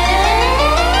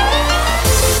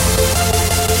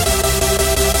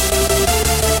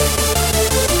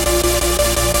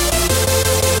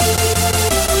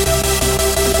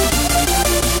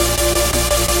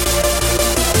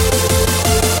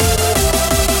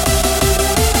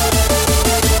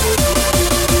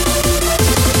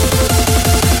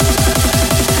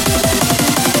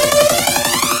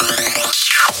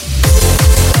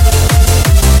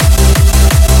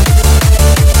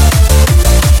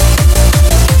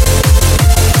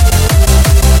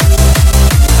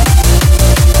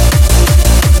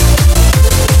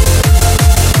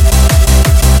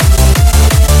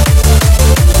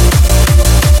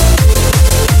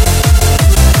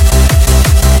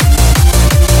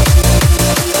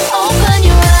 Open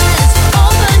your eyes,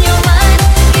 open your mind.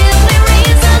 Give me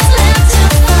reasons left to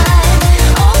find.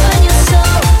 Open your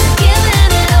soul,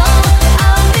 giving it all.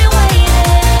 I'll be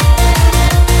waiting.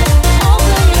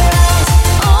 Open your eyes,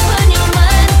 open your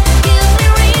mind. Give me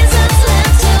reasons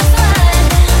left to find.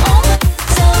 Open your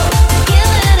soul,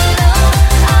 giving it all.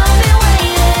 I'll be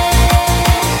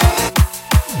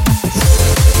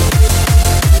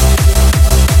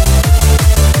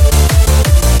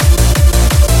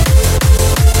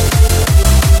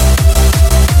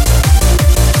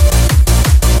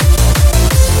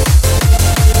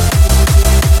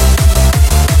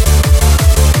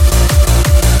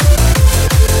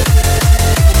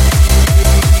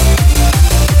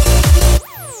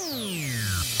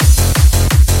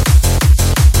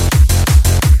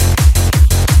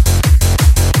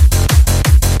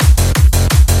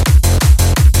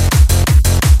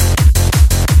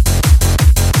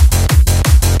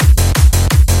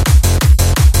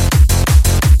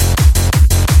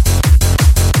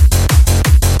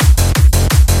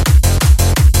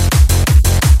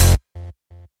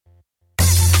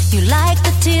You like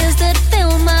the tears that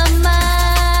fill my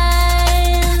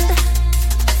mind.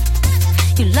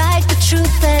 You like the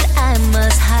truth that I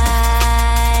must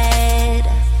hide.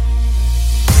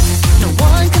 No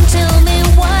one can tell me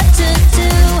what to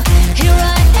do. Here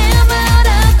I am out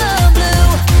of the blue.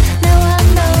 Now I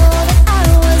know that I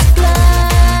was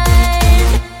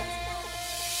blind.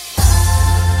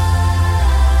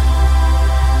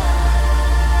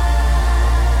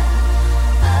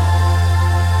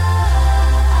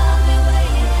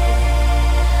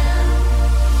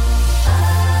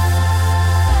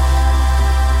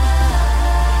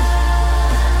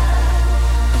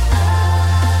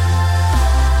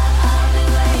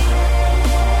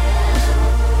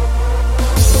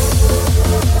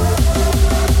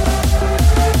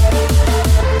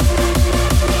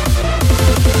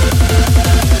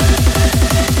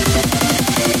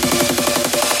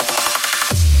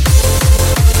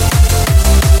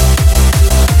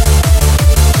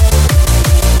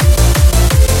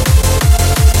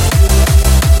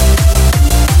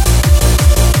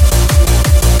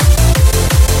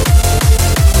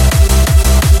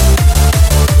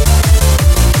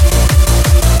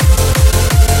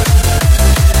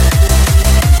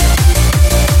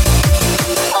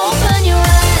 Open your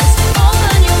eyes,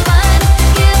 open your mind.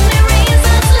 Give me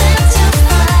reasons left to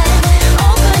find.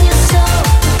 Open your soul,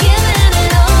 giving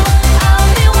it all. I'll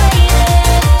be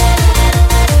waiting.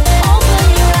 Open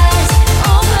your eyes,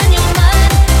 open your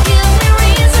mind. Give me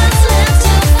reasons left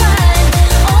to find.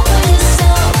 Open your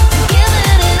soul,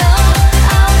 giving it all.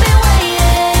 I'll be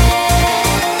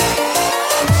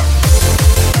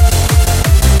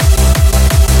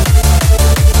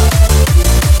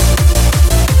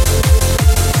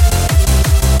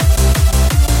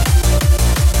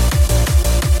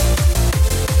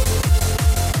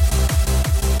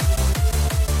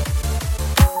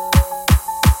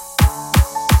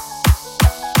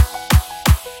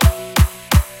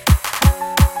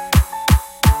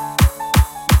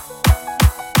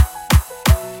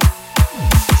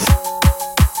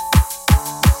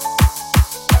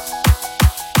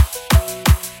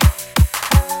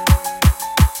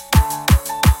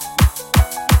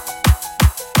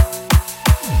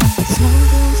Snow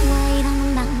goes white on the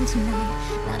mountain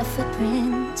tonight. Not a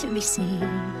footprint to be seen.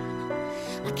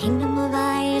 A kingdom of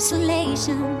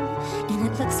isolation, and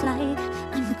it looks like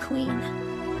I'm the queen.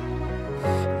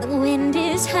 The wind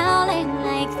is howling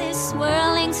like this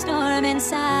swirling storm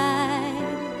inside.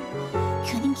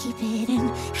 Couldn't keep it in,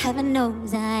 heaven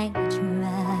knows I tried.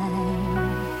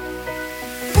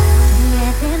 Don't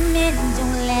let them in,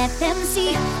 don't let them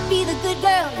see. Be the good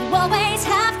girl you always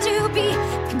have to be.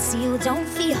 Conceal, don't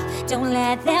feel, don't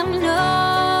let them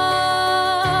know.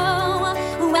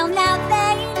 Well, now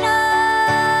they know.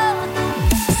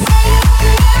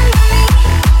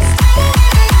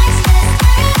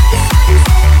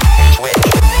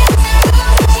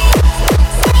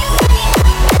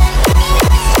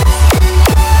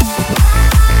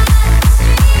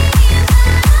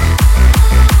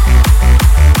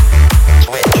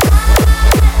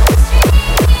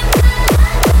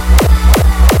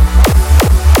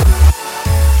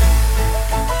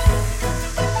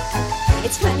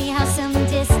 It's funny how some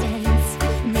distance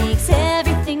makes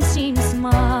everything seem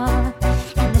small.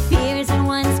 And the fears that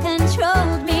once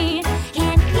controlled me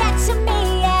can't get to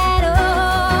me at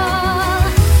all.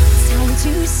 It's time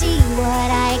to see what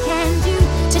I can do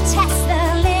to test the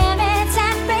limits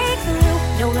and break through.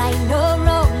 No right, no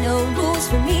wrong, no rules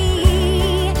for me.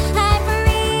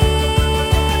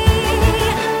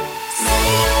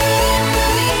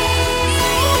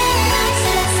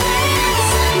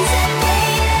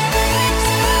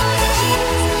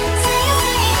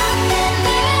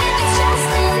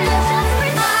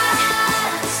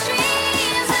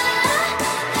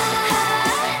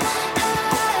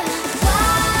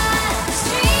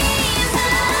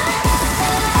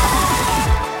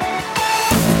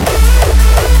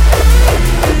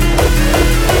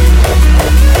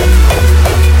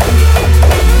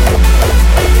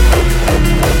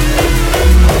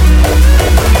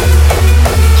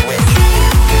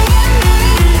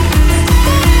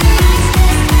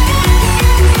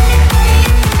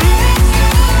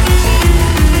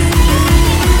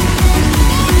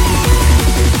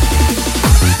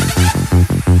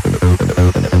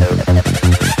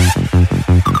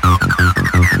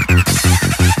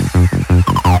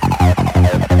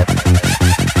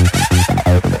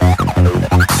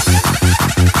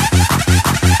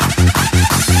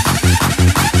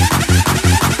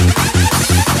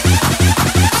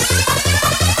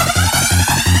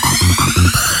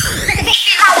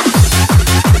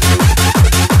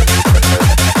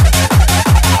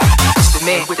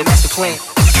 I'm with the master plan.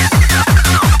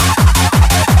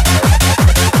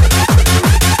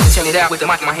 Turn it out with the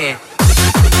mic in my hand.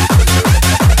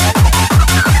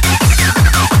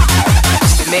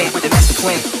 It's the man with the master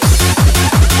plan.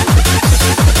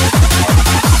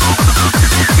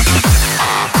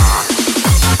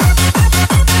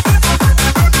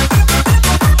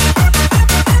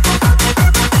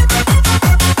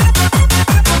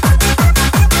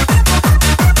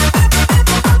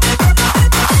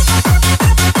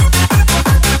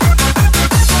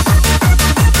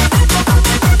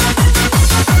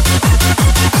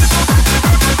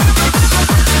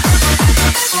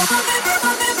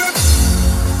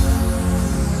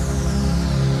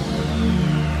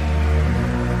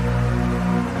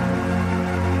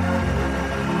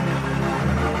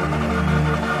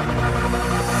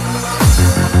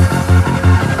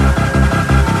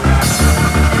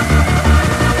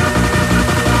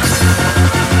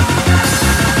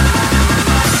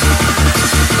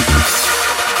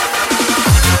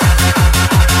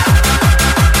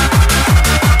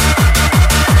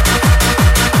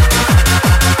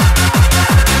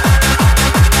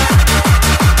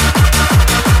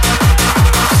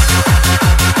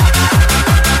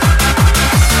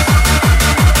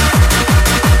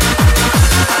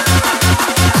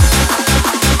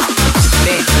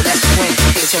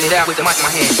 With the mic in my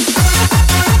hand.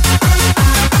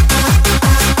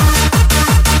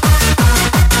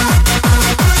 It's the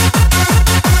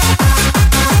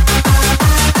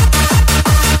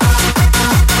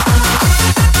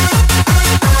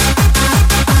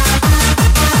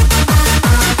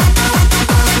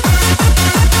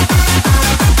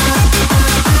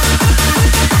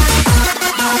with the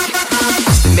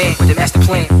master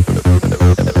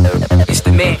plan. It's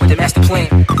the man with the master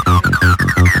plan.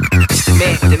 It's the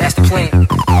man with the master plan.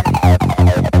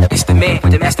 It's the man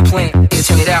with the master plan.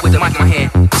 Turn it out with the mic in my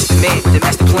hand. It's the man with the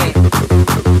master plan.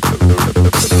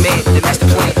 It's the man with the master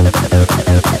plan.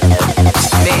 It's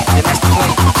the man with the master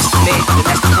plan. It's the man with the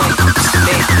master plan. It's the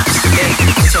man. It's the man.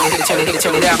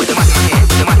 Turn it out with the mic in my hand.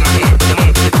 With the mic in my hand. With the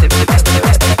man with the master mic in my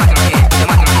hand. With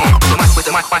the mic in my hand. With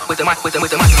the mic with the mic with the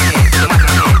mic in my hand. With the mic in my hand. With the man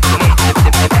with the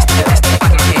master mic in my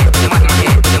hand. With the mic in my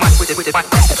hand. With the mic with the mic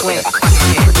master plan. With the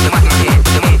mic in my hand. With the mic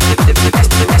in my hand. With the man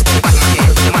with the master mic in my hand.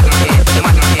 With the mic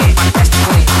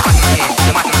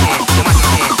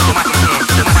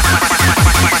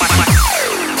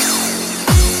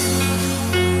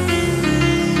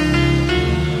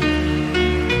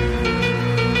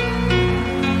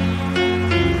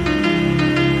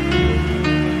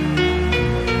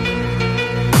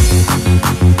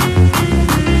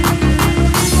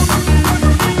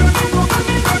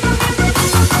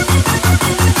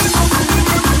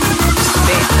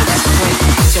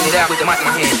out with the mic in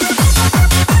my hand.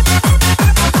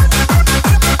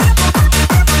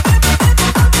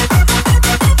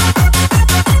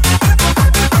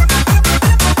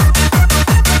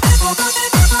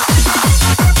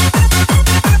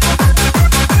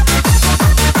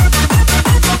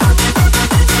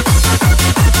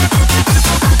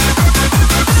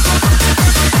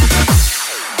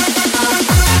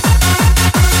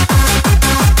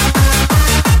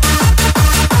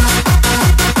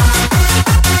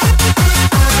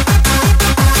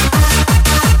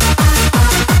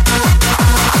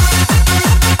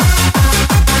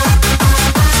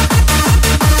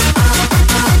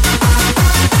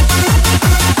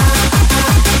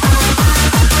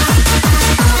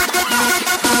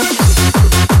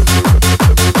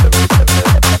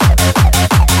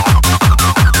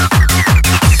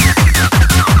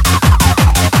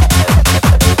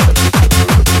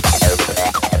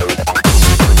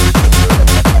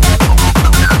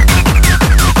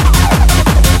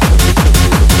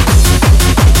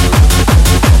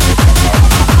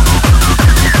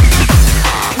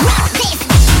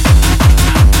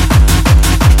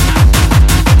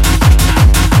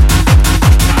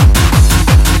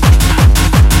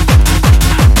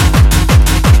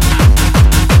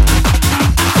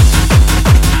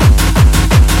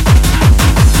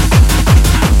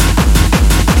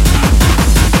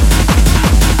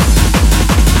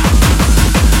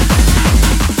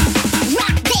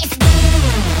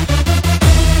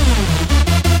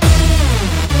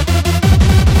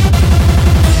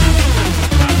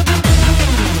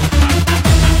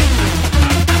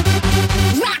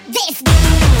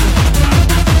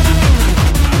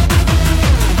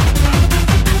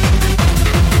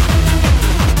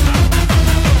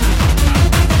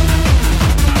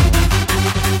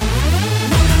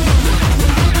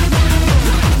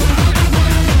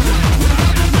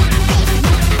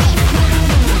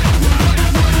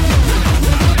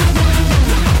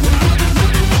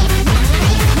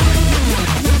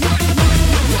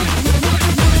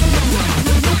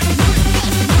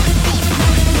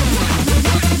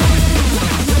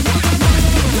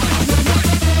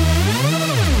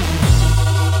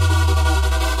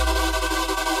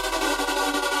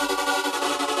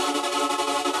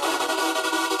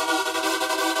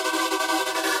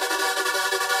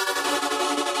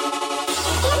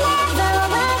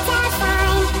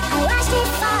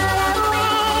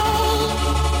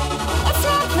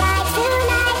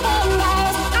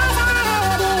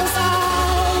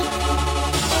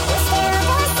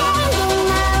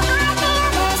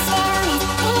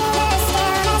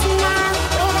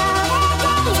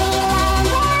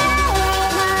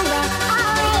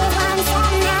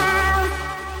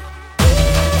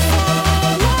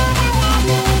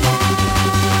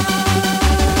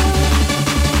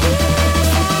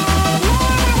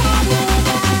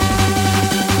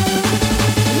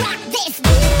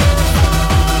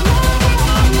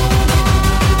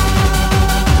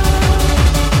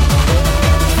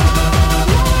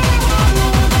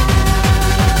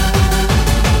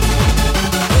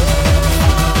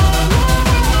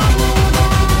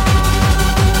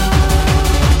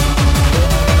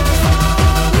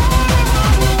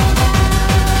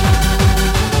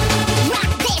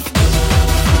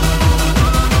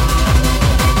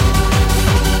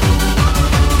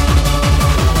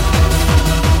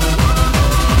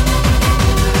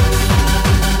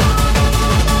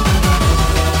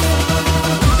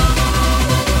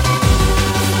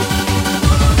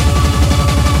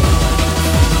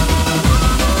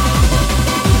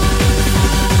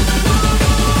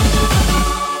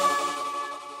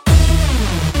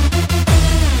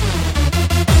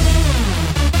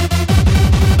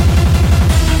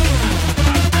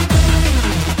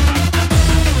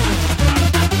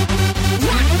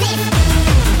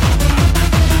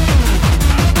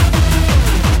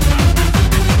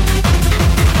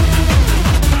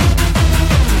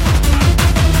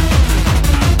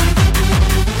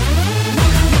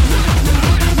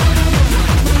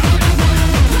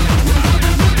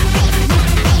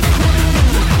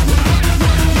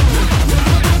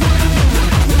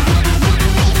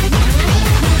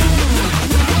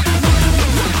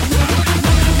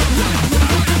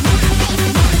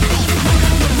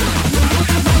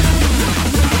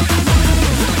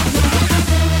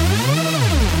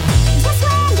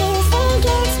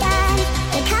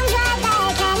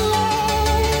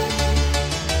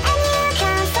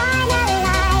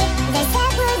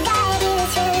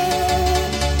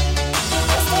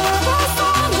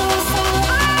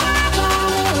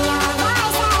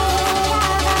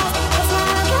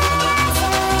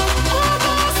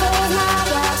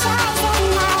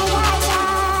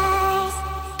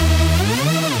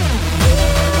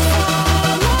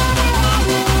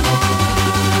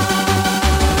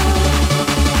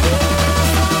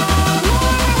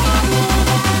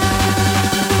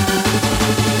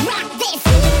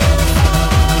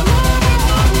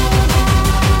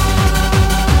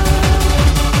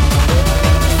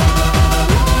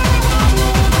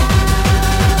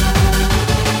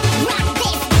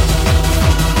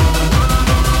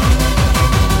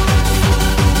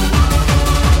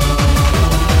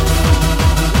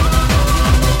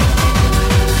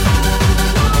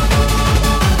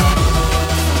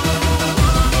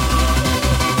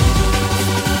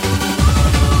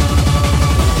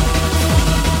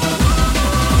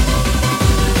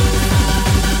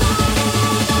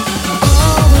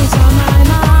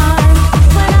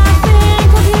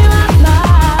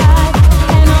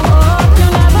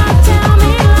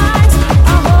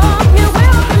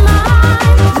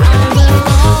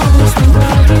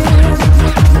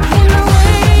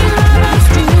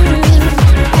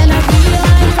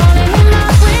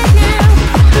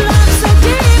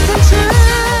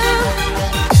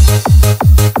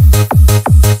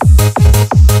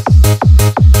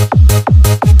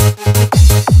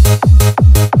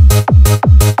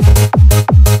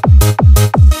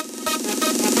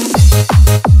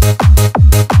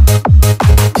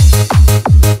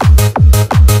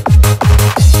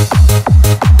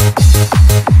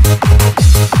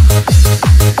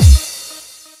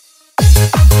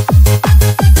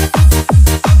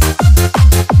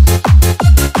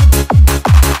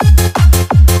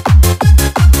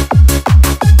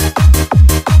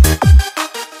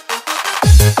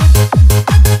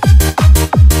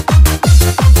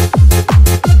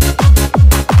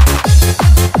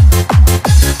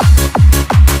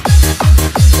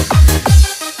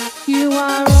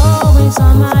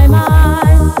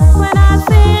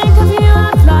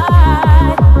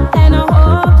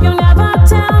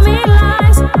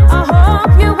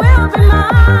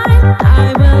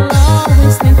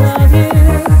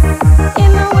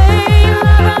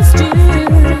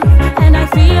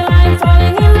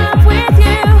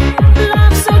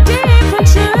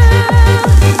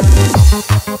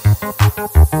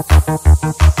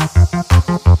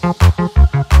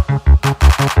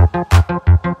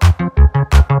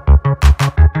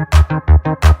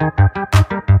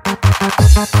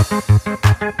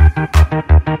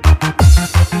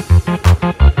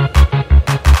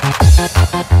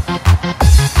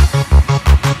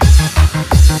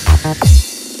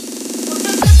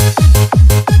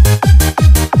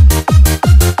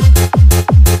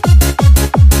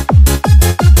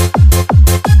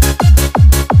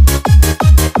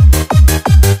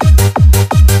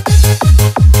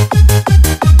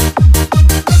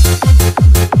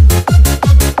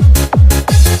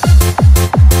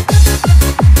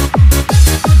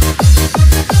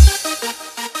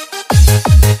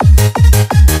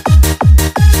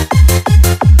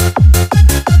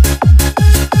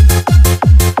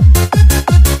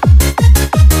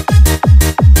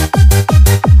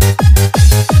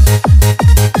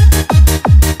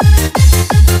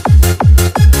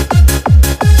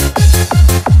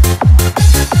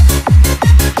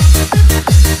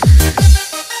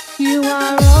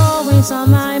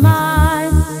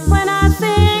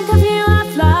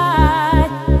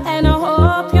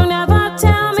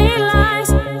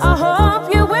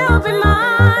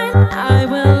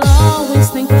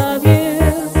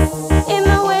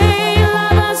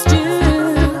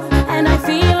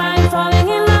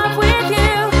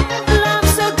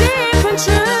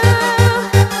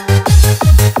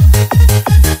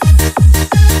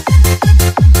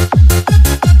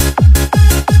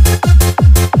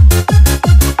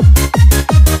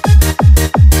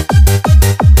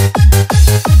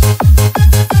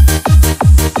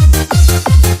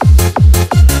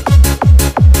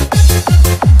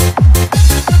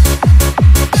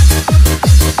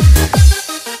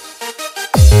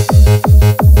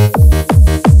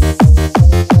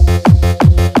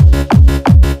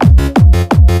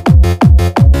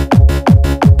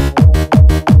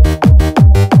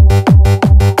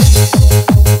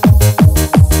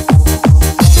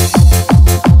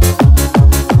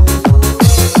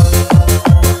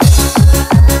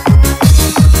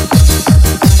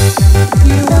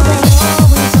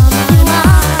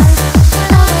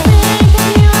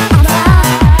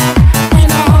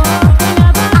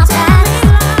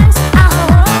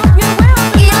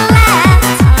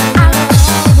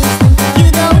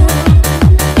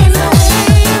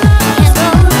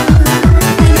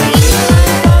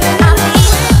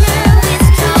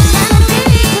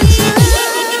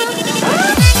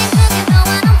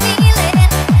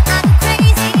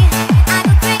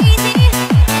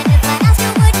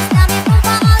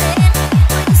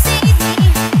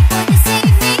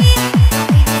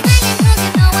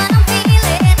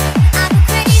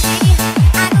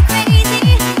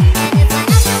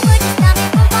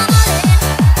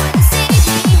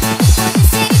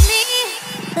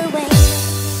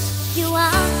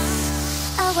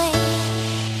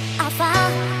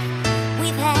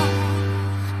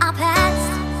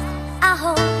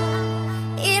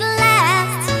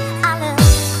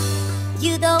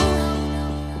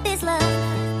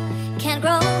 can't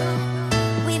grow.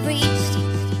 We've reached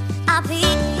our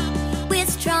peak. We're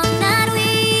strong, not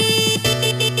weak.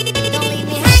 Don't leave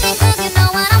me hanging 'cause you know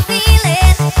what I'm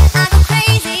feeling. I go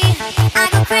crazy, I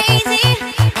go crazy.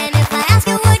 And if I ask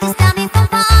you, would you stop me from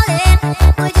falling?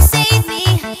 Would you save me?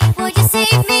 Would you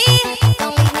save me?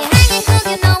 Don't leave me hanging 'cause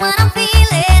you know what I'm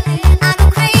feeling. I go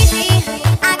crazy,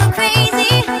 I go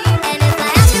crazy. And if I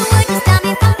ask you, would you stop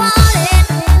me from falling?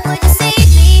 Would you save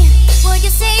me? Would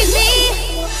you save me?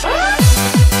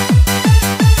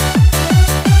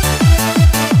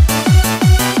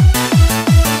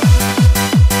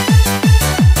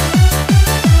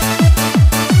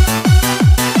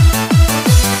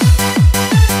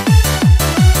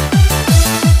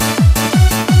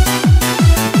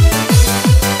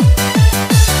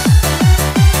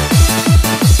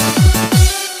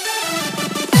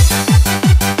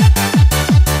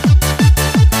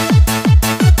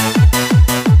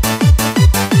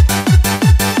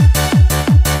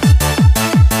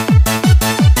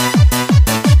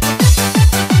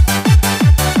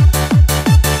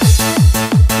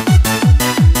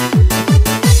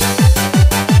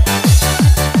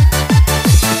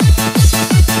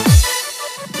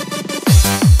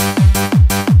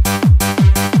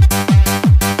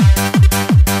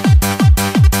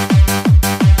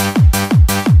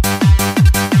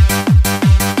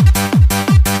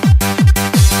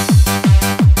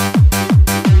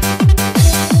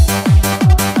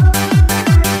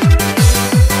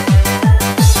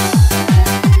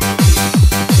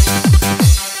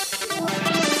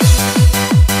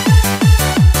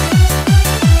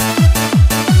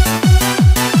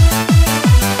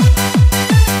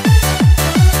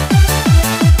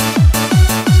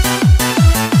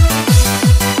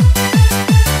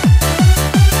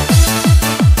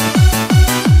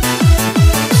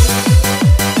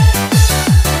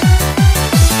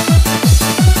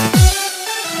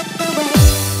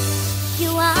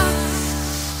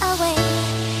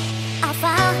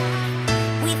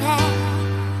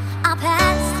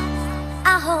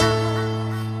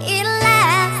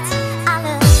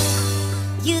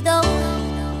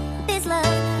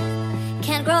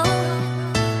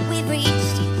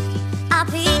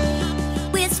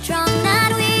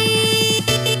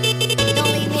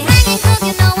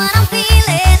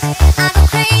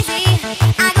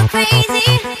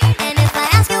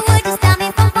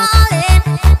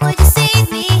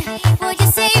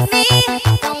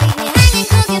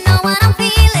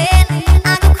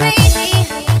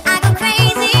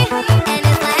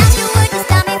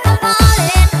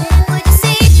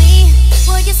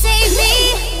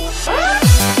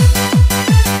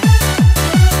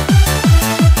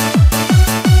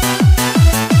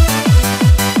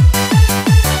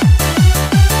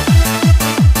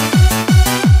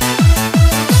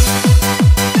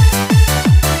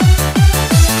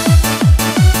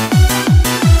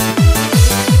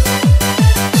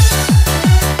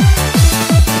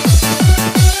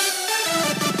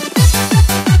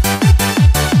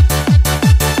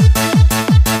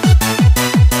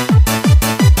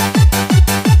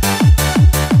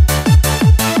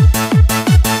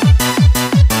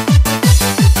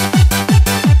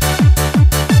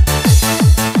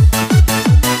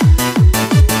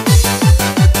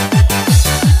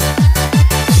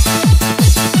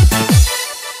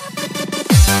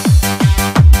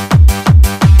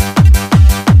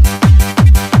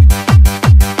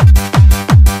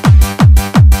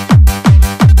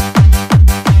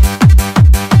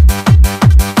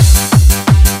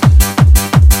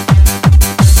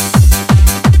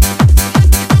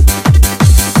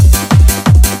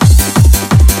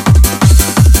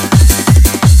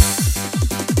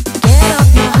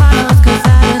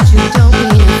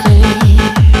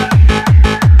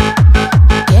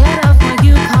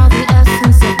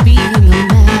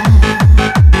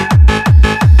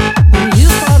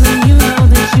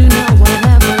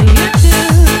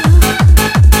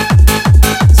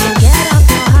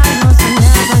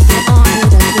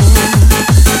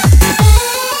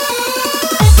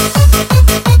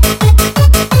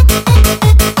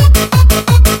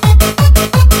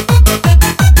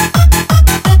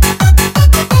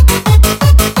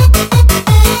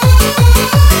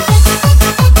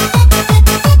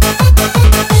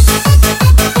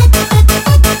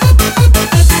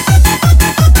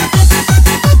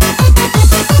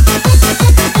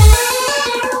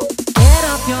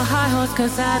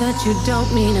 you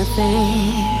don't mean a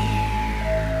thing.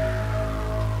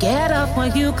 Get up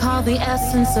what you call the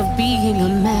essence of being a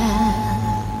man.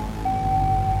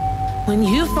 When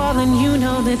you fall and you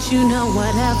know that you know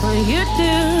whatever you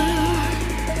do.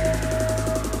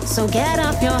 So get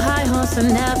off your high horse and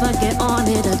never get on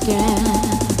it again.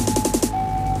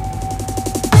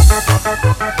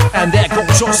 And there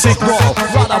goes your signal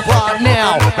right about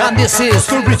now. And this is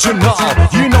the original.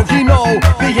 You know,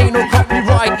 there ain't no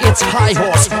copyright. It's High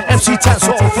Horse, MC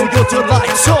Tanso for your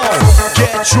delight. So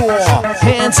get your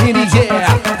hands in the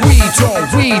air.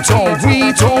 We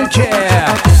don't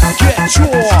care. Get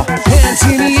your hands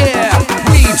in the air.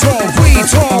 We don't.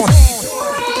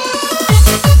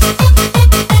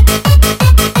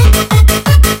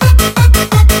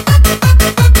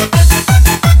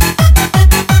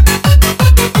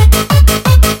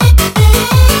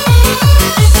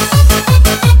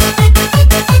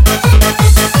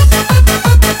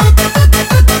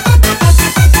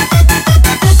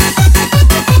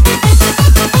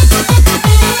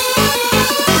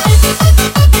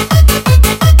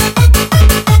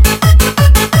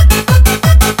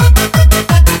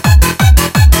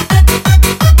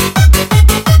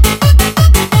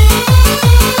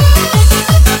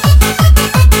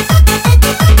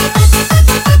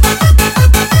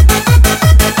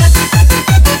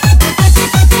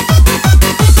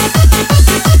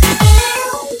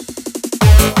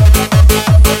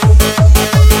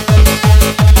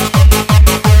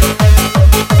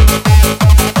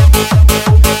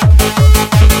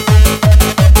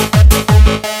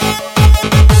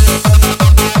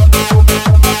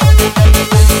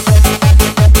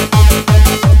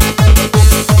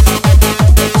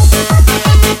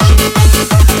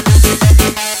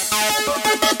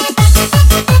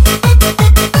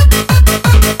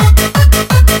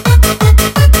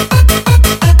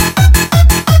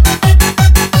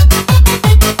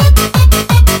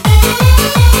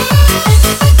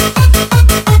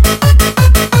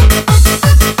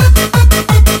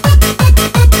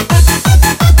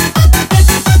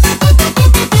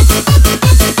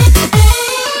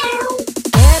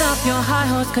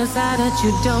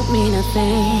 You don't mean a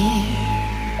thing.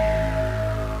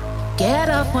 Get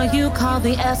up what you call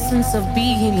the essence of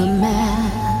being a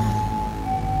man.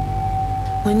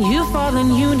 When you fall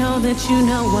and you know that you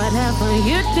know whatever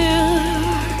you do.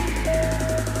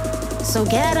 So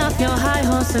get off your high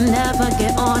horse and never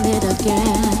get on it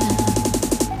again.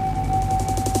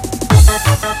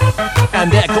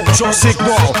 And there goes your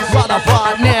signal right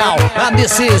about now. And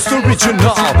this is the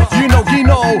original. You know,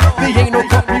 there ain't no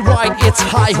copyright. It's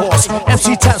High Horse,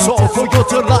 MC Tanso for your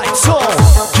delight. So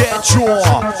get your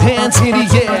hands in the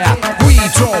air. We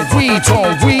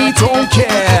don't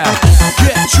care.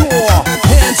 Get your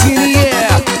hands in the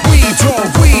air. We don't.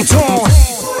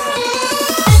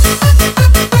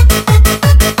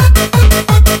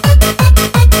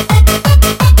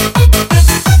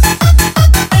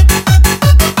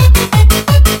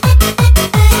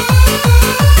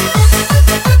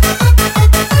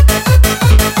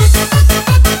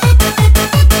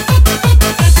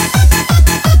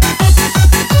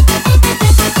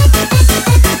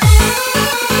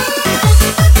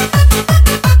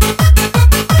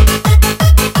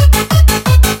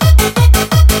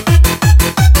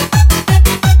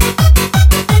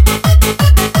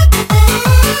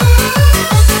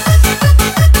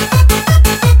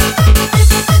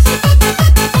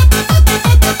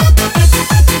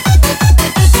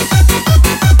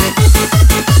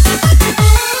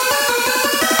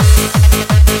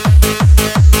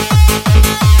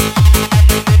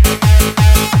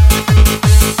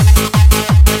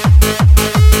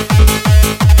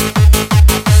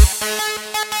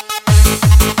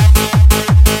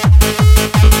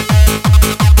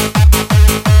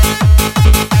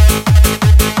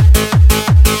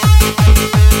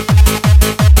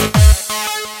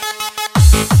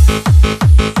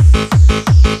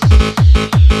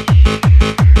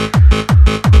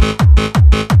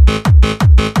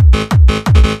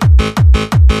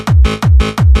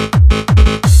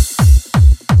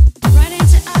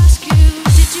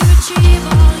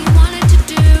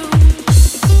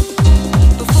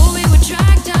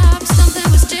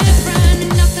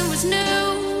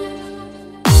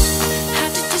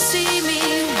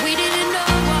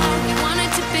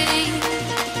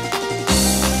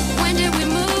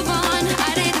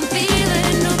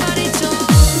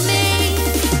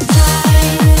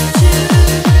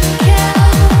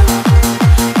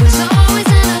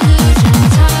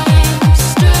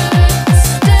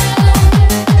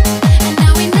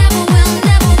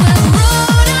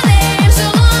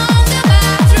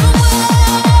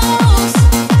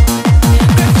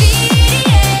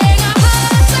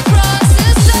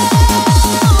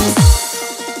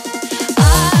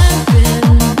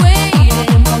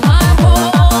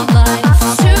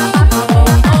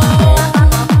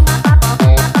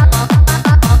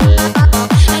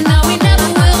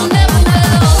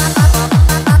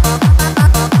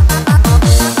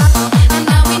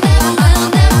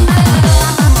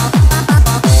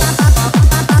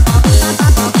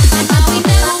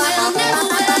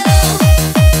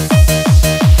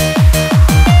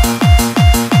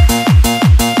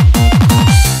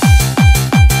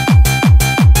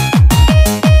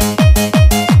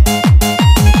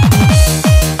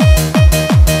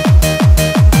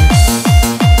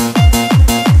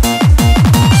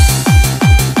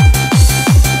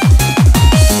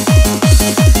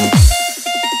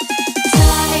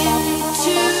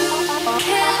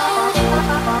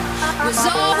 was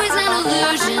always